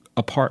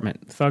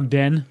apartment, thug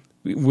den,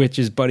 which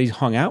his buddies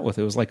hung out with.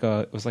 It was like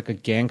a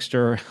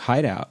gangster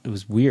hideout. It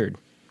was weird.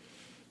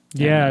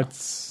 Yeah,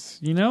 it's.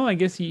 I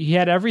guess he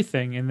had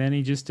everything, and then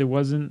it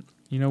wasn't,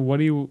 what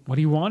he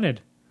wanted.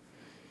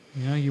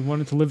 He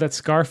wanted to live that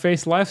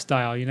Scarface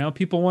lifestyle.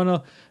 People want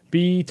to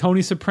be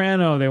Tony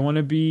Soprano, they want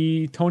to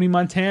be Tony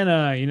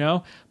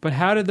Montana, But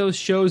how did those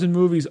shows and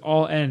movies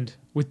all end?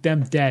 With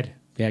them dead.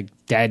 Yeah,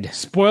 dead.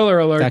 Spoiler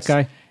alert. That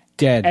guy,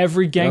 dead.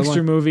 Every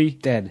gangster movie,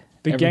 dead.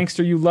 The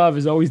gangster you love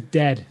is always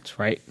dead. That's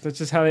right. That's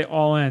just how they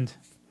all end.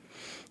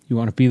 You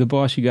want to be the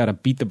boss, you got to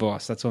beat the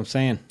boss. That's what I'm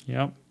saying.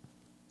 Yep.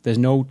 There's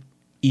no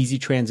easy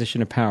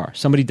transition of power.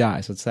 Somebody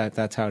dies.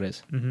 That's how it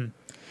is. Mm-hmm.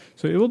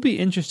 So it will be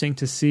interesting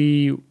to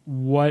see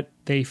what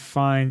they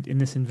find in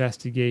this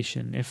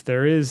investigation. If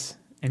there is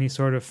any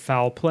sort of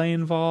foul play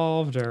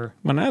involved, or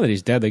well, now that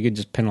he's dead, they could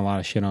just pin a lot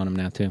of shit on him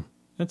now too.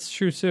 That's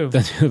true too.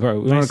 That's right.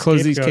 We want to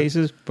close these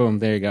cases. Boom.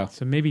 There you go.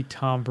 So maybe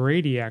Tom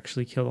Brady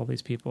actually killed all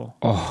these people.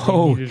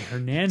 Oh, they needed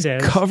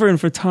Hernandez covering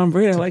for Tom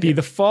Brady. I like be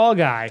the fall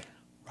guy.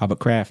 Robert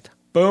Kraft.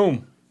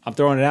 Boom. I'm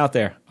throwing it out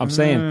there. I'm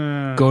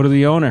saying, go to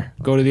the owner.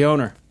 Go to the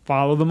owner.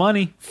 Follow the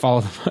money.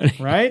 Follow the money.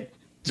 Right?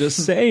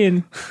 Just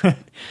saying.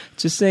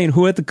 Just saying.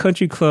 Who at the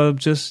country club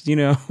just,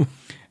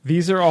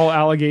 These are all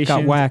allegations.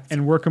 Got whacked.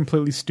 And we're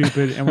completely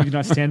stupid, and we do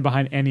not stand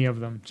behind any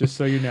of them, just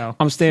so you know.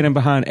 I'm standing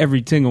behind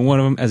every single one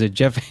of them as a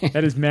Jet fan.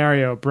 That is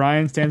Mario.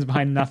 Brian stands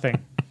behind nothing.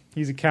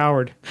 He's a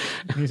coward.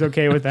 He's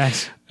okay with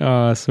that.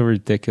 Oh, so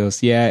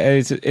ridiculous. Yeah,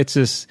 it's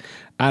just,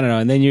 I don't know.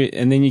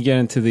 And then you get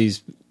into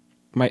these.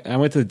 I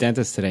went to the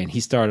dentist today, and he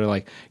started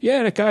like,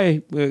 yeah, that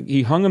guy,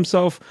 he hung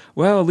himself.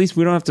 Well, at least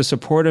we don't have to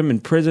support him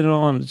in prison and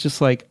all. And it's just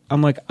like,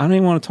 I'm like, I don't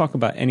even want to talk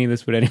about any of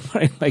this with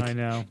anybody. Like, I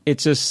know.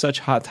 It's just such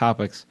hot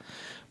topics.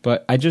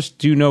 But I just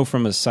do know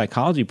from a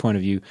psychology point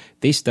of view,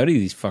 they study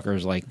these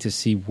fuckers like to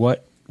see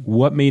what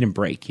made him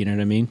break. You know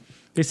what I mean?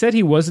 They said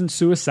he wasn't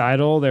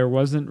suicidal. There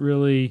wasn't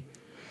really,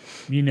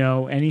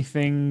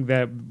 anything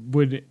that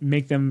would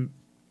make them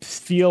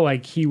feel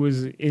like he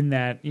was in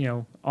that,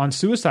 on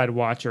suicide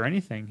watch or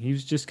anything. He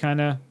was just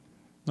kind of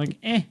like,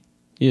 eh.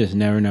 You just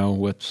never know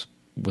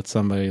with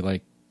somebody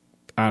like,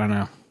 I don't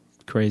know,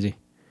 crazy.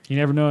 You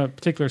never know a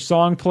particular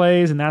song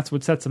plays, and that's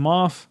what sets him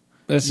off.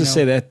 Let's just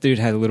say that dude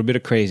had a little bit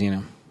of crazy in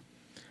him.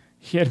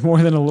 He had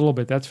more than a little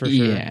bit, that's for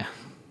sure. Yeah.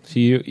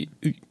 So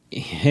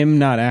him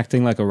not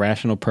acting like a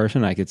rational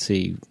person, I could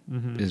see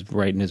is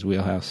right in his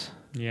wheelhouse.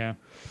 Yeah.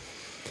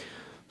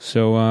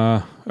 So,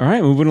 all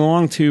right, moving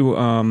along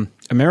to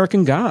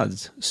American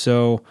Gods.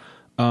 So,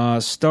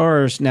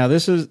 stars. Now,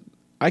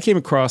 I came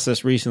across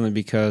this recently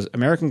because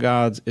American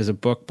Gods is a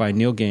book by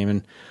Neil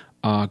Gaiman.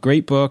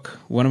 Great book.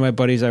 One of my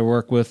buddies I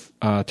work with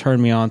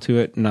turned me on to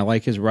it, and I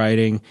like his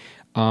writing.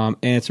 And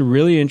it's a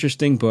really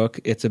interesting book.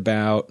 It's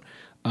about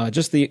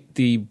just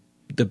the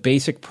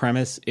basic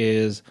premise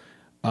is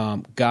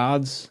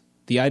gods.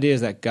 The idea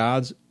is that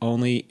gods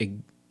only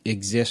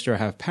exist or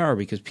have power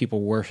because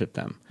people worship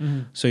them.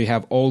 Mm-hmm. So you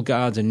have old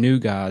gods and new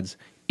gods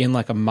in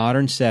like a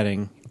modern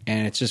setting,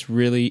 and it's just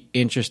really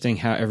interesting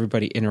how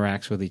everybody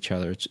interacts with each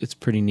other. It's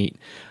pretty neat.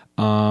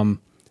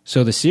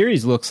 So the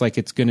series looks like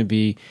it's going to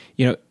be,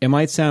 it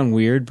might sound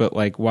weird, but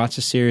like watch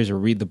the series or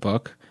read the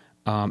book,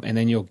 and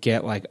then you'll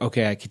get like,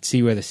 okay, I could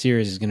see where the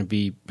series is going to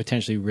be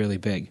potentially really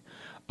big.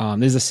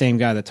 This is the same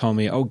guy that told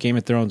me, oh, Game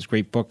of Thrones,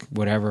 great book,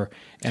 whatever.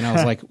 And I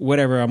was like,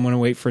 whatever, I'm going to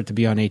wait for it to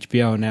be on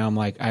HBO. Now I'm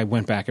like, I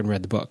went back and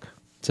read the book.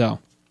 Or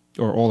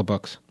all the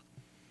books.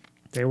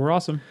 They were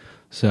awesome.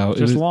 So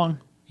just long.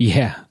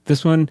 Yeah.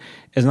 This one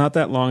is not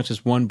that long. It's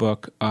just one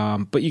book.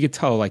 But you could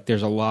tell, like,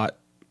 there's a lot,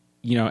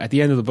 at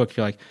the end of the book,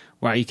 you're like,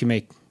 wow, you can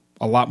make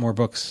a lot more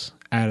books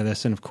out of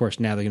this. And of course,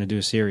 now they're going to do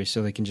a series,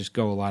 so they can just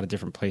go a lot of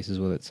different places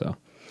with it. So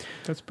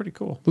that's pretty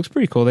cool. Looks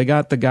pretty cool. They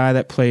got the guy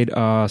that played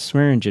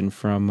Swearingen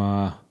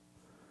from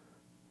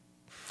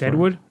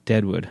Deadwood?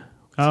 Deadwood.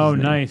 Oh,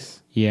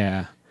 nice.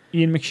 Yeah.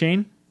 Ian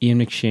McShane? Ian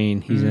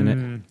McShane. He's in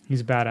it.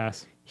 He's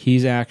badass.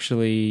 He's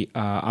actually,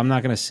 I'm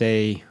not going to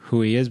say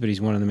who he is, but he's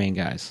one of the main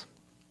guys.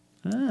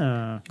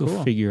 Ah, cool.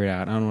 You'll figure it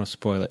out. I don't want to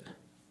spoil it.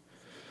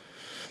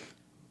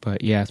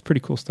 But yeah, it's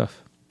pretty cool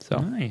stuff. So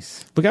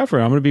nice. Look out for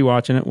it. I'm going to be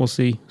watching it. We'll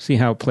see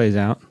how it plays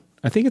out.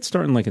 I think it's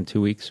starting like in 2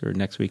 weeks or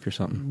next week or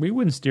something. We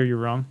wouldn't steer you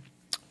wrong.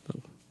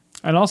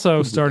 And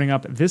also starting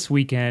up this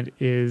weekend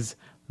is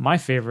my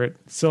favorite,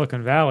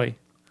 Silicon Valley.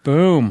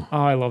 Boom.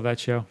 Oh, I love that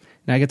show.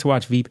 Now I get to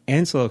watch Veep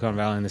and Silicon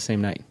Valley in the same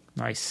night.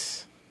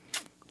 Nice.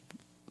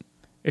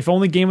 If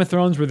only Game of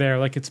Thrones were there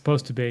like it's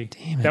supposed to be.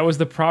 Damn it. That was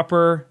the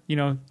proper,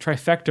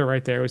 trifecta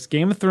right there. It was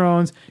Game of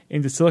Thrones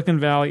into Silicon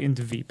Valley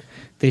into Veep.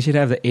 They should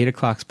have the 8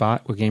 o'clock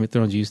spot where Game of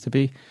Thrones used to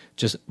be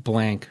just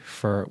blank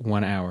for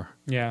 1 hour.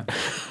 Yeah.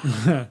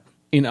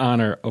 In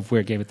honor of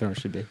where Game of Thrones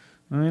should be.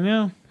 I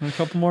know. A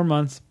couple more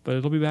months, but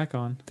it'll be back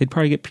on. They'd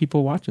probably get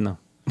people watching, though.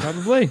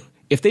 Probably.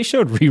 If they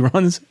showed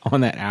reruns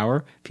on that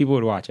hour, people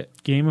would watch it.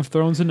 Game of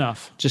Thrones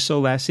enough. Just show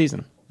last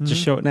season. Mm-hmm.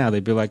 Just show it now.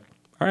 They'd be like,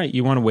 all right,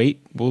 you want to wait?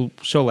 We'll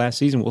show last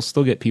season. We'll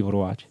still get people to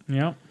watch.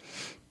 Yep.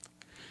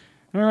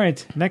 All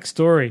right, next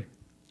story.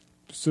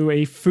 So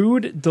a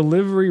food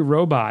delivery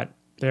robot,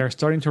 they are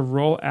starting to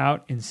roll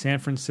out in San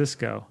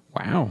Francisco.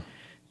 Wow.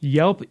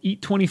 Yelp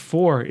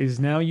Eat24 is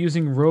now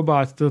using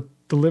robots to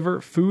deliver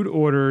food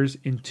orders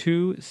in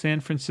 2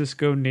 San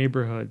Francisco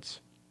neighborhoods.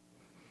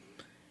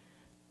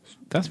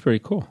 That's pretty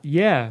cool.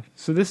 Yeah.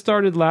 So this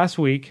started last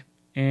week,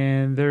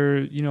 and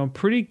they're,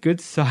 pretty good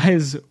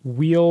size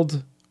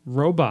wheeled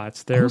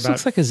robots. They're almost about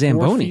looks like a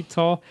Zamboni. 4 feet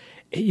tall.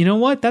 You know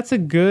what? That's a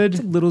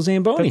little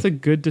Zamboni. That's a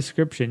good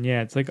description.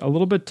 Yeah, it's like a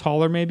little bit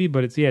taller maybe,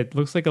 but it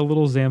looks like a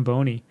little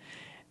Zamboni.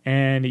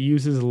 And it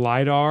uses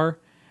LiDAR,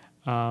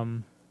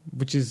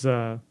 which is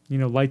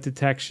light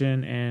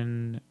detection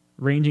and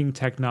ranging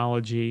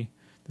technology.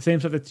 The same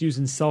stuff that's used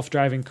in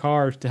self-driving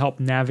cars to help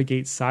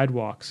navigate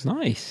sidewalks.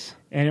 Nice.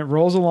 And it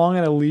rolls along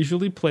at a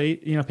leisurely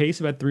pace,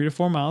 about 3 to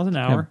 4 miles an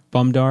hour.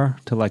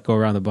 Bumdar to go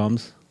around the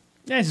bums.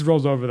 Yeah, it just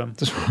rolls over them.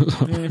 If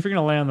you're going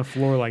to lay on the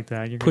floor like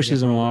that, you're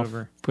pushes them off,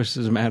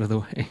 pushes them out of the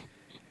way.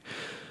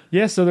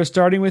 Yeah, so they're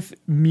starting with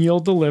meal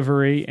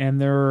delivery, and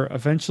they're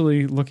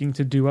eventually looking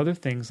to do other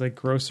things like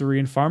grocery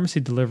and pharmacy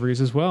deliveries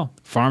as well.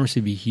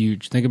 Pharmacy would be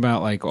huge. Think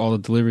about all the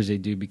deliveries they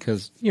do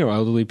because,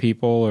 elderly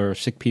people or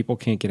sick people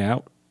can't get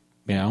out,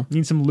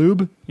 Need some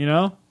lube,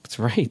 That's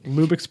right.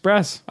 Lube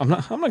Express. I'm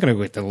not going to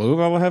go get the lube.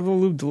 I'll have the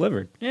lube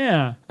delivered.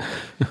 Yeah.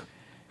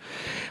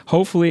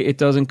 Hopefully it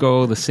doesn't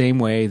go the same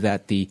way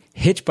that the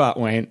Hitchbot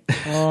went.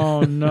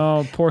 Oh,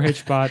 no. Poor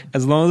Hitchbot.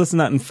 As long as it's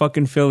not in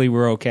fucking Philly,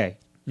 we're okay.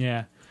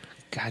 Yeah.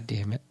 God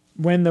damn it.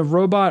 When the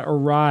robot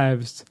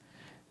arrives,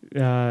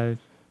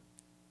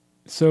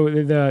 so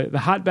the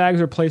hot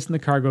bags are placed in the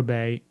cargo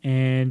bay,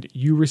 and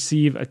you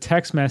receive a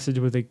text message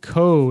with a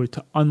code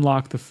to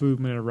unlock the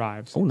food when it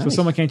arrives. Oh, nice. So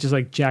someone can't just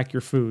jack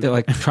your food.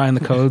 They're trying the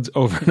codes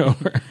over and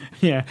over.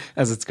 Yeah.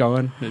 As it's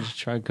going. They're just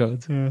trying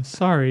codes.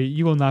 Sorry,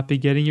 you will not be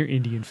getting your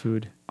Indian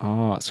food.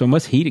 Oh, so it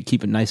must heat it,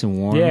 keep it nice and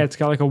warm. Yeah, it's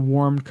got a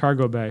warmed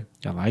cargo bay.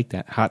 I like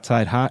that. Hot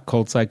side hot,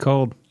 cold side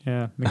cold.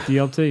 Yeah,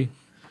 McDLT.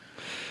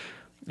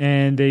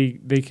 And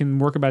they can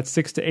work about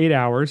 6 to 8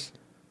 hours.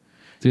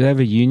 Do they have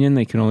a union?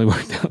 They can only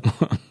work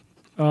that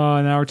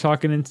long. Now we're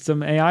talking in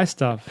some AI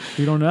stuff.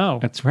 We don't know.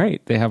 That's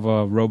right. They have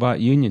a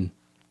robot union.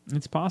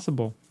 It's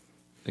possible.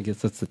 I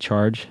guess that's the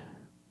charge.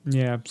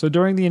 Yeah. So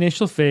during the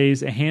initial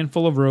phase, a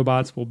handful of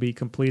robots will be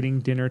completing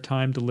dinner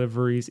time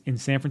deliveries in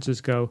San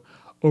Francisco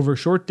over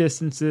short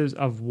distances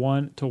of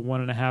 1 to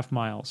 1.5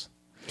 miles.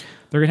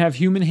 They're going to have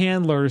human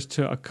handlers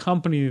to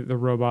accompany the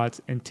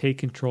robots and take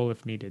control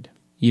if needed.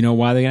 You know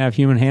why they're going to have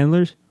human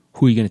handlers?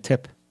 Who are you going to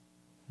tip?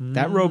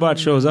 That robot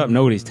shows up,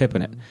 nobody's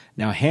tipping it.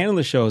 Now, a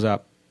handler shows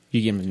up,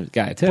 you give the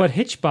guy a tip. But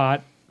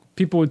Hitchbot,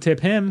 people would tip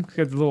him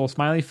because the little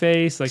smiley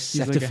face.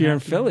 Except if you're in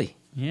Philly.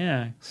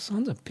 Yeah.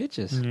 Sons of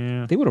bitches.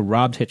 Yeah. They would have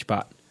robbed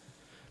HitchBot.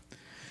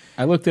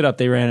 I looked it up.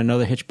 They ran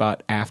another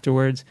HitchBot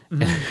afterwards.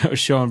 And I was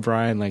showing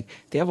Brian, like,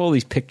 they have all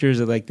these pictures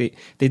of, like, they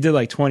did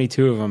like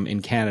 22 of them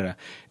in Canada.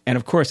 And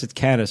of course it's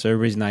Canada, so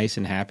everybody's nice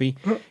and happy.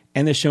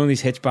 And they're showing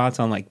these HitchBots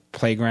on like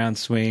playground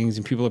swings,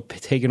 and people are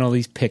taking all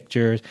these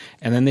pictures.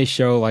 And then they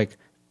show like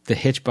the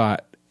HitchBot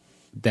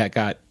that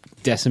got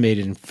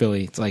decimated in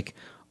Philly. It's like,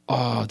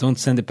 oh, don't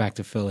send it back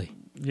to Philly.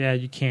 Yeah,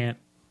 you can't.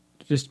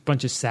 Just a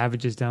bunch of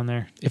savages down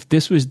there. If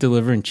this was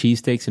delivering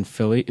cheesesteaks in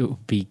Philly, it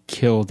would be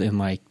killed in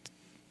like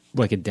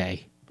a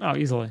day. Oh,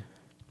 easily.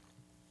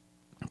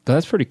 But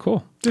that's pretty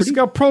cool. Just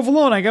got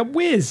provolone. I got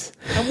whiz.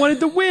 I wanted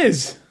the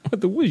whiz.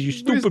 The whiz, you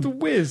stupid. Where's the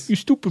whiz? You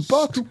stupid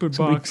box. Stupid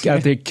Somebody box.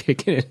 out there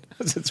kicking it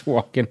as it's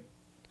walking.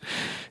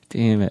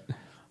 Damn it. I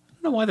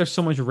don't know why there's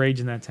so much rage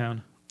in that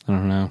town. I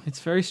don't know. It's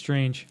very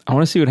strange. I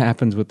want to see what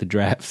happens with the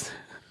draft.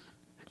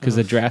 Because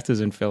the draft is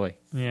in Philly.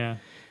 Yeah.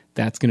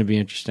 That's going to be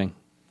interesting.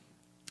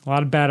 A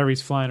lot of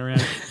batteries flying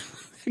around.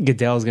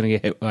 Goodell's going to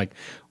get hit like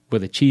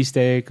with a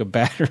cheesesteak, a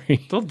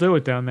battery. They'll do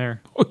it down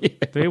there. Oh, yeah.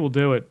 They will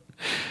do it.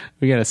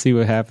 We got to see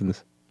what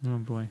happens. Oh,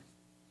 boy.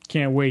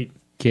 Can't wait.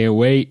 Can't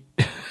wait.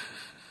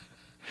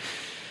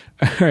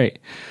 All right.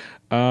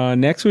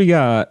 Next we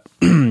got,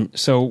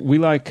 so we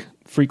like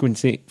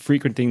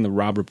frequenting the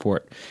Robb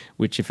Report,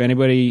 which if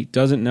anybody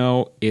doesn't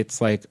know, it's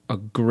like a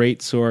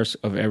great source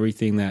of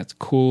everything that's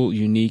cool,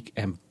 unique,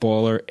 and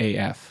baller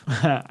AF.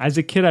 As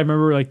a kid, I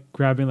remember like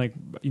grabbing like,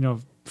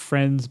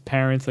 friends,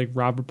 parents, like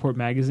Robb Report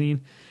magazine,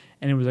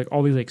 and it was like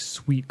all these like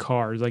sweet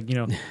cars, like,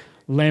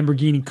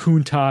 Lamborghini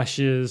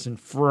Countaches and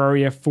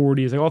Ferrari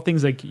F40s, like all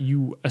things like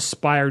you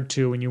aspired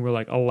to when you were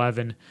like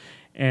 11,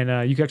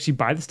 and you could actually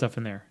buy the stuff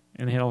in there.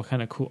 And they had all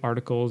kind of cool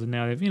articles, and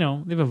now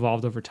they've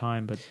evolved over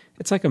time. But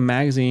it's like a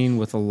magazine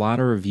with a lot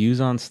of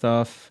reviews on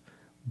stuff,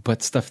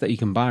 but stuff that you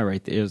can buy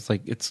right there. It's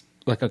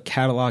like a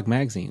catalog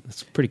magazine.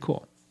 It's pretty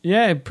cool.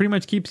 Yeah, it pretty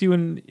much keeps you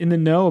in the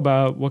know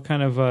about what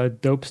kind of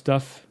dope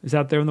stuff is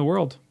out there in the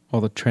world. All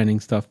the trending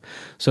stuff.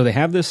 So they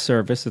have this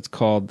service. It's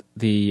called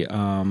the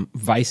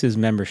Vices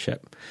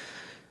membership.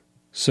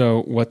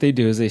 So what they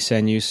do is they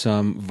send you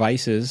some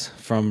Vices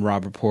from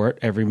Robb Report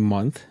every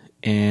month,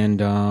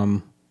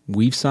 and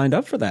we've signed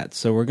up for that.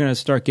 So we're going to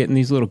start getting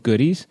these little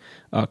goodies.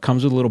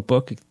 Comes with a little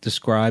book. It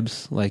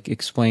describes,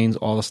 explains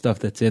all the stuff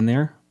that's in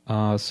there.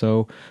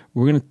 So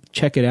we're going to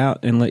check it out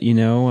and let you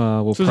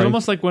know. So it's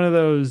almost like one of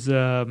those,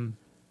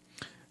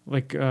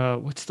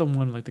 what's the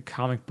one, like the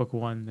comic book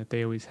one that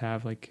they always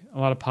have? Like a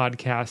lot of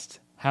podcasts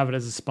have it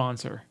as a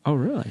sponsor. Oh,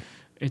 really?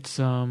 It's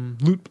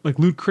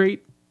Loot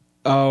Crate.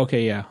 Oh,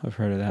 okay, yeah. I've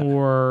heard of that.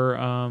 Or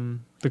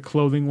the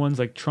clothing ones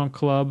like Trunk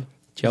Club.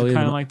 Kind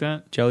of like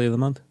that. Jelly of the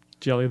Month?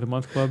 Jelly of the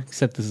Month Club.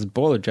 Except this is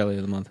Baller Jelly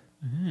of the Month.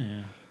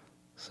 Yeah.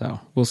 So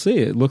we'll see.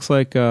 It looks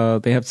like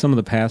they have some of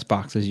the pass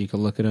boxes. You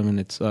can look at them,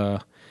 and it's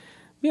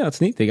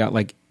it's neat. They got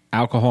like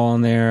alcohol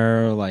in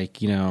there,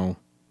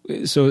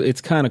 so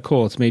it's kind of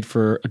cool. It's made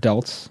for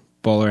adults,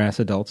 baller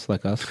ass adults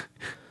like us.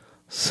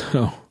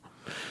 So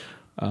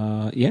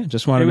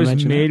just wanted to mention it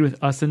was made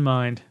with us in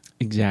mind.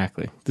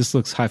 Exactly. This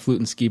looks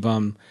highfalutin ski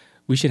bum.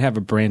 We should have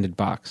a branded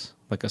box,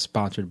 like a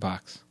sponsored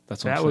box.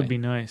 That's what I'm saying. That would be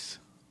nice.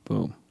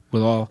 Boom.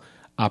 With all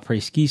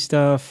après ski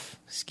stuff,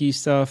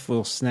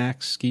 little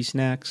snacks, ski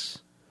snacks.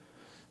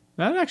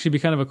 That would actually be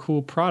kind of a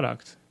cool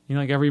product.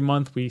 Like every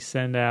month we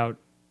send out,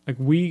 like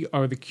we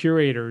are the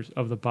curators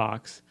of the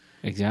box.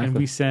 Exactly. And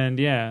we send,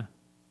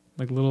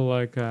 like little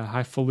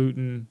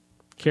highfalutin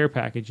care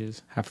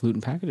packages.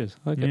 Highfalutin packages.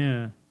 I like it.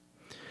 Yeah.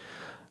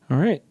 All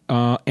right.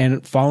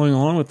 And following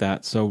along with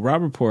that, so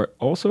Robb Report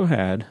also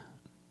had,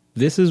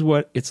 this is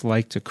what it's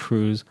like to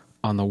cruise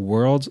on the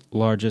world's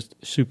largest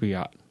super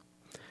yacht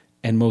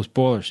and most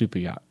baller super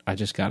yacht, I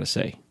just got to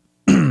say.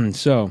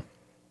 So,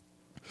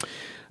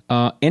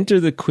 enter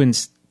the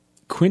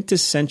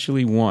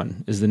Quintessentially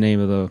One is the name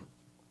of the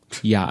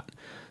yacht.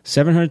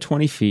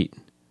 720 feet,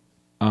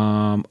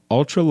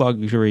 ultra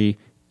luxury,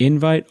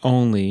 invite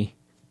only.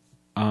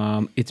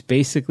 It's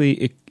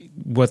basically,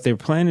 what they're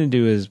planning to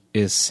do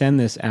is send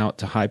this out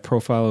to high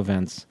profile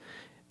events,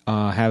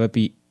 have it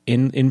be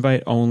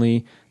invite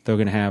only. They're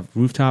going to have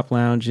rooftop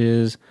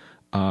lounges,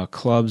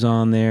 clubs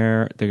on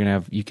there. They're going to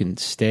have, you can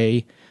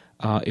stay.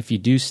 If you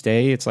do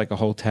stay, it's like a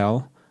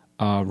hotel.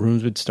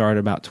 Rooms would start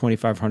about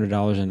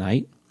 $2,500 a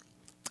night.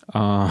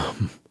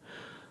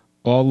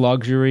 All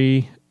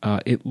luxury.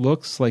 It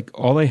looks like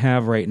all they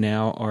have right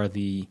now are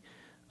the,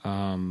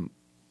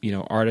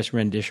 artist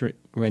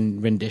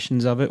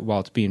renditions of it while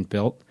it's being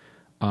built.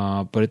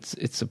 But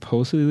it's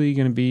supposedly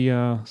going to be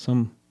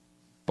some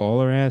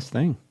baller ass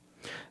thing.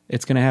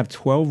 It's going to have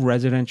 12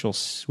 residential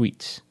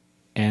suites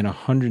and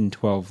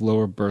 112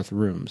 lower berth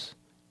rooms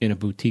in a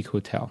boutique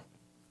hotel.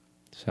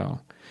 So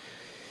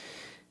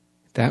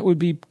that would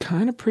be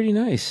kind of pretty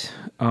nice.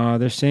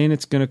 They're saying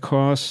it's going to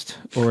cost,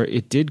 or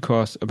it did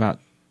cost, about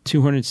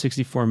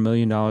 $264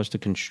 million to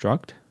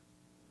construct.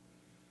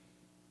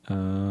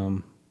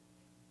 About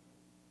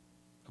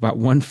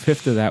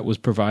 1/5 of that was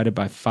provided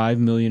by 5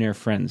 millionaire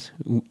friends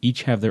who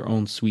each have their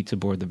own suites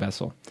aboard the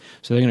vessel.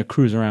 So they're going to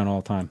cruise around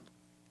all the time.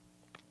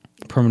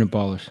 Permanent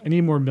ballers. I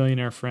need more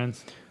millionaire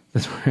friends.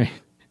 That's right.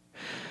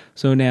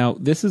 So now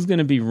this is going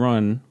to be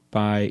run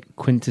by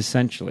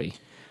Quintessentially,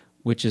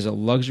 which is a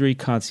luxury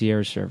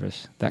concierge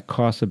service that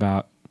costs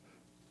about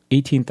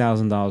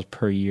 $18,000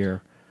 per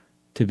year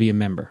to be a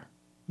member.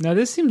 Now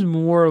this seems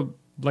more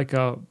like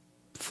a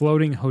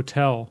floating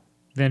hotel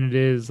than it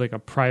is like a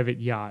private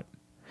yacht.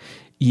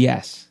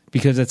 Yes,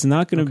 because it's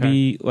not going to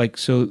be like,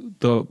 so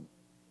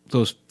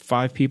those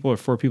 5 people or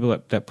 4 people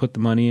that put the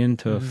money in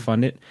to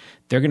fund it,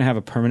 they're going to have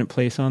a permanent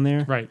place on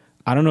there. Right.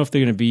 I don't know if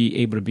they're going to be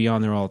able to be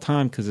on there all the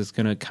time because it's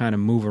going to kind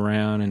of move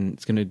around and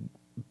it's going to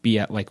be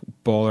at like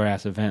baller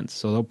ass events.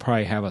 So they'll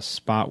probably have a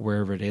spot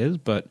wherever it is,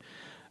 but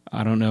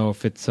I don't know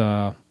if it's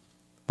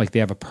like they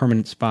have a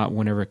permanent spot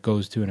whenever it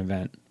goes to an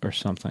event or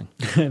something.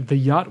 The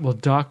yacht will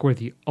dock where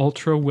the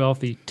ultra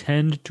wealthy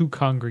tend to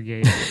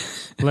congregate,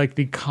 like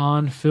the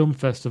Cannes Film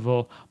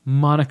Festival,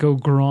 Monaco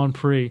Grand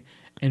Prix,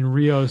 and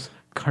Rio's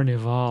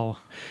Carnival.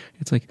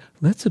 It's like,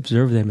 let's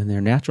observe them in their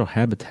natural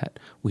habitat.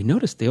 We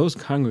noticed they always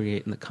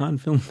congregate in the Cannes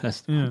Film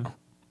Festival.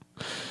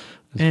 Yeah.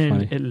 And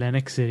funny.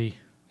 Atlantic City.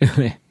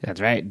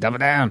 That's right. Double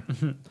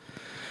down.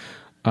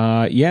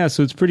 Yeah,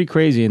 so it's pretty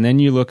crazy. And then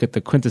you look at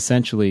the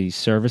Quintessentially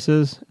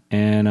services,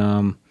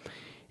 and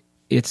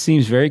it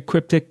seems very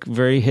cryptic,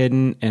 very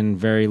hidden, and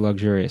very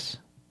luxurious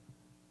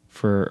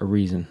for a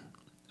reason.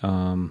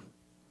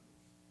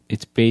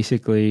 It's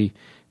basically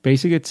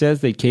it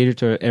says they cater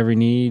to every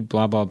need,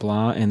 blah, blah,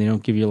 blah, and they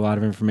don't give you a lot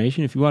of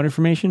information. If you want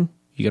information,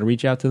 you got to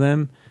reach out to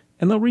them,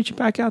 and they'll reach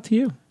back out to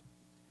you.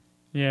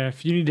 Yeah,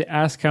 if you need to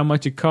ask how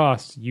much it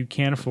costs, you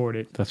can't afford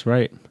it. That's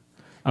right.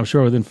 I'm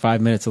sure within 5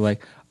 minutes they're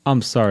like,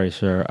 I'm sorry,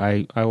 sir.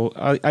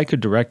 I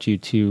could direct you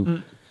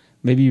to,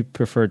 maybe you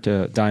prefer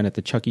to dine at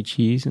the Chuck E.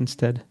 Cheese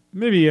instead?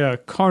 Maybe a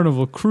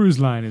Carnival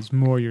Cruise Line is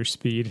more your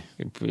speed.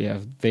 Yeah,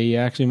 they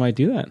actually might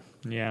do that.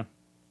 Yeah.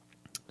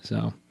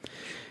 So,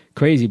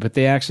 crazy. But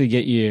they actually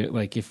get you,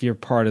 like, if you're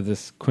part of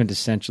this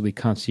Quintessentially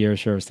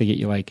concierge service, they get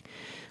you, like,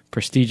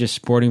 prestigious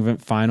sporting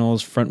event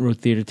finals, front row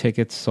theater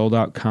tickets, sold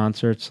out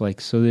concerts. Like,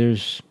 so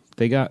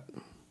they got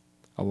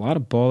a lot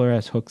of baller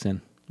ass hooks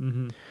in.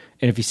 Mm-hmm.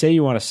 And if you say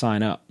you want to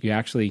sign up, you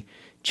actually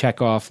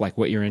check off like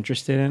what you're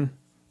interested in,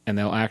 and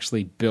they'll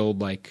actually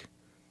build like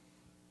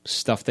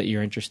stuff that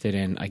you're interested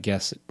in, I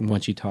guess,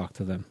 once you talk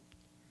to them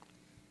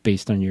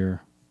based on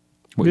your...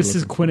 This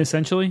is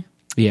Quintessentially?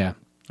 Yeah.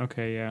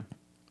 Okay, yeah.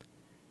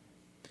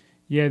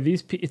 Yeah,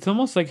 it's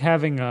almost like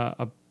having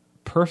a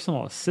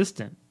personal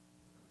assistant.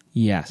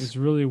 Yes. Is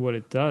really what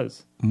it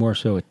does. More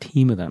so a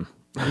team of them.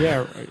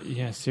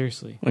 Yeah,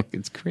 seriously. Like,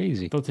 it's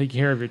crazy. They'll take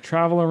care of your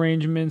travel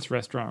arrangements,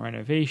 restaurant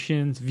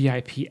renovations,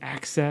 VIP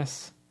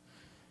access,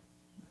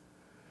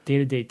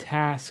 day-to-day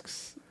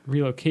tasks,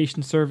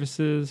 relocation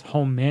services,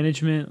 home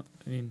management.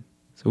 I mean,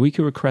 so we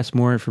could request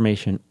more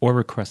information or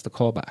request a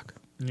callback.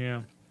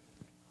 Yeah.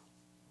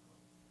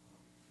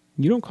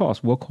 You don't call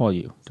us, we'll call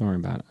you. Don't worry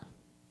about it.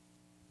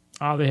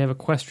 Oh, they have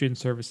equestrian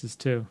services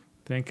too.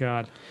 Thank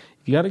God.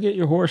 You got to get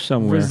your horse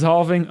somewhere.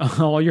 Resolving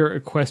all your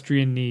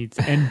equestrian needs.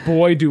 And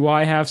boy, do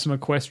I have some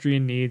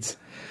equestrian needs.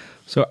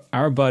 So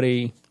our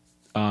buddy,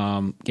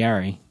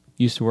 Gary,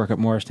 used to work at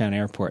Morristown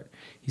Airport.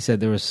 He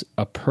said there was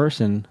a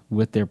person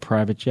with their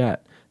private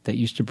jet that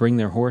used to bring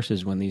their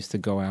horses when they used to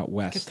go out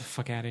west. Get the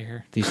fuck out of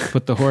here. They used to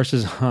put the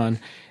horses on,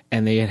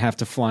 and they'd have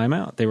to fly them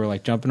out. They were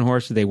like jumping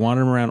horses. They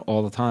wanted them around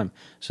all the time.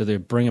 So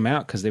they'd bring them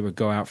out because they would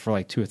go out for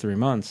like 2 or 3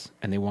 months,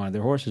 and they wanted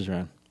their horses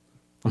around.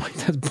 I'm like,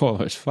 that's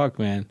baller as fuck,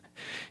 man.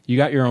 You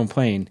got your own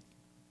plane,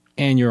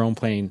 and your own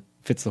plane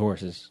fits the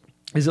horses.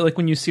 Is it like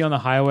when you see on the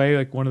highway,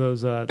 like one of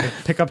those the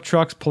pickup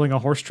trucks pulling a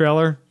horse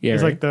trailer? Yeah,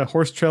 it's right? Like the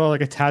horse trailer like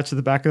attached to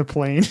the back of the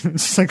plane. It's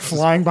just like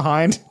flying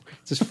behind.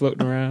 Just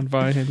floating around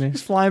behind there.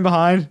 Just flying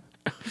behind.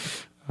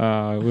 With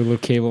a little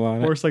cable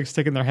on it. Horse like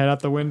sticking their head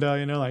out the window,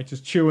 you know, like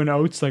just chewing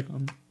oats. Like,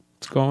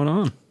 what's going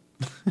on?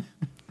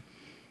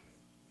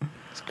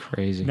 It's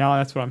crazy. Now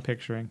that's what I'm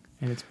picturing,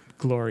 and it's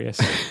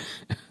glorious.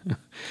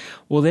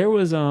 Well, there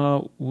was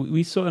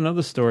we saw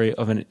another story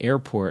of an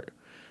airport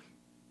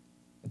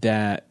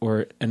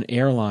or an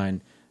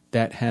airline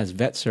that has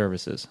vet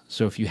services.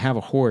 So if you have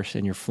a horse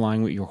and you're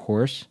flying with your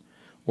horse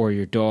or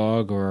your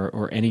dog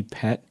or any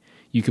pet,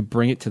 you could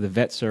bring it to the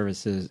vet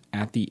services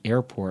at the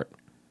airport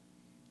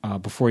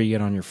before you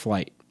get on your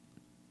flight.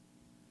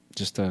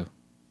 Just a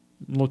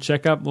little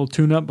checkup, little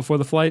tune-up before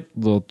the flight?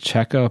 Little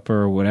checkup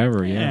or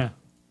whatever, yeah.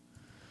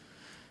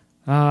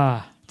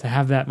 To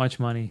have that much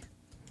money.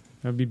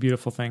 That would be a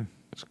beautiful thing.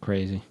 It's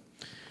crazy.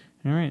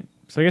 All right.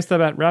 So I guess that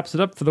about wraps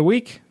it up for the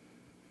week.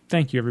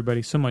 Thank you,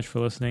 everybody, so much for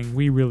listening.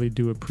 We really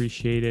do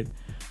appreciate it.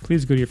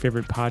 Please go to your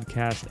favorite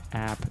podcast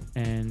app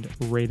and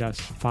rate us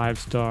 5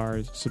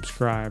 stars.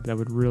 Subscribe. That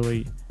would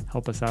really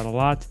help us out a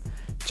lot.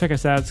 Check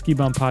us out,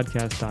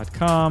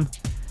 skibumpodcast.com.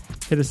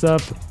 Hit us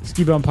up,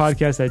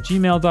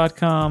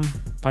 skibumpodcast@gmail.com.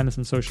 Find us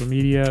on social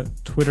media,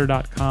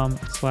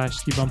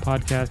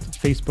 twitter.com/skibumpodcast,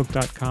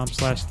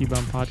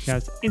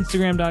 facebook.com/skibumpodcast,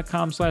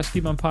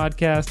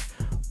 instagram.com/skibumpodcast.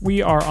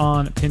 We are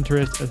on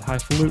Pinterest as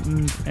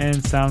Highfalutin and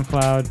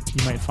SoundCloud.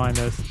 You might find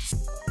us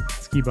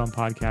Ski Bum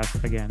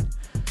Podcast again.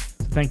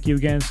 So Thank you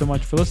again so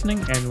much for listening,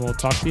 and we'll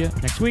talk to you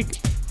next week.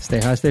 Stay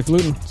high, stay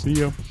fluting. See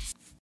you.